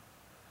ago.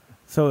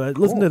 So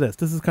listen to this.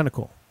 This is kind of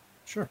cool.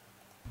 Sure.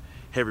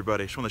 Hey,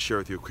 everybody. I just want to share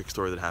with you a quick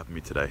story that happened to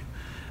me today.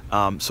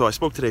 So I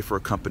spoke today for a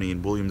company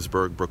in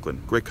Williamsburg,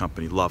 Brooklyn. Great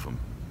company. Love them.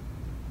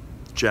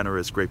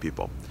 Generous, great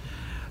people.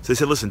 So they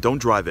said, listen, don't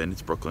drive in.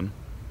 It's Brooklyn.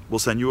 We'll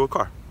send you a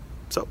car.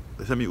 So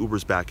they sent me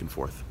Ubers back and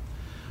forth.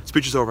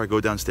 Speech is over. I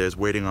go downstairs,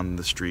 waiting on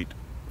the street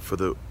for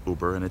the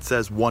Uber, and it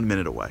says 1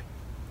 minute away.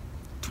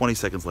 20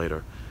 seconds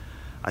later,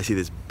 I see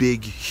this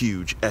big,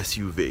 huge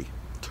SUV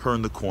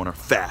turn the corner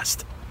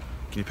fast.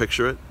 Can you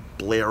picture it?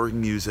 Blaring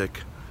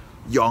music,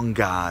 young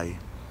guy,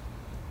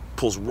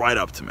 pulls right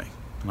up to me.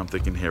 And I'm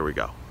thinking, here we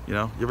go. You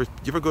know, you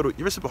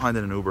ever sit behind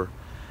in an Uber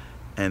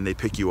and they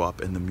pick you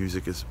up and the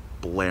music is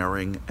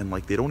blaring and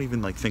like they don't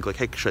even like think like,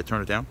 hey, should I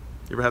turn it down?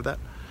 You ever have that?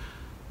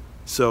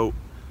 So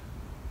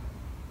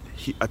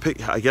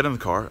I get in the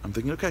car. I'm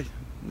thinking, okay,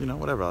 you know,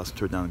 whatever. I'll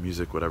turn down the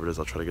music, whatever it is.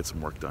 I'll try to get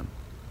some work done.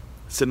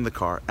 Sit in the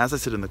car. As I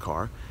sit in the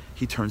car,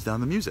 he turns down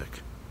the music.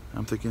 And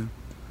I'm thinking,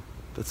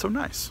 that's so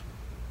nice.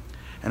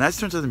 And as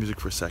he turns down the music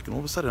for a second, all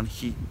of a sudden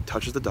he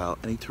touches the dial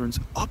and he turns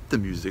up the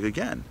music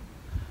again.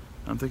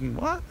 I'm thinking,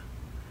 what?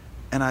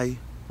 And I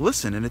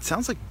listen, and it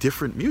sounds like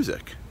different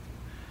music.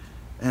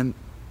 And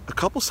a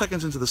couple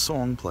seconds into the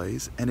song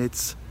plays, and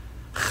it's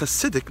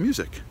Hasidic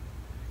music.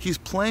 He's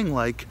playing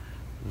like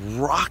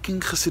rocking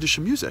Hasidic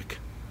music.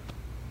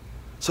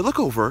 So I look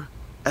over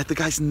at the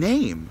guy's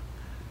name,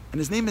 and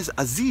his name is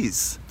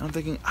Aziz. And I'm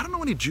thinking, I don't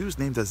know any Jews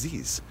named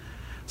Aziz.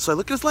 So I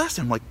look at his last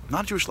name, I'm like,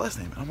 not a Jewish last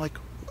name. And I'm like,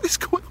 what is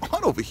going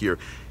on over here?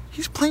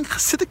 He's playing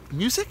Hasidic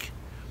music?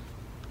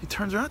 He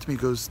turns around to me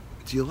and goes,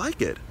 do you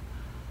like it?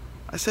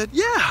 I said,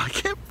 yeah, I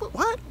can't,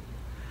 what?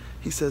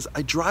 He says,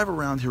 I drive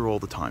around here all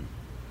the time.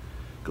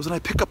 He goes, and I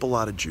pick up a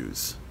lot of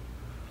Jews.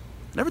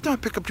 And every time I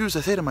pick up Jews,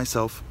 I say to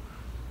myself,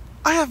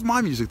 I have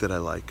my music that I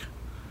like,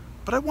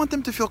 but I want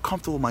them to feel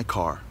comfortable in my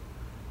car.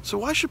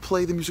 So I should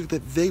play the music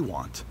that they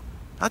want,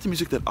 not the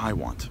music that I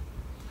want.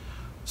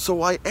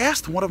 So I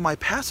asked one of my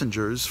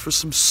passengers for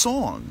some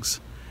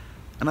songs,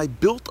 and I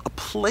built a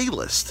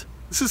playlist.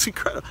 This is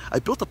incredible. I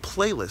built a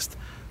playlist,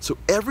 so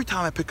every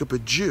time I pick up a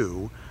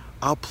Jew,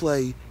 I'll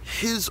play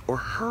his or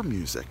her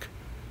music.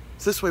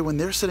 So this way, when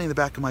they're sitting in the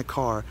back of my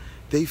car,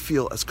 they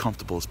feel as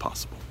comfortable as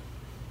possible.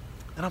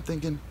 And I'm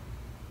thinking,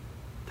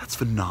 that's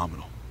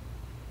phenomenal.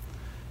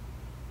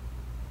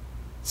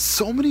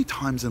 So many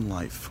times in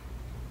life,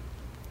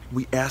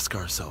 we ask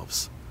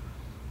ourselves,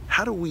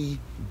 how do we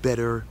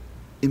better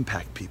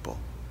impact people?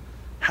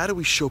 How do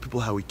we show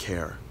people how we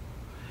care?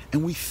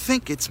 And we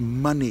think it's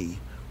money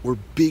or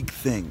big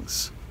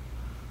things,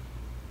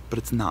 but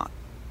it's not.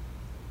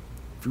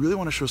 If you really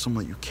want to show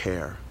someone that you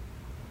care,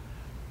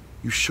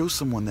 you show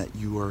someone that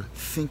you are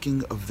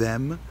thinking of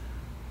them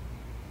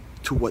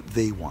to what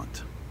they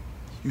want.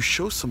 You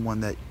show someone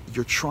that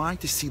you're trying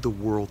to see the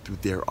world through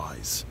their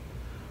eyes.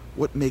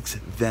 What makes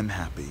them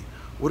happy?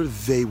 What are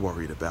they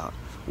worried about?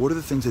 What are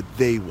the things that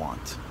they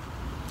want?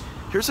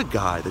 Here's a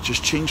guy that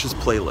just changed his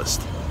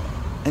playlist,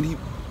 and he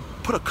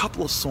put a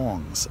couple of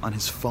songs on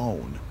his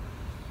phone.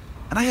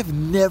 And I have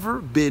never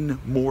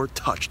been more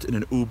touched in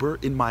an Uber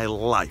in my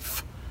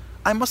life.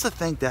 I must have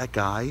thanked that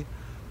guy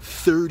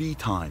 30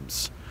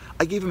 times.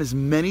 I gave him as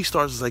many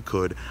stars as I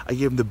could. I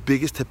gave him the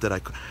biggest tip that I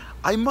could.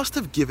 I must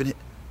have given it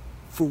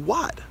for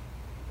what?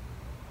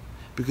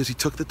 Because he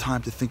took the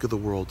time to think of the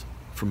world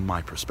from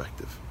my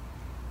perspective.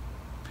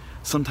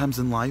 Sometimes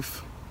in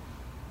life,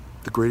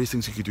 the greatest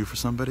things you could do for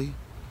somebody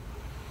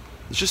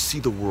is just see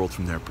the world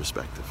from their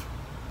perspective.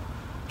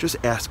 Just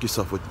ask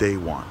yourself what they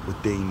want,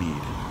 what they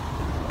need.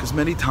 Because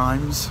many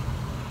times,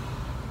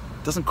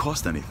 it doesn't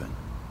cost anything.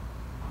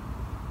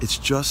 It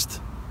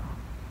just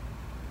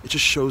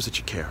shows that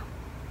you care.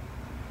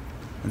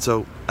 And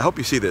so, I hope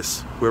you see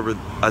this. Whoever,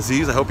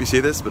 Aziz, I hope you see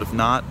this, but if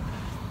not,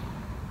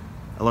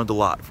 I learned a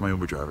lot from my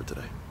Uber driver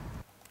today.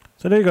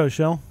 So there you go,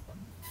 Shell.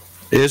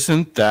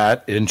 Isn't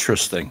that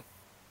interesting?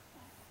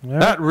 Yeah.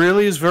 That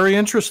really is very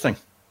interesting.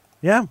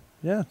 Yeah.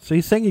 So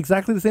he's saying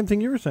exactly the same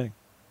thing you were saying.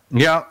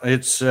 Yeah,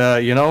 it's,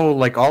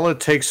 like all it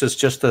takes is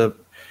just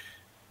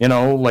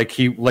like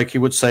he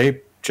would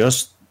say,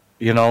 just,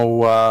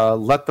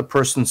 let the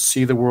person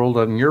see the world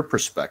on your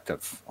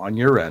perspective, on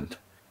your end.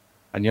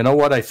 And you know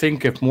what? I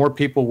think if more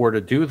people were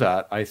to do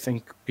that, I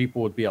think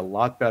people would be a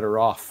lot better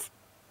off.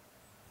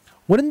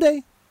 Wouldn't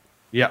they?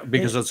 Yeah,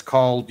 because it's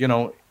called,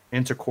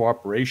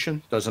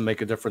 intercooperation. Doesn't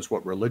make a difference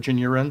what religion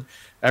you're in.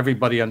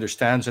 Everybody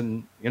understands,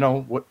 and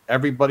what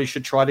everybody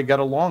should try to get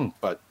along.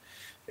 But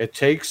It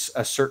takes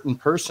a certain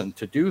person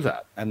to do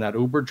that. And that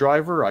Uber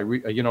driver,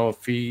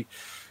 if he,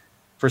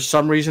 for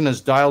some reason,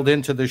 has dialed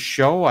into this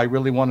show, I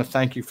really want to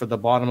thank you for the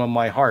bottom of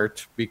my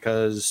heart,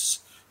 because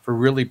for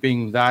really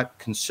being that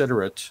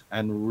considerate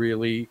and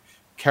really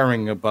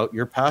caring about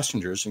your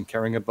passengers and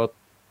caring about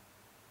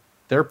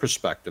their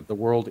perspective, the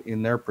world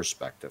in their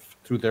perspective,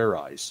 through their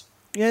eyes.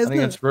 Yeah, I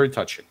think it's very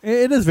touching.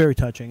 It is very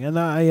touching, and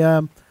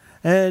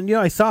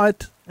I saw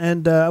it,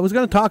 and I was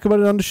going to talk about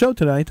it on the show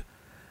tonight,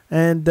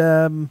 and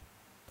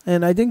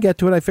I didn't get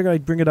to it. I figured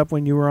I'd bring it up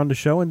when you were on the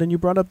show, and then you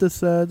brought up this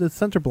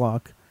center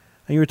block,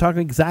 and you were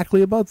talking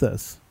exactly about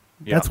this.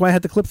 Yeah. That's why I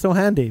had the clip so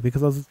handy,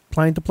 because I was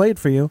planning to play it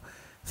for you,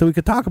 so we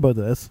could talk about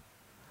this,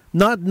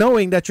 not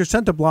knowing that your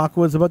center block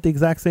was about the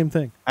exact same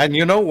thing. And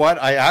you know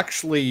what? I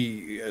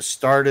actually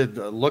started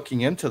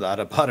looking into that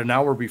about an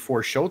hour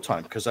before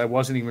showtime, because I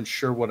wasn't even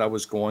sure what I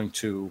was going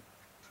to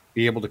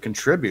be able to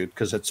contribute,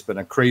 because it's been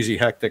a crazy,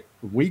 hectic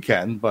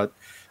weekend. But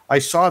I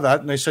saw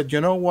that, and I said, you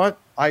know what?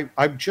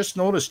 I've just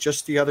noticed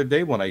just the other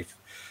day when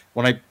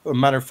a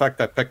matter of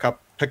fact, I picked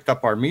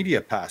up our media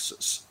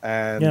passes,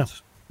 and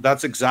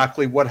that's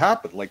exactly what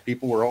happened. Like,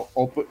 people were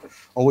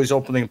always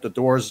opening up the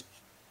doors,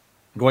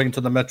 going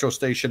to the metro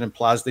station in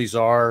Place des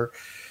Arts,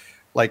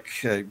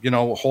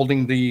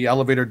 holding the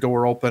elevator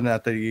door open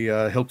at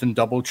the Hilton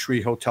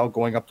Doubletree Hotel,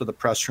 going up to the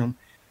press room.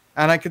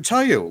 And I can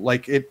tell you,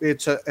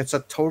 it's a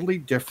totally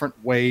different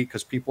way,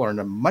 because people are in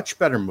a much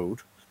better mood.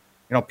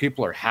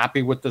 People are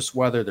happy with this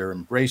weather. They're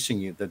embracing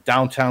you. The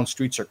downtown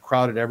streets are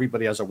crowded.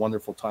 Everybody has a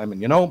wonderful time.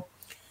 And,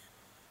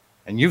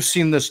 and you've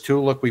seen this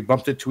too. Look, we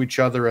bumped into each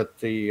other at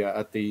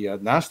the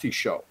Nasty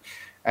Show.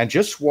 And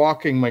just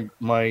walking,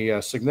 my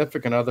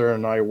significant other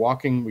and I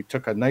we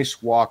took a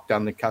nice walk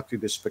down the Quartier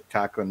des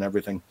Spectacles and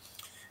everything.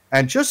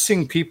 And just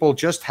seeing people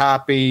just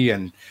happy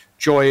and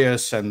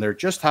joyous, and they're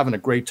just having a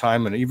great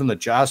time, and even the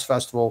jazz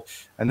festival.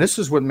 And this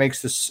is what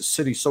makes this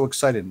city so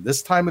exciting.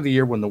 This time of the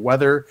year, when the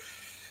weather,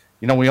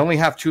 we only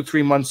have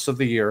 2-3 months of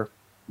the year.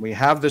 We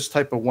have this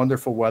type of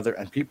wonderful weather,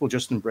 and people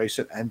just embrace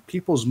it, and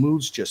people's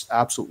moods just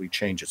absolutely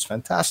change. It's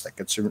fantastic.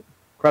 It's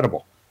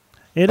incredible.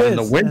 But in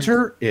the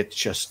winter, it's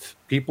just,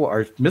 people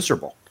are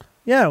miserable.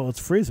 Yeah, well, it's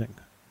freezing.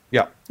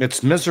 Yeah,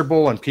 it's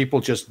miserable, and people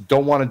just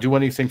don't want to do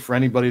anything for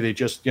anybody. They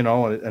just,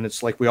 and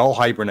it's like we all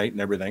hibernate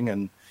and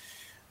everything.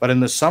 But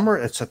in the summer,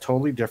 it's a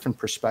totally different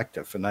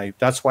perspective. And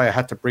that's why I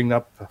had to bring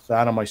up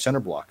that on my center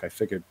block. I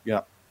figured,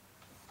 yeah.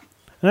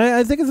 And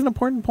I think it's an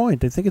important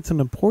point. I think it's an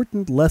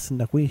important lesson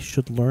that we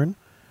should learn,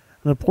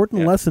 an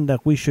important lesson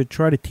that we should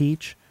try to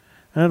teach.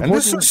 And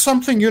this is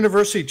something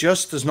university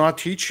just does not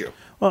teach you.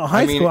 Well,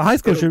 high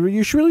school,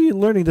 you should really be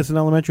learning this in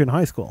elementary and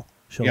high school.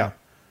 Sheldon.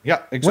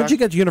 Yeah, exactly. Once you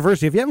get to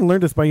university, if you haven't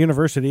learned this by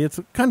university, it's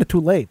kind of too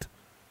late.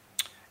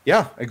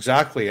 Yeah,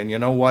 exactly. And you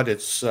know what?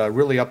 It's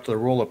really up to the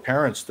role of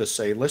parents to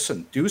say,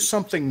 listen, do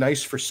something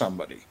nice for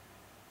somebody.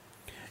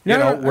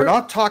 We're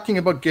not talking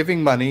about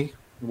giving money.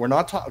 We're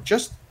not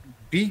just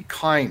be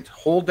kind.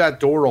 Hold that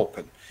door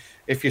open.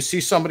 If you see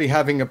somebody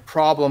having a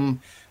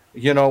problem,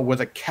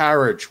 with a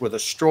carriage, with a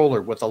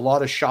stroller, with a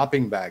lot of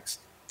shopping bags,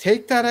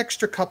 take that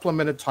extra couple of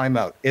minute time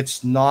out.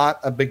 It's not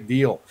a big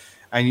deal.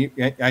 And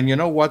you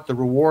know what? The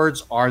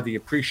rewards are the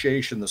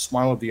appreciation, the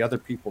smile of the other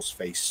people's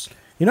face.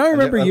 I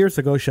remember years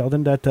ago,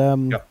 Sheldon, that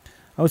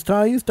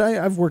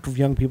I've worked with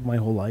young people my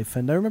whole life,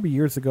 and I remember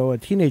years ago a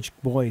teenage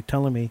boy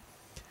telling me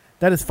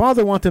that his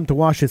father wanted him to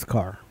wash his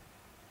car.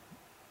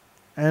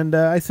 And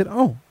I said,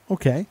 oh,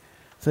 okay.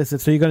 So I said,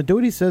 so you're going to do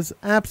it? He says,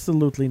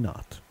 absolutely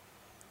not.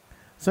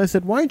 So I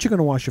said, why aren't you going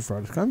to wash your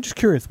father's car? I'm just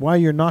curious why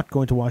you're not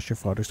going to wash your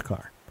father's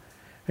car.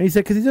 And he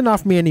said, because he didn't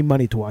offer me any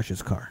money to wash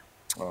his car.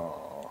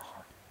 Oh.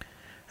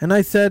 And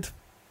I said,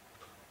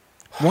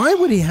 why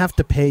would he have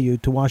to pay you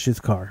to wash his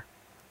car?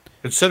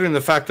 Considering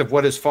the fact of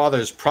what his father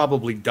has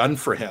probably done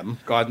for him,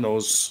 God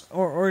knows,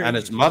 and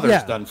his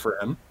mother's done for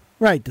him.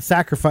 Right, the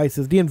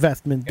sacrifices, the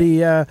investment,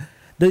 the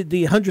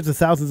hundreds of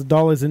thousands of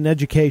dollars in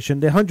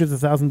education, the hundreds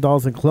of thousands of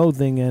dollars in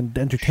clothing and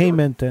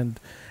entertainment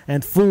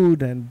and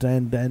food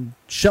and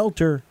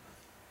shelter.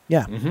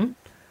 Yeah. Mm-hmm.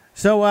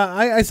 So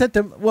I said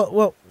to him,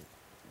 well,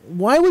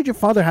 why would your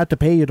father have to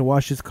pay you to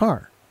wash his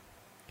car?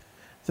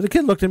 So the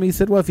kid looked at me and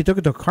said, well, if you took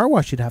it to a car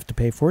wash, you'd have to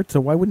pay for it, so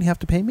why wouldn't he have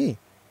to pay me?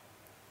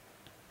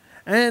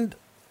 And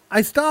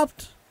I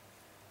stopped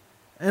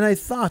and I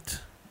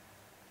thought,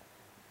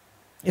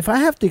 if I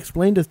have to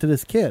explain this to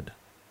this kid,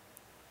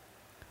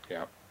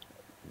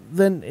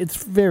 then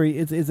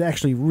it's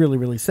actually really,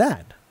 really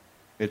sad.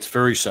 It's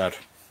very sad.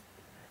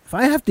 If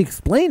I have to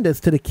explain this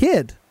to the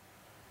kid,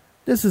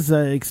 this is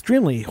an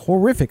extremely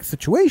horrific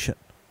situation.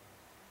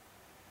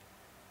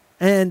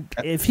 And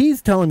if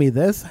he's telling me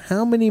this,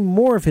 how many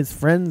more of his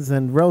friends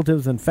and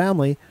relatives and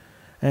family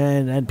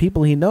and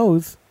people he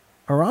knows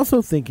are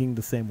also thinking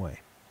the same way?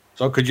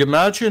 So could you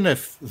imagine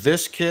if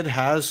this kid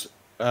has,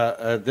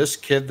 this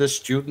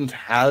student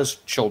has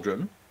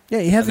children? Yeah,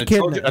 he has a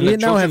kid. And the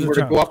children were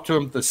to go up to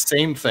him the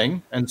same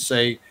thing and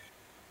say,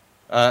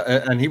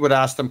 and he would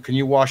ask them, can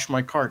you wash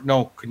my car?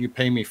 No. Can you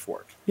pay me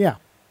for it? Yeah.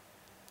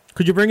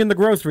 Could you bring in the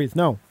groceries?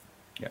 No.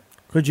 Yeah.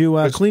 Could you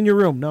clean your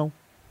room? No.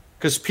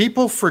 Because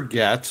people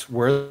forget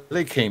where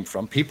they came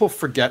from. People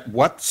forget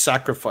what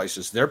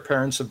sacrifices their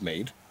parents have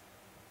made.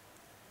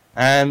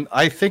 And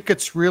I think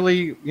it's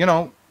really,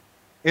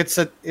 it's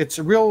a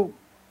real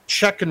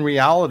check in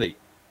reality.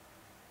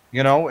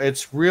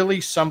 It's really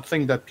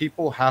something that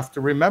people have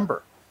to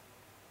remember.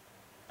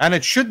 And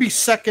it should be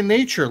second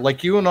nature.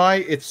 Like you and I,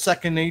 it's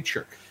second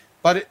nature.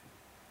 But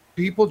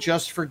people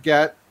just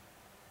forget.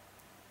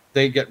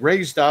 They get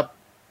raised up,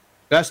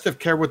 best of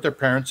care with their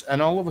parents,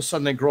 and all of a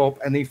sudden they grow up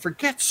and they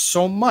forget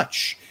so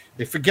much.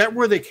 They forget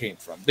where they came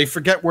from. They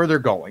forget where they're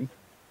going,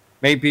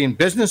 maybe in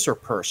business or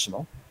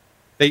personal.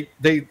 They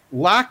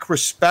lack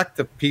respect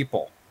of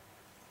people.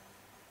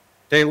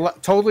 They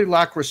totally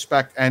lack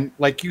respect. And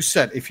like you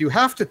said, if you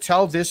have to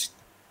tell this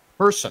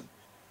person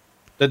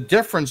the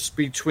difference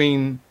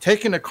between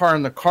taking a car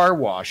in the car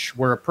wash,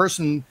 where a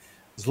person's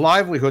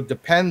livelihood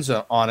depends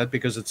on it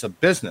because it's a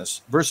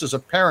business, versus a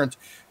parent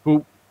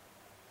who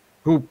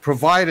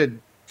provided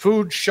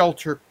food,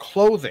 shelter,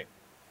 clothing,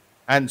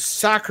 and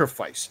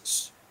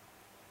sacrifices,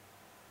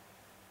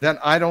 then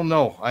I don't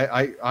know.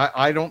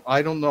 I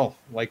don't know.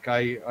 Like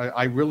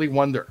I really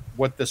wonder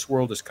what this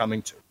world is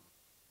coming to.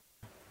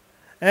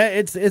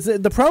 It's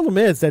the problem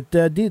is that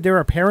there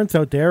are parents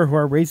out there who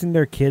are raising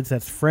their kids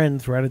as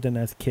friends rather than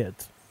as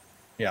kids.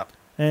 Yeah.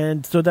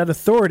 And so that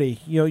authority,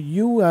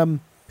 you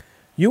and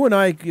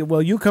I,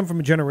 well, you come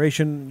from a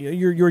generation.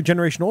 You're a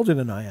generation older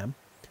than I am.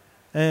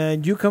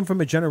 And you come from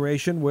a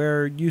generation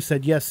where you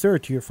said yes, sir,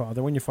 to your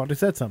father when your father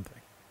said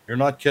something. You're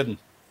not kidding.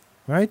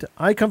 Right?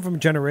 I come from a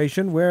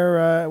generation where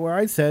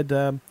I said,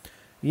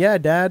 yeah,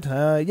 Dad,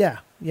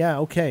 yeah,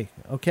 okay,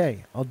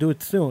 I'll do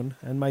it soon.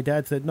 And my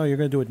dad said, no, you're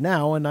going to do it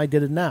now, and I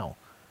did it now.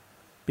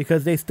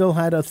 Because they still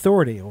had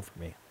authority over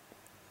me.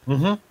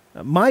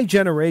 Mm-hmm. My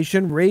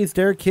generation raised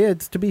their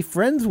kids to be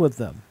friends with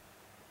them.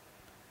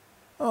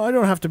 Oh, I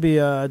don't have to be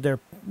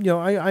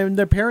I'm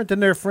their parent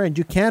and their friend.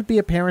 You can't be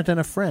a parent and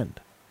a friend.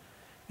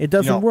 It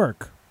doesn't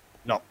work.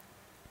 No.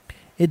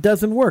 It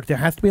doesn't work. There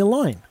has to be a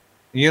line.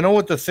 You know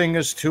what the thing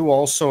is, too,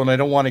 also, and I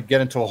don't want to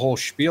get into a whole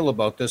spiel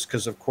about this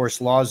because, of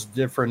course, laws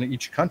differ in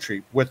each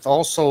country. With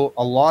also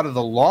a lot of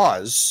the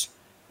laws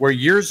where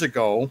years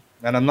ago,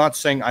 and I'm not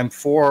saying I'm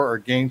for or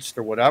against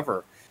or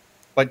whatever,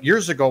 but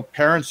years ago,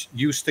 parents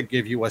used to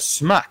give you a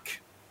smack.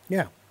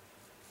 Yeah.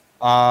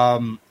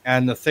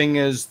 And the thing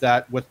is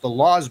that with the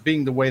laws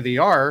being the way they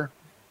are,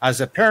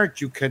 as a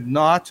parent, you could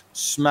not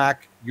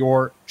smack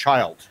your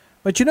child.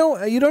 But you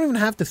don't even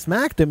have to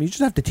smack them. You just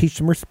have to teach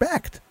them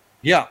respect.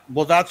 Yeah,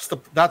 well, that's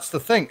the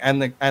thing,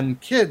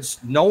 and kids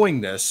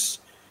knowing this,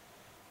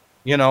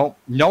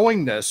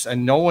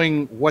 and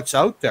knowing what's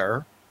out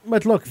there.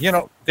 But look,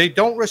 they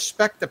don't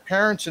respect the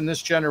parents in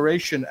this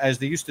generation as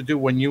they used to do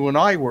when you and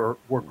I were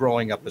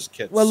growing up as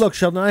kids. Well, look,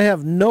 Sheldon, I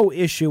have no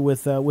issue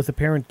with a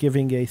parent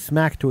giving a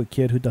smack to a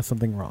kid who does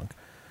something wrong.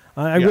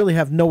 I really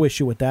have no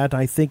issue with that.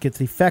 I think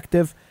it's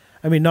effective.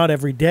 I mean, not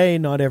every day,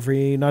 not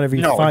every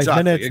 5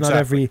 minutes,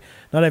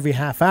 not every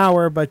half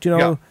hour, but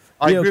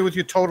I agree with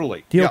you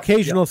totally. The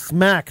occasional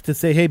smack to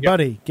say, "Hey,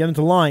 buddy, get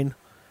into line,"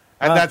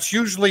 and that's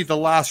usually the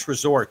last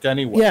resort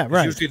anyway. Yeah,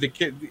 right. It's usually the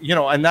kid,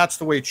 and that's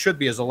the way it should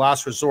be as a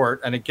last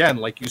resort. And again,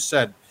 like you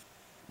said,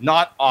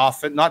 not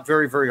often, not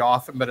very, very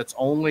often, but it's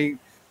only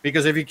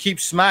because if you keep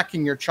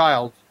smacking your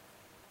child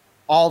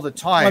all the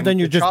time, then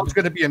child's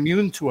going to be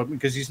immune to it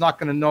because he's not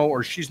going to know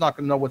or she's not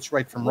going to know what's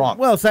right from wrong.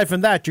 Well, aside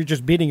from that, you're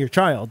just beating your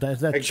child.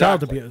 That's exactly.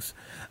 Child abuse.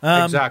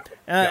 Exactly.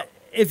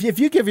 If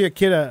you give your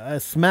kid a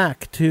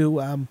smack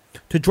to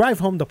drive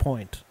home the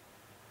point,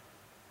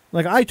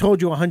 like I told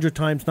you 100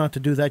 times not to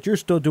do that, you're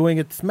still doing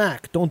it.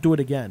 Smack. Don't do it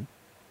again.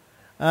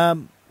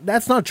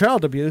 That's not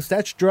child abuse.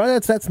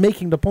 That's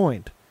making the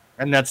point.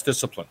 And that's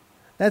discipline.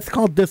 That's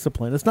called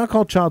discipline. It's not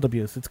called child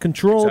abuse. It's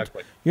controlled.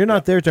 Exactly. You're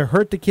not there to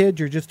hurt the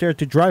kid. You're just there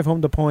to drive home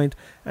the point.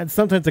 And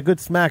sometimes a good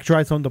smack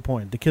drives home the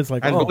point. The kid's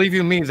like, and believe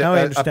you me,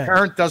 that a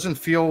parent doesn't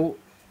feel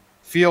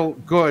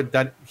good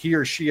that he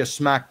or she has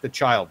smacked the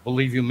child.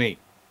 Believe you me.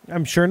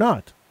 I'm sure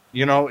not.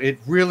 It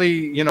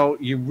really,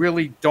 you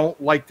really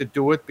don't like to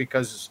do it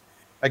because,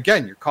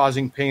 again, you're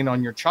causing pain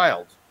on your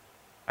child.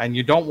 And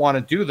you don't want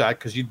to do that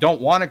because you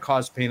don't want to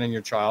cause pain on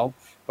your child,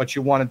 but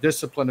you want to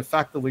discipline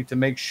effectively to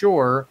make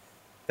sure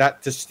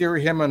that to steer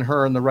him and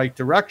her in the right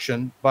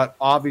direction, but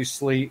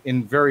obviously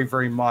in very,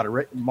 very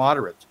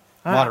moderation.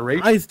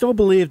 I still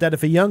believe that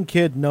if a young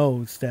kid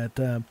knows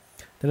that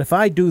if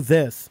I do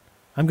this,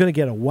 I'm going to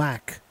get a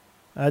whack,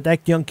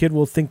 that young kid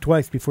will think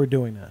twice before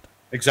doing that.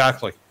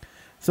 Exactly.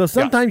 So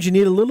sometimes you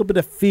need a little bit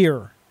of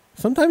fear.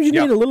 Sometimes you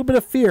need a little bit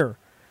of fear.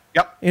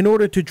 Yep. In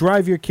order to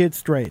drive your kid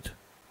straight.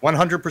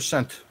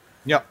 100%.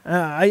 Yeah.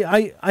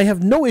 I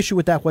have no issue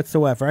with that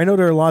whatsoever. I know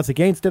there are laws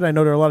against it. I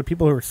know there are a lot of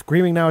people who are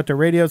screaming now at their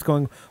radios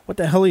going, what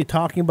the hell are you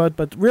talking about?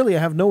 But really, I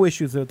have no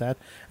issues with that.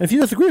 And if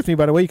you disagree with me,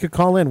 by the way, you could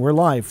call in. We're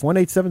live.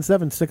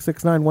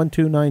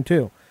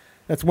 1-877-669-1292.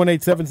 That's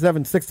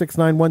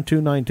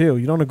 1-877-669-1292.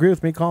 You don't agree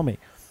with me, call me.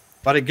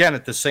 But again,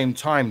 at the same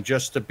time,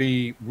 just to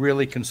be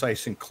really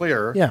concise and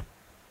clear,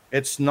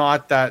 it's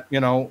not that,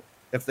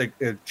 if the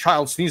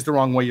child sneezes the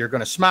wrong way, you're going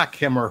to smack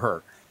him or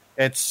her.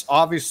 It's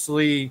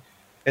obviously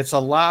it's a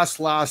last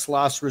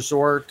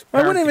resort.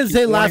 I wouldn't even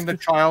say last. The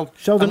child.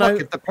 Sheldon,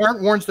 look, if the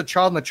parent warns the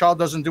child and the child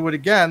doesn't do it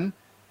again,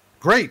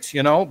 great.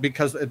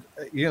 Because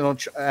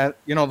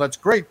that's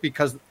great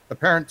because the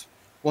parent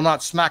will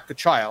not smack the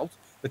child.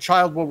 The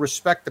child will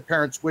respect the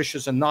parent's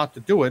wishes and not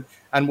to do it,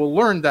 and will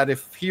learn that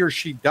if he or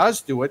she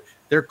does do it,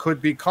 there could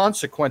be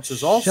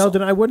consequences also.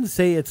 Sheldon, I wouldn't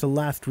say it's a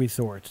last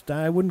resort.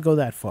 I wouldn't go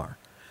that far.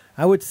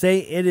 I would say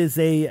it is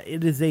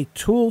a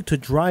tool to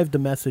drive the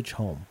message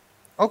home.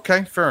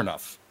 Okay, fair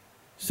enough.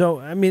 So,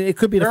 I mean, it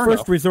could be the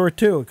first resort,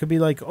 too. It could be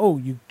like, oh,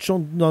 you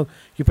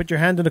put your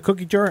hand in a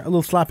cookie jar, a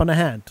little slap on the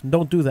hand.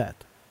 Don't do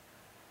that.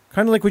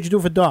 Kind of like what you do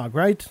with a dog,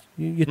 right?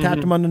 You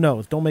tap them on the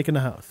nose. Don't make in the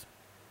house.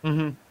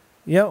 Mm-hmm.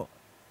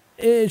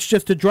 It's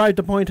just to drive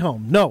the point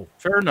home. No.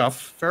 Fair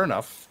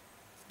enough.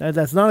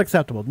 That's not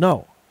acceptable.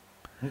 No.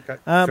 Okay.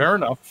 Fair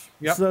enough.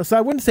 Yep. So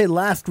I wouldn't say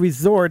last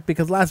resort,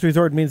 because last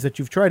resort means that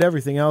you've tried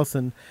everything else,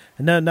 and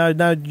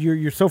now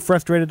you're so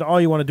frustrated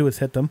all you want to do is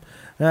hit them.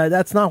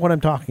 That's not what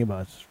I'm talking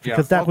about,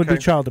 because that would be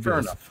child abuse. Fair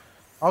enough.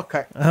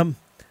 Okay.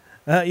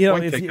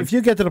 If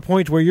you get to the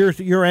point where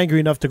you're angry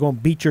enough to go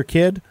and beat your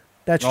kid,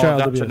 that's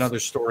child abuse. That's another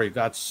story.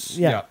 That's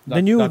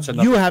then you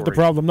have the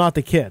problem, not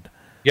the kid.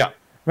 Yeah.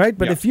 Right?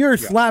 But if you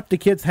slap the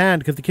kid's hand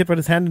because the kid put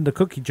his hand in the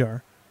cookie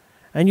jar,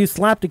 and you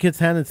slap the kid's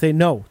hand and say,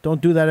 no,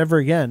 don't do that ever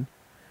again,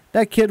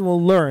 that kid will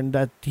learn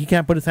that he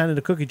can't put his hand in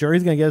the cookie jar.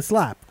 He's going to get a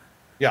slap.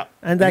 Yeah.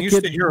 And that you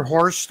used to hear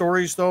horror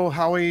stories, though,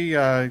 Howie.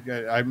 I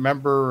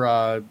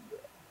remember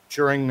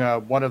during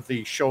one of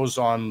the shows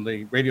on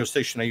the radio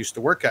station I used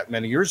to work at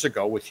many years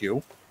ago with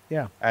you.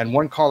 Yeah. And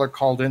one caller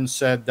called in and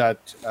said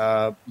that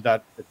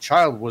the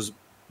child was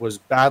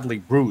badly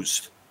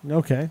bruised.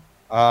 Okay.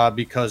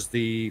 Because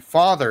the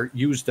father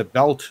used a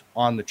belt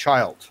on the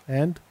child.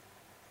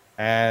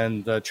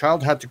 And the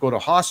child had to go to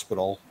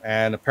hospital,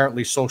 and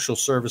apparently social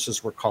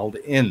services were called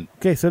in.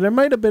 Okay, so there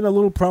might have been a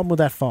little problem with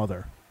that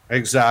father.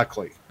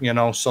 Exactly.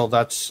 So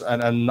that's,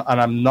 and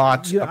I'm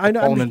not a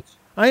proponent.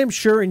 I am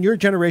sure in your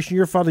generation,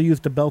 your father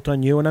used a belt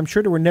on you, and I'm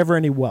sure there were never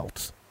any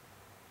welts.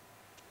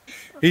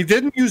 He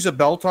didn't use a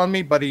belt on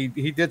me, but he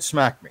did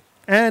smack me.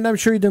 And I'm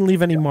sure he didn't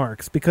leave any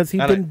marks, because he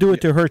didn't do it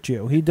to hurt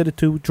you. He did it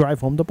to drive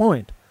home the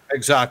point.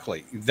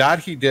 Exactly. That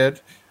he did.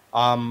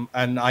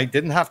 And I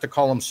didn't have to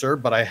call him sir,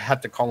 but I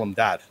had to call him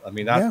dad. I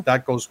mean,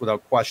 that goes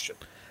without question.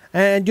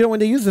 And, when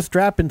they used the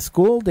strap in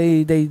school,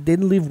 they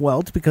didn't leave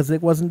welts because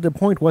the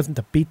point wasn't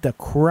to beat the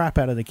crap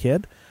out of the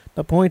kid.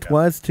 The point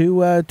was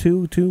to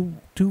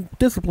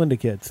discipline the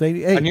kids. Say,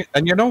 hey.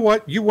 And you know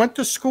what? You went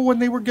to school when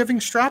they were giving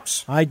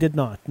straps? I did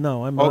not.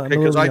 No, I'm okay,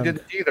 because I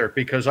didn't either,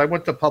 because I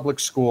went to public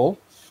school.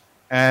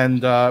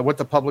 And went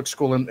to public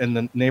school in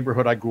the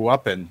neighborhood I grew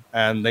up in.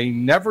 And they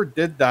never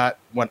did that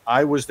when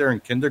I was there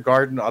in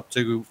kindergarten up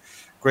to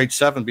grade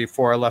 7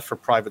 before I left for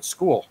private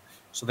school.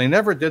 So they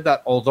never did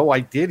that, although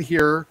I did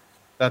hear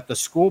that the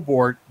school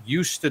board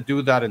used to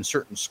do that in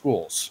certain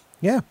schools.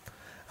 Yeah.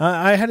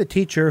 I had a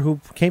teacher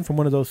who came from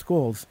one of those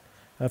schools,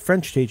 a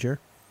French teacher.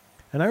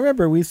 And I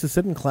remember we used to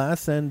sit in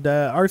class, and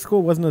our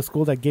school wasn't a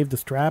school that gave the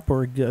strap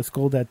or a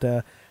school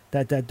that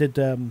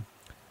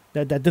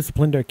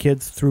disciplined our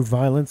kids through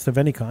violence of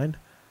any kind.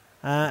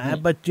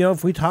 But,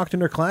 if we talked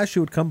in her class, she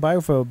would come by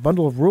with a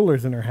bundle of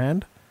rulers in her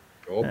hand.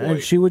 Oh, boy.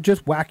 And she would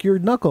just whack your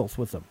knuckles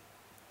with them.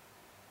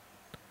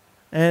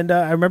 And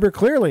I remember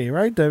clearly,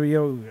 right?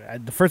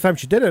 The first time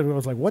she did it, I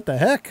was like, what the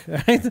heck?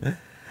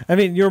 I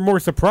mean, you're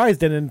more surprised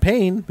than in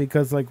pain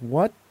because, like,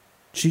 what?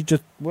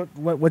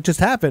 What just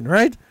happened,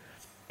 right?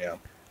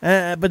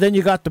 Yeah. But then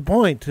you got the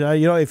point.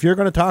 If you're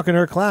going to talk in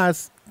her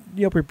class,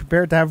 be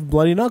prepared to have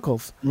bloody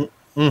knuckles.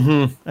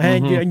 Mm-hmm.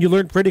 And you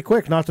learn pretty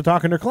quick not to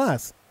talk in her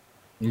class.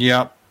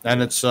 Yeah,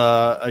 and it's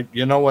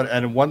you know what?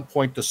 And at one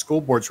point, the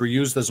school boards were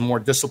used as a more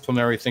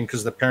disciplinary thing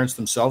because the parents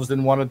themselves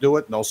didn't want to do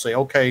it, and they'll say,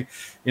 "Okay,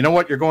 you know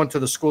what? You're going to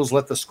the schools.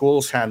 Let the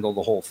schools handle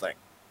the whole thing."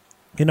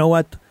 You know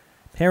what?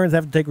 Parents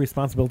have to take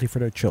responsibility for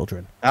their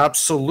children.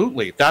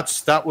 Absolutely.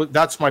 That's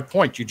my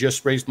point. You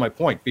just raised my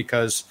point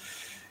because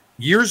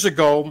years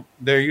ago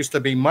there used to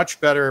be much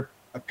better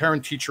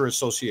parent-teacher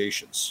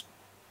associations.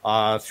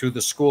 Through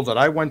the school that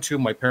I went to,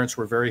 my parents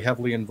were very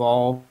heavily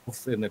involved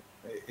in the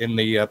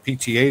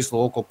PTAs, the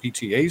local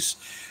PTAs,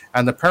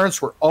 and the parents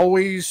were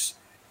always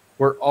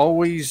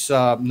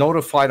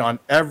notified on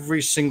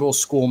every single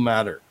school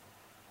matter.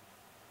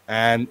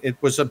 And it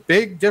was a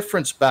big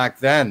difference back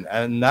then,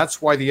 and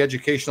that's why the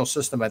educational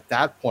system at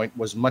that point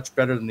was much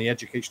better than the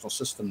educational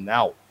system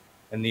now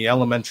in the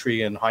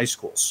elementary and high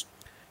schools.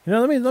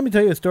 Let me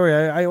tell you a story.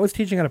 I was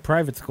teaching at a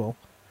private school.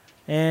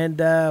 And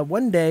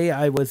one day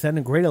I was in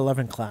a grade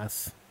 11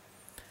 class,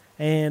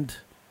 and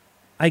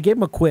I gave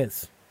them a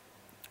quiz.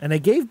 And I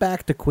gave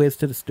back the quiz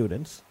to the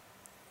students.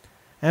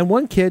 And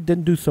one kid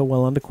didn't do so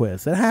well on the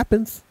quiz. It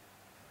happens.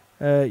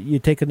 You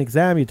take an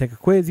exam, you take a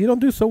quiz, you don't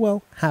do so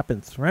well.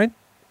 Happens, right?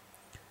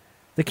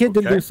 The kid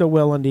didn't do so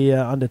well on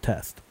the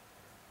test.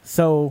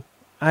 So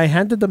I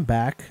handed them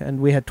back, and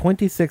we had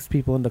 26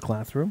 people in the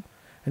classroom.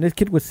 And this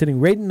kid was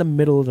sitting right in the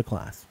middle of the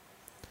class.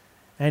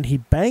 And he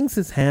bangs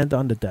his hand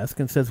on the desk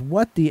and says,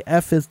 "What the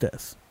F is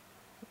this?"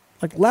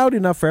 like loud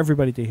enough for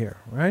everybody to hear,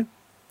 right?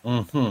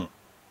 Mm-hmm.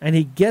 And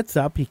he gets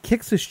up, he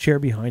kicks his chair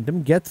behind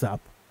him, gets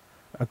up,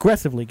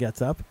 aggressively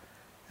gets up,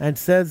 and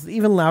says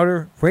even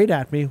louder, right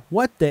at me,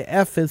 "What the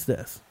F is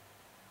this?"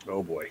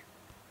 Oh, boy.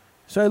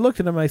 So I looked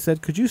at him and I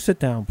said, "Could you sit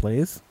down,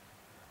 please?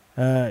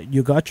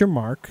 You got your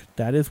mark.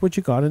 That is what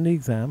you got in the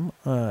exam,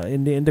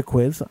 in the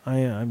quiz.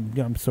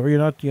 I'm sorry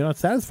you're not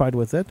satisfied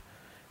with it.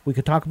 We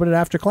could talk about it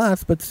after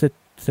class, but sit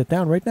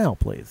down right now,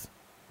 please."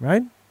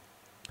 Right?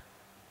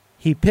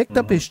 He picked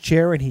up his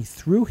chair and he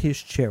threw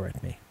his chair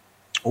at me.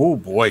 Oh,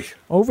 boy.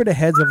 Over the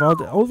heads of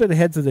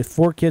the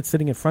 4 kids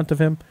sitting in front of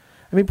him.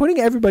 I mean, putting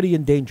everybody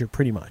in danger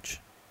pretty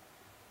much.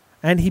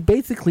 And he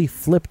basically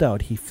flipped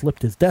out. He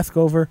flipped his desk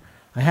over.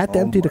 I had to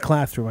empty the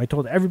classroom. I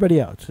told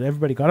everybody out. So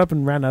everybody got up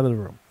and ran out of the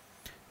room.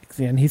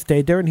 And he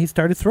stayed there and he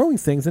started throwing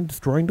things and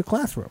destroying the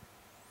classroom.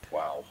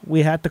 Wow.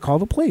 We had to call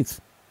the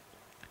police.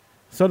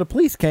 So the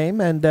police came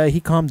and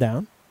he calmed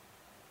down.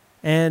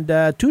 And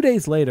 2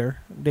 days later,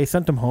 they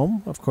sent him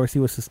home. Of course, he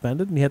was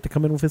suspended and he had to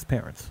come in with his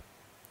parents.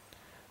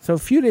 So a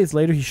few days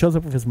later, he shows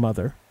up with his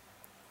mother.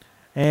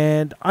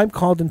 And I'm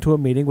called into a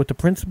meeting with the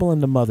principal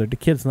and the mother. The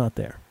kid's not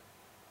there.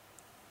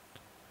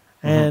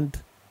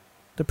 And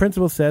the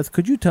principal says,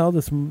 could you tell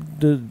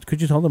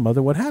the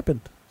mother what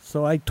happened?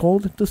 So I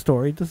told the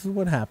story. This is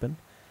what happened.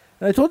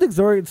 And I told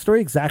the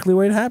story exactly the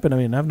way it happened. I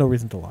mean, I have no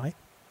reason to lie.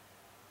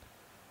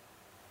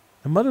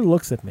 The mother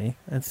looks at me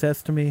and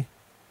says to me,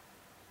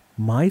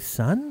 "My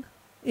son?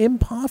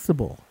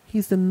 Impossible.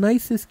 He's the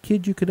nicest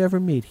kid you could ever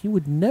meet. He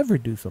would never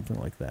do something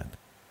like that."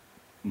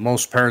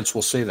 Most parents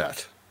will say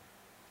that.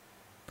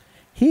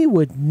 He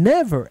would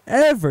never,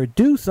 ever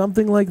do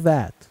something like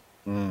that.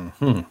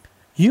 Mm-hmm.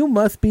 You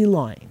must be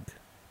lying.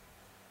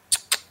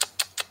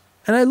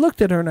 And I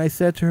looked at her and I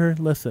said to her,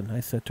 "Listen," I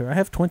said to her, "I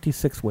have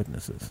 26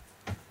 witnesses.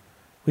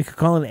 We could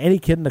call in any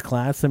kid in the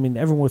class. I mean,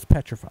 everyone was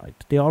petrified.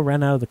 They all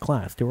ran out of the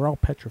class. They were all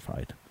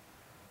petrified.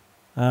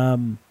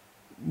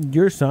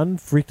 Your son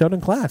freaked out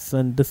in class,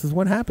 and this is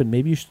what happened.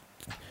 Maybe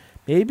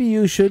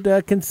you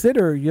should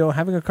consider,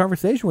 having a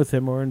conversation with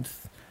him,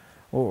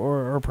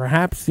 or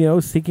perhaps,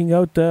 seeking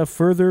out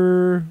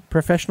further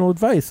professional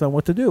advice on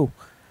what to do,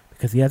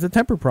 because he has a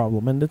temper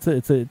problem, and it's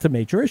a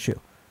major issue.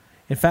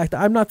 In fact,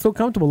 I'm not so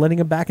comfortable letting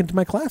him back into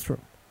my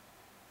classroom."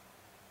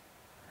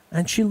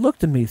 And she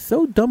looked at me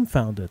so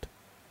dumbfounded.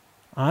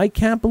 I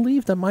can't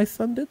believe that my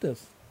son did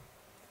this.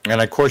 And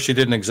of course, you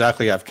didn't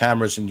exactly have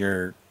cameras in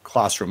your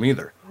classroom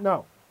either.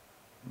 No.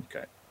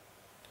 Okay.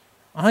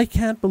 I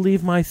can't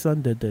believe my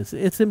son did this.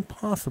 It's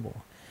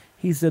impossible.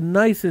 He's the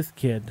nicest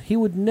kid. He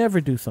would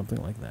never do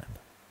something like that.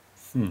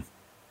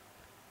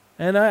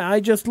 And I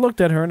just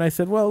looked at her and I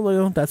said,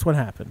 well, that's what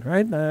happened,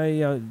 right?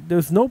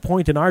 There's no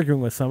point in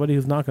arguing with somebody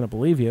who's not going to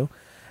believe you.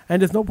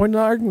 And there's no point in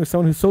arguing with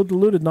someone who's so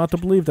deluded not to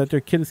believe that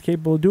their kid is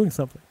capable of doing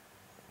something.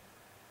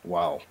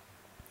 Wow.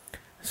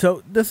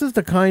 So this is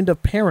the kind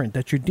of parent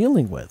that you're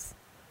dealing with.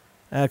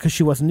 Because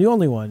she wasn't the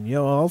only one.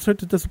 All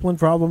sorts of discipline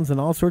problems and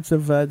all sorts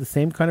of the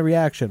same kind of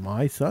reaction.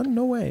 My son?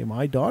 No way.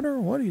 My daughter?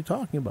 What are you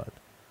talking about?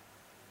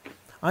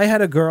 I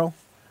had a girl.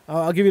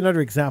 I'll give you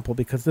another example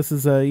because this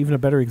is even a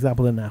better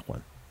example than that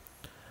one.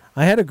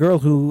 I had a girl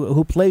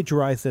who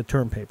plagiarized a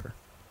term paper.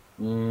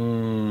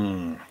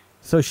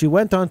 So she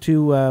went on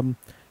to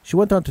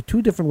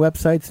 2 different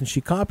websites and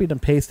she copied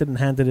and pasted and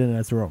handed it in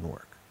as her own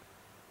work.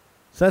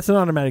 So that's an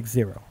automatic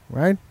 0,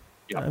 right?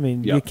 Yep. I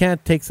mean, you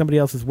can't take somebody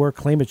else's work,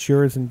 claim it's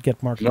yours, and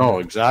get marked. No,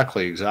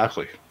 exactly. So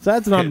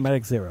that's an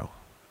automatic 0.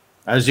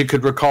 As you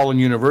could recall in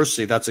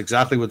university, that's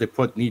exactly what they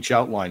put in each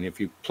outline.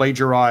 If you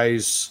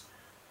plagiarize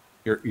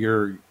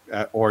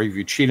or if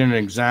you cheat in an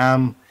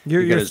exam,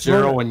 you get a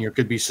 0 and you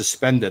could be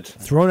suspended.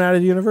 Thrown out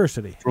of the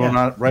university. Thrown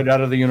out right out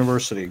of the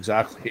university,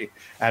 exactly.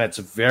 And it's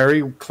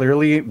very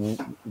clearly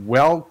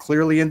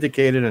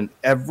indicated in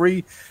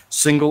every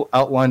single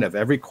outline of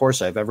every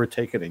course I've ever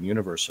taken in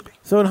university.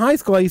 So in high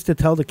school, I used to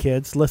tell the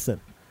kids, listen,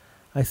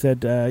 I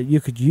said,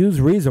 you could use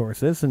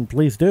resources, and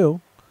please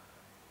do,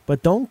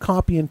 but don't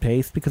copy and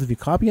paste, because if you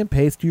copy and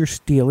paste, you're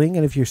stealing,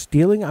 and if you're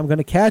stealing, I'm going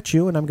to catch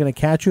you, and I'm going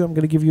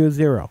to give you a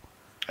 0.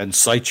 And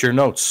cite your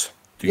notes.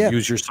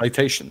 Use your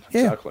citation.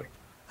 Yeah. Exactly.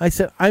 I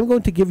said, I'm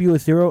going to give you a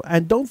 0,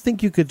 and don't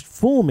think you could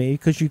fool me,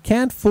 because you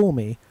can't fool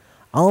me.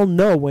 I'll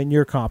know when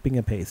you're copying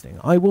and pasting.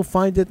 I will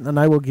find it, and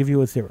I will give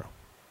you a 0.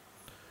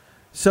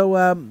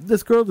 So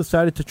this girl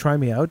decided to try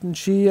me out, and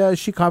she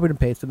copied and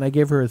pasted, and I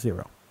gave her a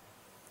 0.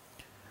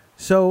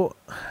 So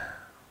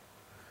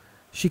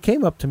she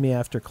came up to me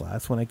after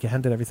class when I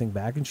handed everything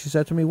back, and she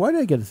said to me, "Why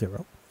did I get a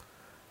 0?"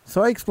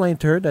 So I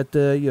explained to her that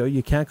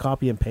you can't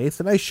copy and paste,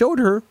 and I showed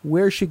her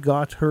where she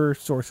got her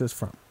sources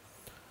from,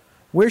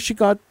 where she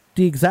got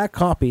the exact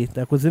copy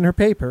that was in her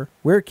paper,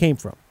 where it came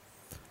from.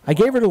 I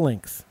gave her the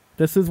links.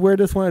 This is where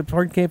this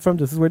point came from.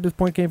 This is where this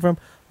point came from.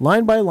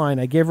 Line by line,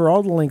 I gave her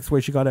all the links where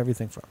she got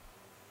everything from.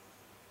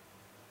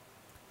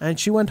 And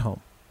she went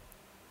home.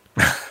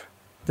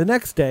 The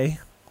next day,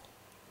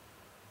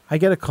 I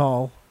get a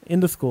call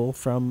in the school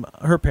from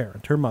her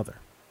parent, her mother.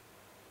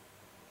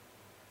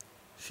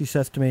 She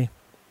says to me,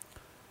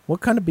 "What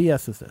kind of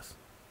BS is this?"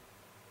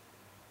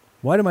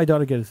 Why did my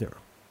daughter get a 0?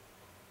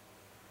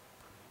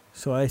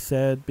 So I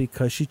said,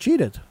 because she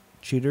cheated.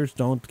 Cheaters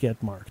don't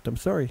get marked. I'm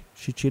sorry.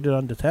 She cheated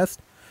on the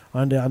test,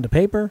 on the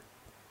paper.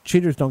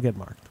 Cheaters don't get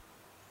marked.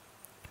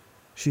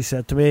 She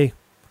said to me,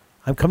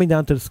 I'm coming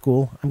down to the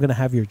school. I'm going to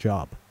have your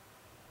job.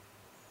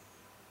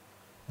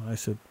 I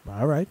said,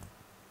 all right.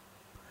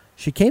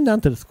 She came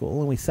down to the school,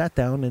 and we sat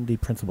down in the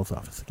principal's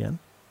office again.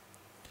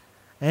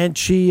 And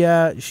she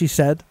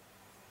said,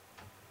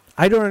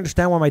 I don't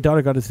understand why my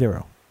daughter got a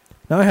 0.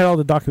 Now I had all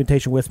the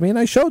documentation with me, and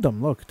I showed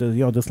them. Look,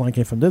 this line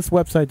came from this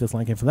website, this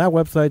line came from that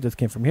website, this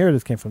came from here,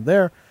 this came from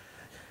there.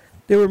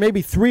 There were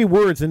maybe 3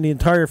 words in the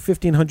entire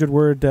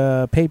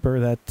 1,500-word paper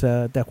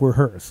that were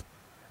hers.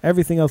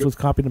 Everything else was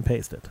copied and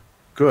pasted.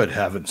 Good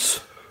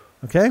heavens.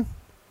 Okay?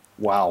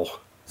 Wow.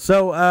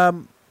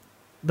 So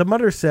the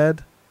mother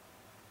said,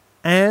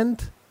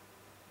 and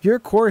your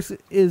course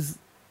is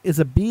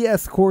a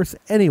BS course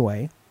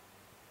anyway.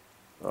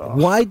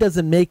 Why does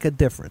it make a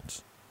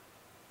difference?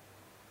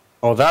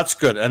 Oh, that's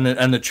good.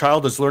 And the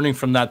child is learning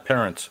from that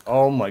parent.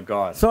 Oh, my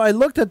God. So I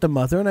looked at the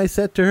mother and I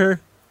said to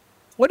her,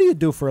 what do you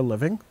do for a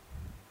living?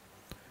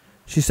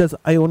 She says,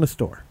 I own a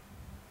store.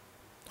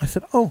 I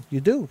said, oh,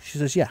 you do? She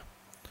says, yeah.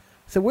 I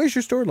said, where's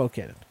your store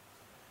located?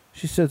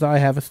 She says, I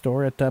have a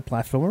store at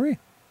Place Marie.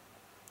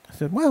 I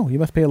said, wow, you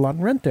must pay a lot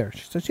in rent there.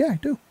 She says, yeah, I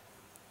do.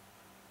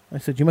 I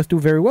said, you must do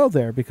very well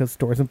there because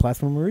stores in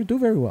Place Marie do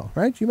very well,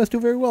 right? You must do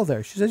very well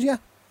there. She says, yeah.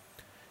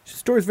 She says,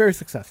 store is very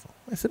successful.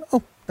 I said,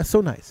 oh, that's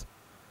so nice.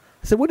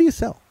 I said, what do you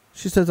sell?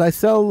 She says, I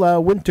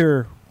sell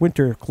winter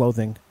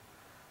clothing,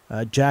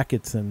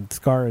 jackets and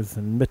scarves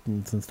and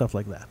mittens and stuff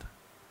like that.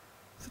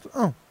 I said,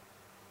 oh,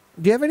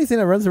 do you have anything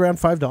that runs around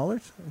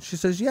 $5? And she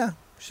says, yeah.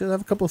 She says, I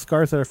have a couple of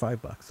scarves that are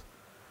 $5.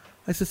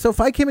 I said, so if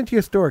I came into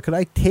your store, could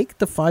I take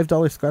the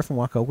 $5 scarf and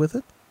walk out with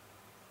it?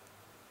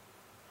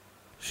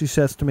 She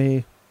says to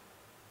me,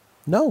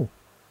 no.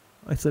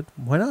 I said,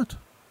 why not?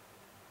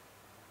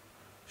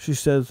 She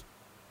says,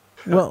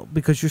 well,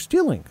 because you're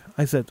stealing.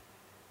 I said,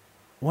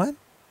 what?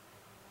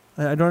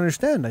 I don't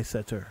understand, I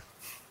said to her.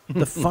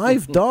 The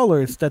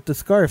 $5 that the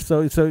scarf, so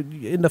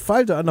in the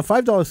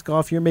 $5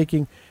 scarf, you're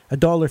making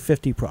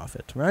 $1.50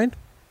 profit, right?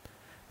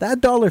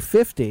 That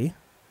 $1.50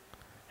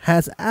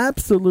 has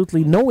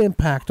absolutely no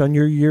impact on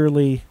your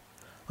yearly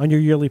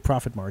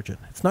profit margin.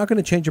 It's not going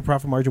to change your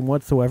profit margin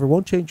whatsoever. It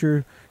won't change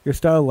your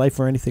style of life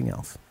or anything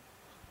else.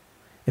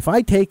 If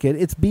I take it,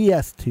 it's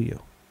BS to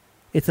you.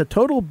 It's a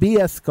total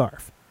BS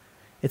scarf.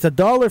 It's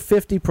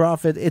 $1.50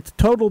 profit. It's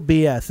total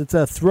BS. It's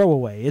a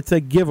throwaway. It's a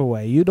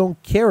giveaway. You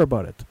don't care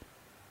about it.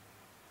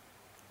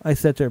 I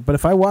said to her, but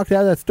if I walked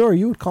out of that store,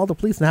 you would call the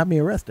police and have me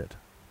arrested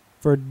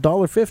for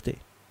 $1.50.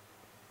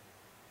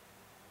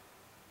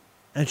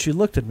 And she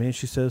looked at me and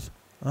she says,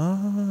 oh.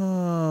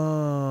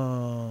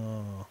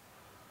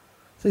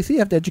 So you see, you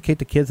have to educate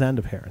the kids and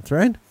the parents,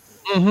 right?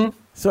 Mm-hmm.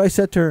 So I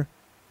said to her,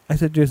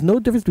 there's no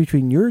difference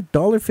between your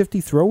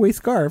 $1.50 throwaway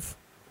scarf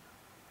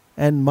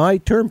and my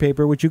term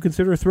paper, which you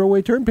consider a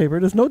throwaway term paper.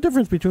 There's no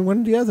difference between one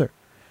and the other.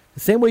 The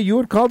same way you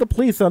would call the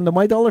police on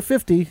my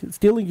 $1.50,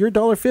 stealing your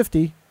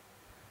 $1.50,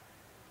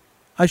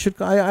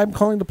 I'm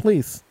calling the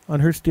police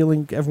on her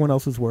stealing everyone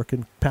else's work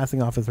and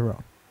passing off as her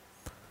own.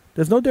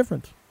 There's no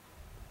difference.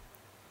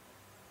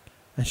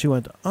 And she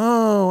went,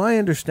 oh, I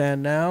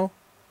understand now.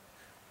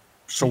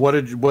 So what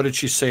did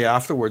she say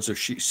afterwards? If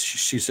she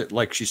said,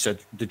 like she said,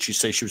 did she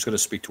say she was going to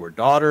speak to her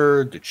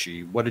daughter?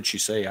 What did she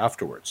say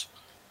afterwards?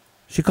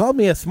 She called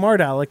me a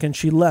smart aleck and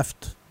she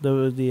left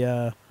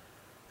the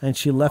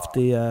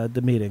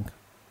meeting.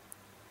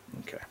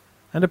 Okay.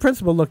 And the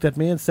principal looked at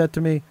me and said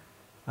to me,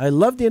 I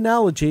love the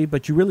analogy,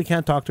 but you really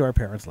can't talk to our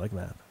parents like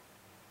that.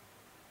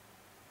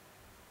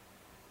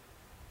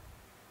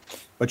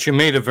 But you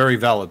made a very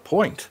valid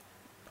point.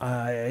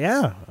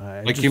 Yeah.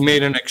 You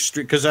made an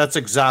extreme, because that's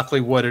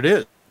exactly what it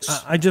is.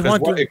 I just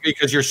want to,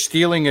 because you're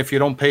stealing if you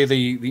don't pay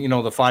the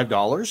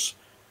 $5,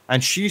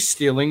 and she's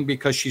stealing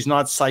because she's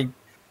not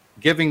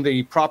giving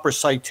the proper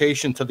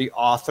citation to the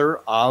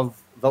author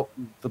of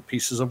the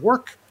pieces of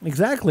work.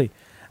 Exactly.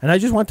 And I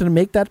just wanted to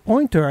make that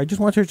point to her. I just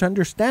want her to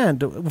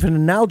understand with an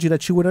analogy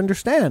that she would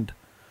understand.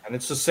 And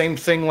it's the same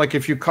thing like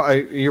if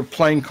you're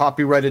playing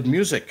copyrighted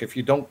music. If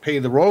you don't pay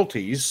the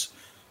royalties,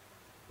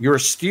 you're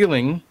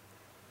stealing.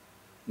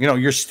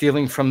 You're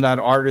stealing from that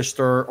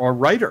artist or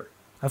writer.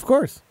 Of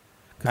course.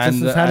 Because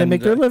this is how they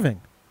make their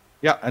living.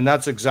 Yeah, and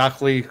that's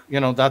exactly,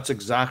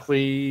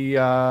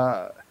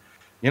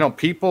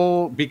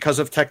 people, because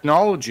of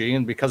technology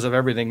and because of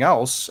everything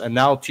else, and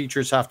now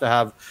teachers have to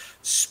have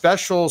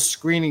special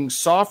screening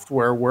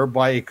software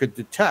whereby it could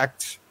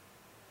detect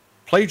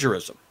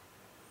plagiarism.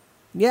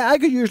 Yeah, I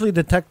could usually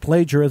detect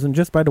plagiarism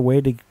just by the way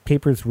the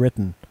paper's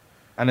written.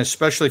 And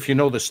especially if you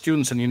know the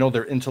students and you know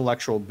their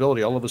intellectual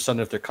ability, all of a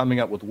sudden if they're coming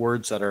up with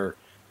words that are,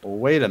 well,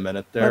 wait a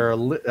minute,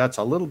 that's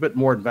a little bit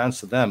more advanced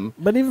to them.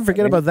 But even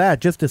forget about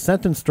that, just the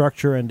sentence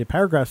structure and the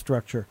paragraph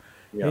structure.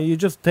 Yeah. You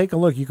just take a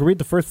look. You can read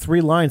the first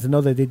 3 lines and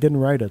know that they didn't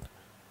write it.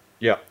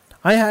 Yeah.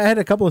 I had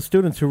a couple of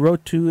students who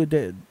wrote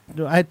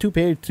I had two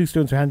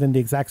students who handed in the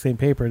exact same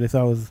paper. They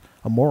thought I was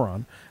a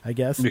moron, I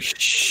guess. I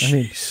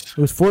mean, it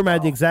was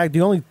formatted the exact.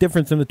 The only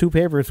difference in the two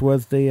papers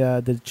was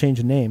the change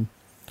of name.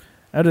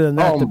 Other than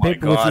that, the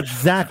paper was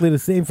exactly the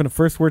same from the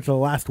first word to the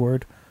last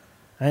word.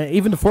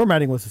 Even the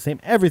formatting was the same.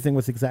 Everything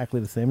was exactly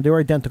the same. They were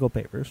identical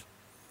papers.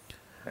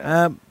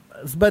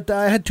 But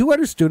I had two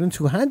other students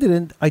who handed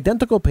in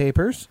identical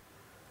papers,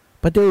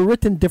 but they were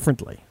written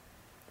differently.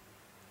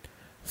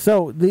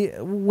 So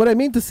what I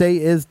mean to say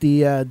is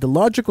the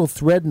logical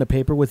thread in the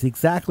paper was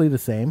exactly the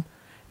same.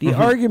 The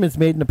arguments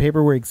made in the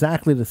paper were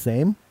exactly the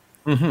same,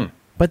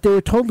 but they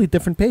were totally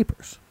different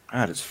papers.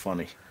 That is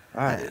funny.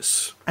 That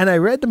is. And I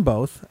read them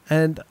both,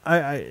 and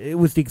it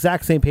was the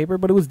exact same paper,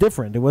 but it was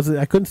different. It wasn't.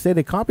 I couldn't say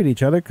they copied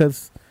each other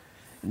because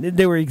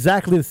they were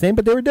exactly the same,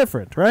 but they were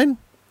different, right?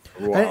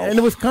 Wow. And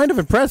it was kind of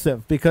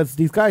impressive because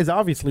these guys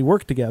obviously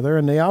worked together,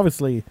 and they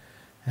obviously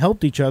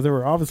helped each other,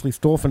 or obviously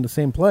stole from the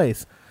same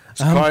place.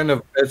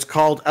 It's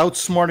called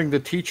outsmarting the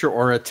teacher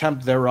or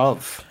attempt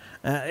thereof.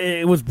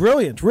 It was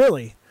brilliant,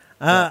 really.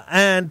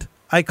 And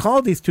I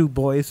called these two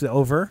boys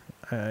over.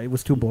 It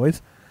was two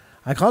boys.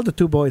 I called the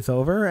two boys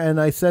over, and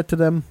I said to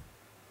them,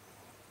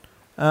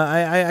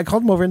 I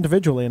called them over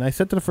individually, and I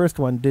said to the first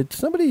one, did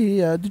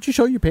you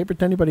show your paper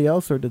to anybody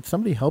else, or did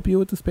somebody help you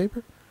with this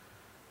paper?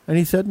 And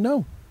he said,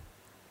 no.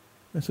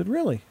 I said,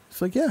 really?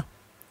 He's like, yeah.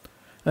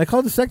 And I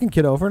called the second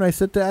kid over, and I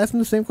said to ask him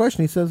the same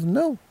question. He says,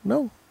 no,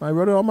 I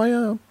wrote it on my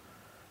own.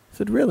 I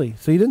said, really?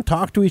 So you didn't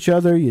talk to each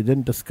other, you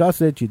didn't discuss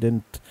it, you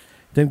didn't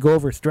go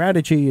over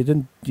strategy, you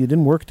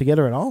didn't work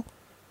together at all?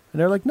 And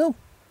they're like, no.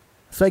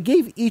 So I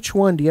gave each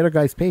one the other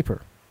guy's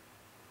paper.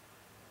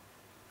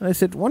 And I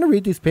said, want to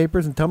read these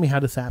papers and tell me how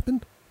this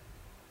happened?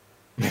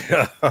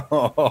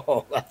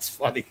 Oh, that's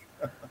funny.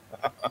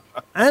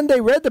 And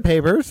they read the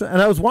papers,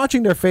 and I was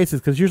watching their faces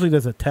because usually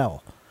there's a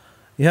tell.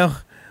 You know,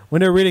 when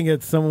they're reading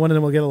it, one of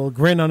them will get a little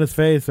grin on his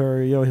face,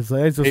 or his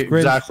eyes just grin.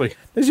 Exactly.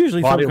 There's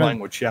usually body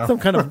language, some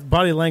kind of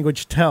body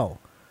language tell.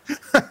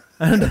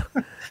 And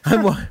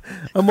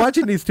I'm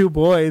watching these two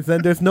boys,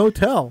 and there's no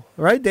tell.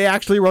 Right? They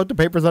actually wrote the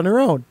papers on their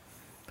own.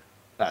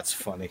 That's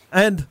funny.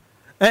 And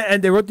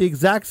they wrote the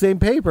exact same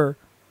paper.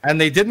 And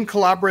they didn't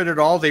collaborate at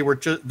all. They were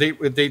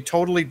they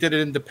totally did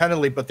it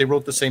independently, but they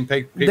wrote the same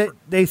paper.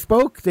 They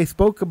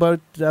spoke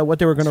about what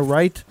they were going to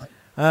write.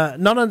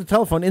 Not on the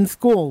telephone, in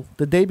school.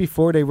 The day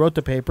before they wrote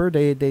the paper,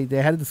 they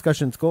had a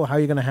discussion in school. How are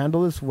you going to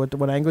handle this? What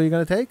angle are you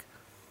going to take?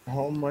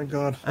 Oh my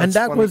God! And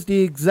that was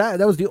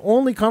the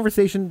only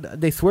conversation.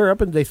 They swore up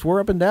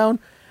and down.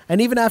 And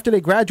even after they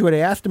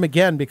graduated, I asked them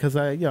again because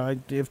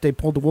if they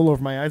pulled the wool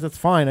over my eyes, that's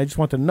fine. I just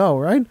want to know,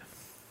 right?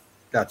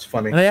 That's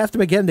funny. And I asked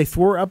them again. They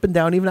swore up and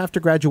down, even after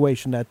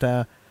graduation,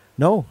 that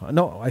no,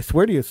 I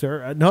swear to you,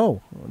 sir,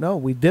 no,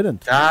 we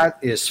didn't. That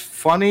is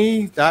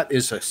funny. That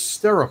is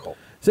hysterical.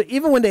 So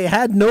even when they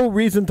had no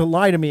reason to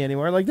lie to me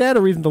anymore, like they had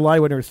a reason to lie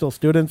when they were still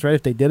students, right,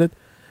 if they did it.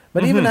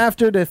 But even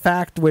after the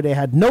fact where they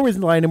had no reason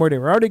to lie anymore, they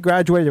were already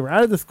graduated, they were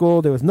out of the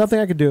school, there was nothing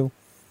I could do,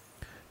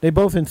 they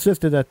both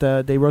insisted that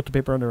they wrote the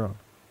paper on their own.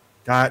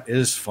 That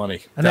is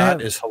funny. And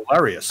that is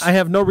hilarious. I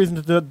have no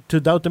reason to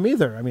doubt them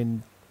either. I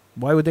mean,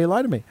 why would they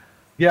lie to me?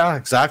 Yeah,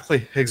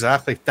 exactly.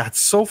 That's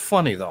so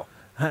funny, though.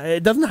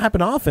 It doesn't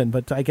happen often,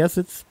 but I guess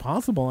it's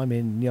possible. I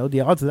mean,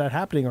 the odds of that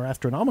happening are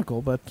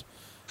astronomical, but...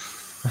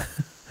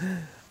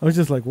 I was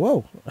just like,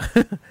 whoa.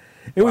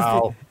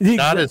 Wow.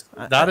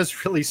 That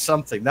is really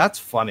something. That's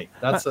funny.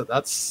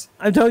 That's.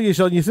 I'm telling you,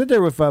 Sheldon, you sit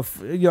there with,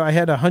 I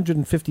had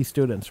 150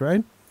 students,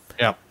 right?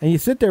 Yeah. And you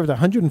sit there with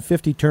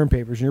 150 term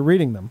papers and you're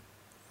reading them.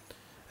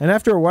 And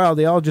after a while,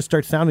 they all just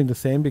start sounding the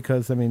same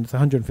because, it's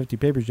 150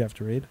 papers you have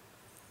to read.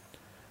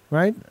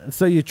 Right?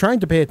 So you're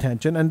trying to pay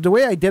attention. And the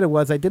way I did it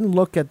was I didn't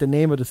look at the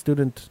name of the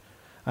student.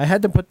 I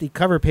had them put the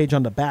cover page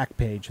on the back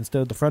page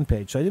instead of the front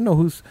page. So I didn't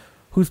know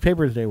whose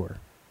papers they were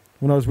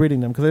when I was reading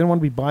them because I didn't want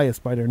to be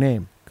biased by their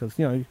name. Because,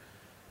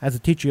 as a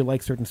teacher, you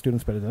like certain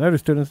students better than other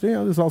students.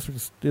 There's all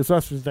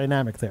sorts of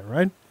dynamic there,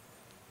 right?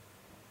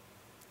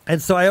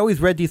 And so I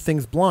always read these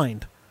things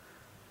blind.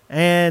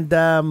 And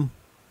I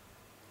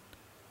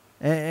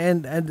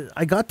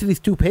got to these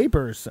two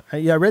papers.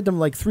 I read them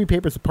like 3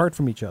 papers apart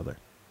from each other.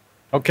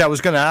 Okay, I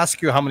was going to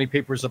ask you how many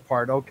papers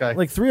apart. Okay.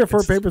 Like 3 or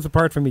 4 papers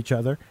apart from each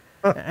other.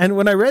 And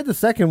when I read the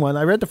second one,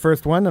 I read the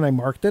first one and I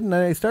marked it. And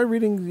I started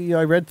reading,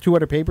 I read 2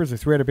 other papers or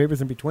 3 other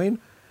papers in between.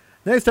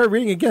 Then I started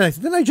reading again. I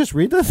said, didn't I just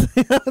read this?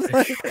 I was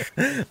like,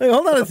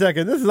 hold on a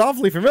second. This is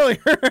awfully familiar.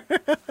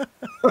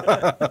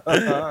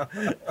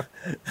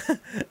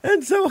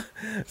 And so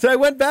I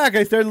went back.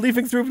 I started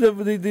leafing through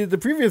the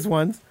previous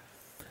ones.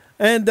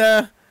 And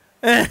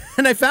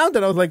I found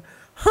it. I was like,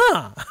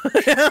 huh.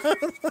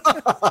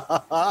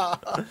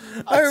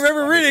 I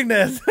remember reading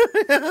this.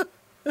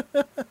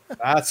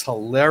 That's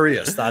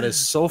hilarious. That is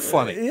so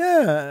funny.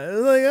 Yeah.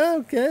 Like,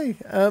 okay.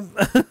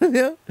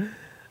 Yeah.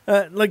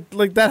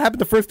 Like that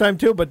happened the first time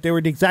too, but they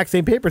were the exact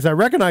same papers. I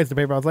recognized the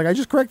paper. I was like, I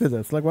just corrected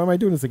this. Like, why am I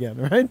doing this again?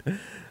 Right?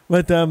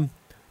 But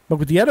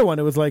with the other one,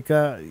 it was like,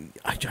 I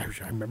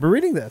remember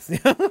reading this.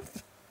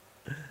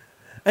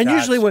 And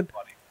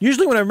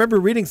Usually when I remember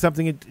reading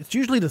something, it's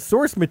usually the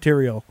source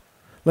material.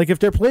 Like if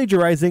they're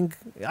plagiarizing,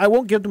 I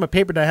won't give them a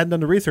paper that I hadn't done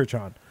the research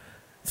on.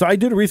 So I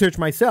do the research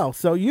myself.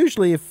 So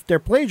usually if they're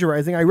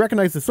plagiarizing, I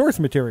recognize the source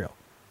material.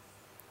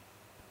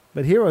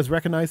 But here I was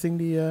recognizing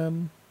the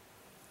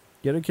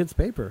other kid's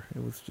paper.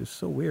 It was just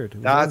so weird.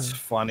 That's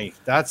funny.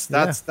 That's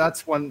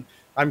when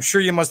I'm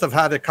sure you must have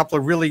had a couple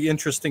of really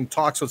interesting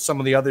talks with some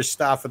of the other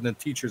staff in the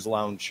teacher's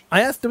lounge.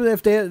 I asked them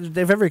if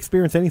they've ever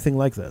experienced anything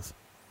like this.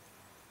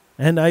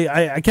 And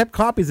I kept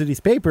copies of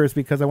these papers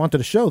because I wanted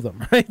to show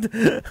them, right?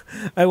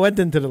 I went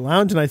into the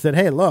lounge and I said,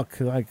 hey,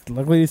 look at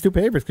these 2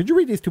 papers. Could you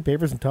read these 2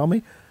 papers and tell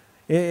me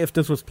if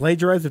this was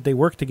plagiarized, if they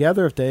worked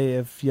together, if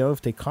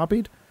they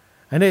copied?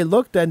 And they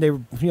looked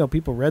and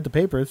people read the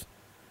papers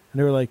and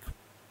they were like,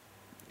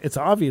 it's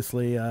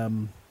obviously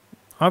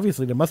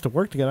they must have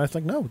worked together. I was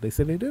like, no, they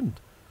said they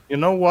didn't. You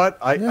know what?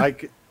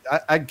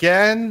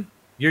 Again,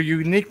 your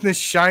uniqueness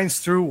shines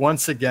through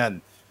once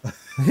again.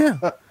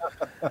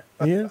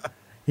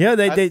 Yeah,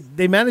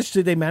 they managed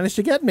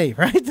to get me,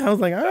 right. I was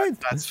like, all right,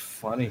 that's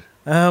funny.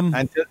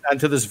 And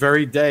to this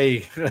very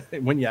day,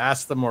 when you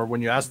ask them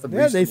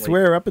recently, they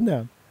swear up and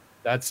down.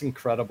 That's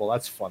incredible.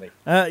 That's funny.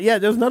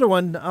 There's another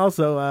one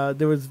also.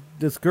 There was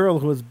this girl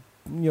who was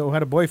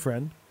had a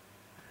boyfriend,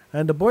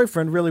 and the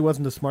boyfriend really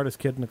wasn't the smartest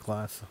kid in the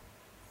class.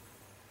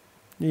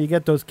 You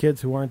get those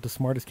kids who aren't the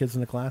smartest kids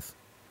in the class.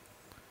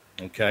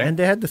 Okay. And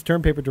they had this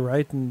term paper to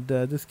write, and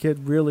this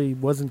kid really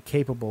wasn't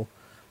capable.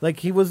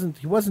 Like he wasn't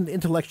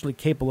intellectually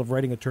capable of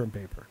writing a term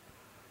paper,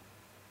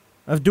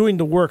 of doing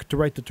the work to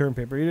write the term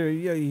paper.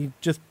 He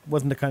just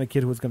wasn't the kind of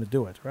kid who was going to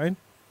do it, right?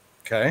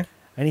 Okay.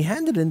 And he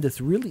handed in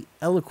this really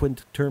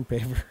eloquent term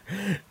paper,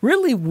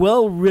 really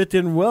well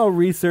written, well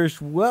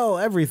researched, well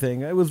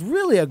everything. It was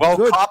really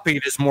good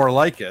copied is more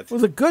like it. It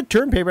was a good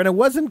term paper, and it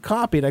wasn't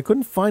copied. I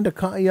couldn't find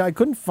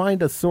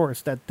a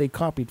source that they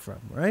copied from.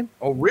 Right?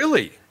 Oh,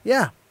 really?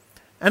 Yeah.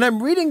 And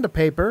I'm reading the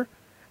paper.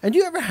 And do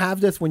you ever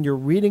have this when you're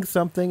reading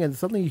something and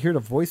suddenly you hear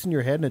the voice in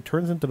your head and it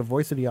turns into the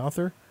voice of the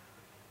author?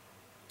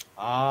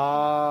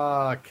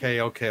 Okay.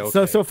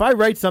 So if I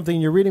write something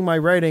and you're reading my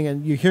writing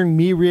and you're hearing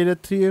me read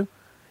it to you,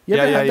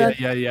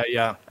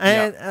 yeah.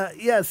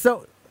 And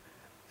so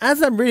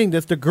as I'm reading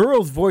this, the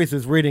girl's voice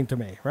is reading to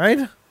me,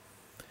 right?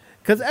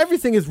 Because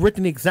everything is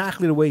written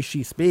exactly the way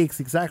she speaks,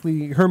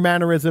 exactly her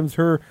mannerisms,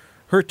 her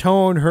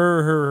tone,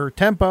 her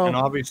tempo. And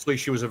obviously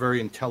she was a very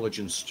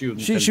intelligent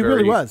student. She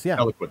really was, yeah.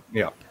 Eloquent,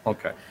 yeah.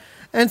 Okay.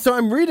 And so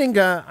I'm reading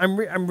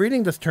I'm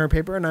reading this term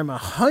paper, and I'm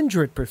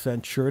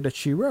 100% sure that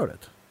she wrote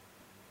it.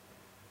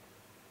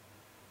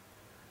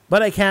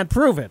 But I can't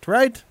prove it,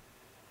 right?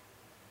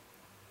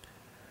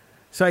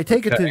 So I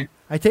take it to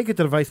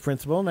the vice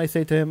principal, and I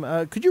say to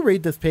him, could you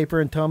read this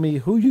paper and tell me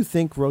who you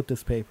think wrote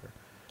this paper?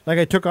 Like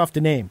I took off the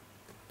name.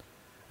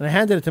 And I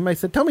handed it to him. I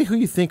said, tell me who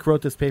you think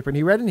wrote this paper. And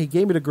he read it, and he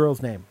gave me the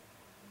girl's name.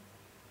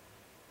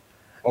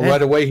 Oh,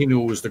 right away he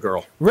knew it was the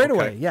girl. Right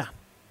away, yeah.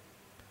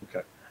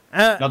 Okay.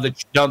 Now,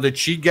 did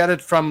she get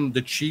it from?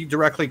 Did she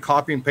directly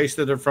copy and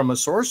pasted it from a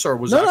source, or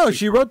was no?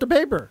 She wrote the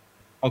paper.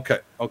 Okay.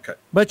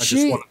 But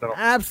she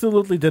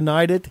absolutely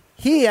denied it.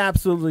 He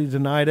absolutely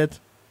denied it.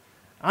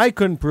 I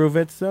couldn't prove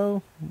it,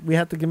 so we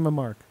had to give him a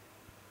mark.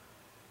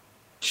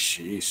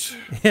 Jeez.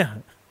 Yeah.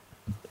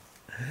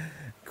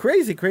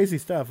 Crazy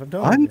stuff. I'm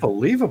telling you.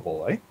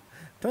 Unbelievable, eh?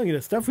 Telling you,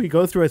 the stuff we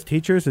go through as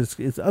teachers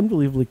is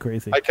unbelievably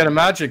crazy. I can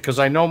imagine, because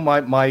I know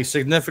my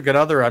significant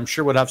other, I'm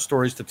sure, would have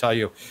stories to tell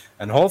you.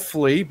 And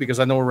hopefully, because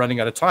I know we're running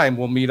out of time,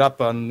 we'll meet up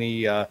on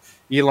the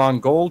Elon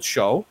Gold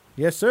show.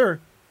 Yes, sir.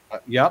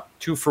 Yep,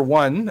 2 for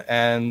 1.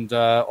 And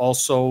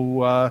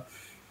also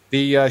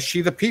the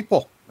She the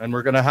People. And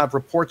we're going to have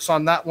reports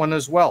on that one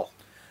as well.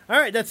 All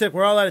right, that's it.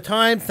 We're all out of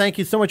time. Thank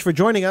you so much for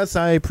joining us.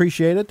 I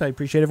appreciate it. I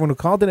appreciate everyone who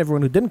called in,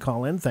 everyone who didn't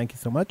call in. Thank you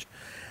so much.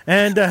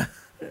 And...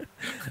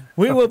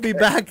 we will be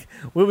back.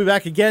 We'll be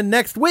back again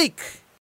next week.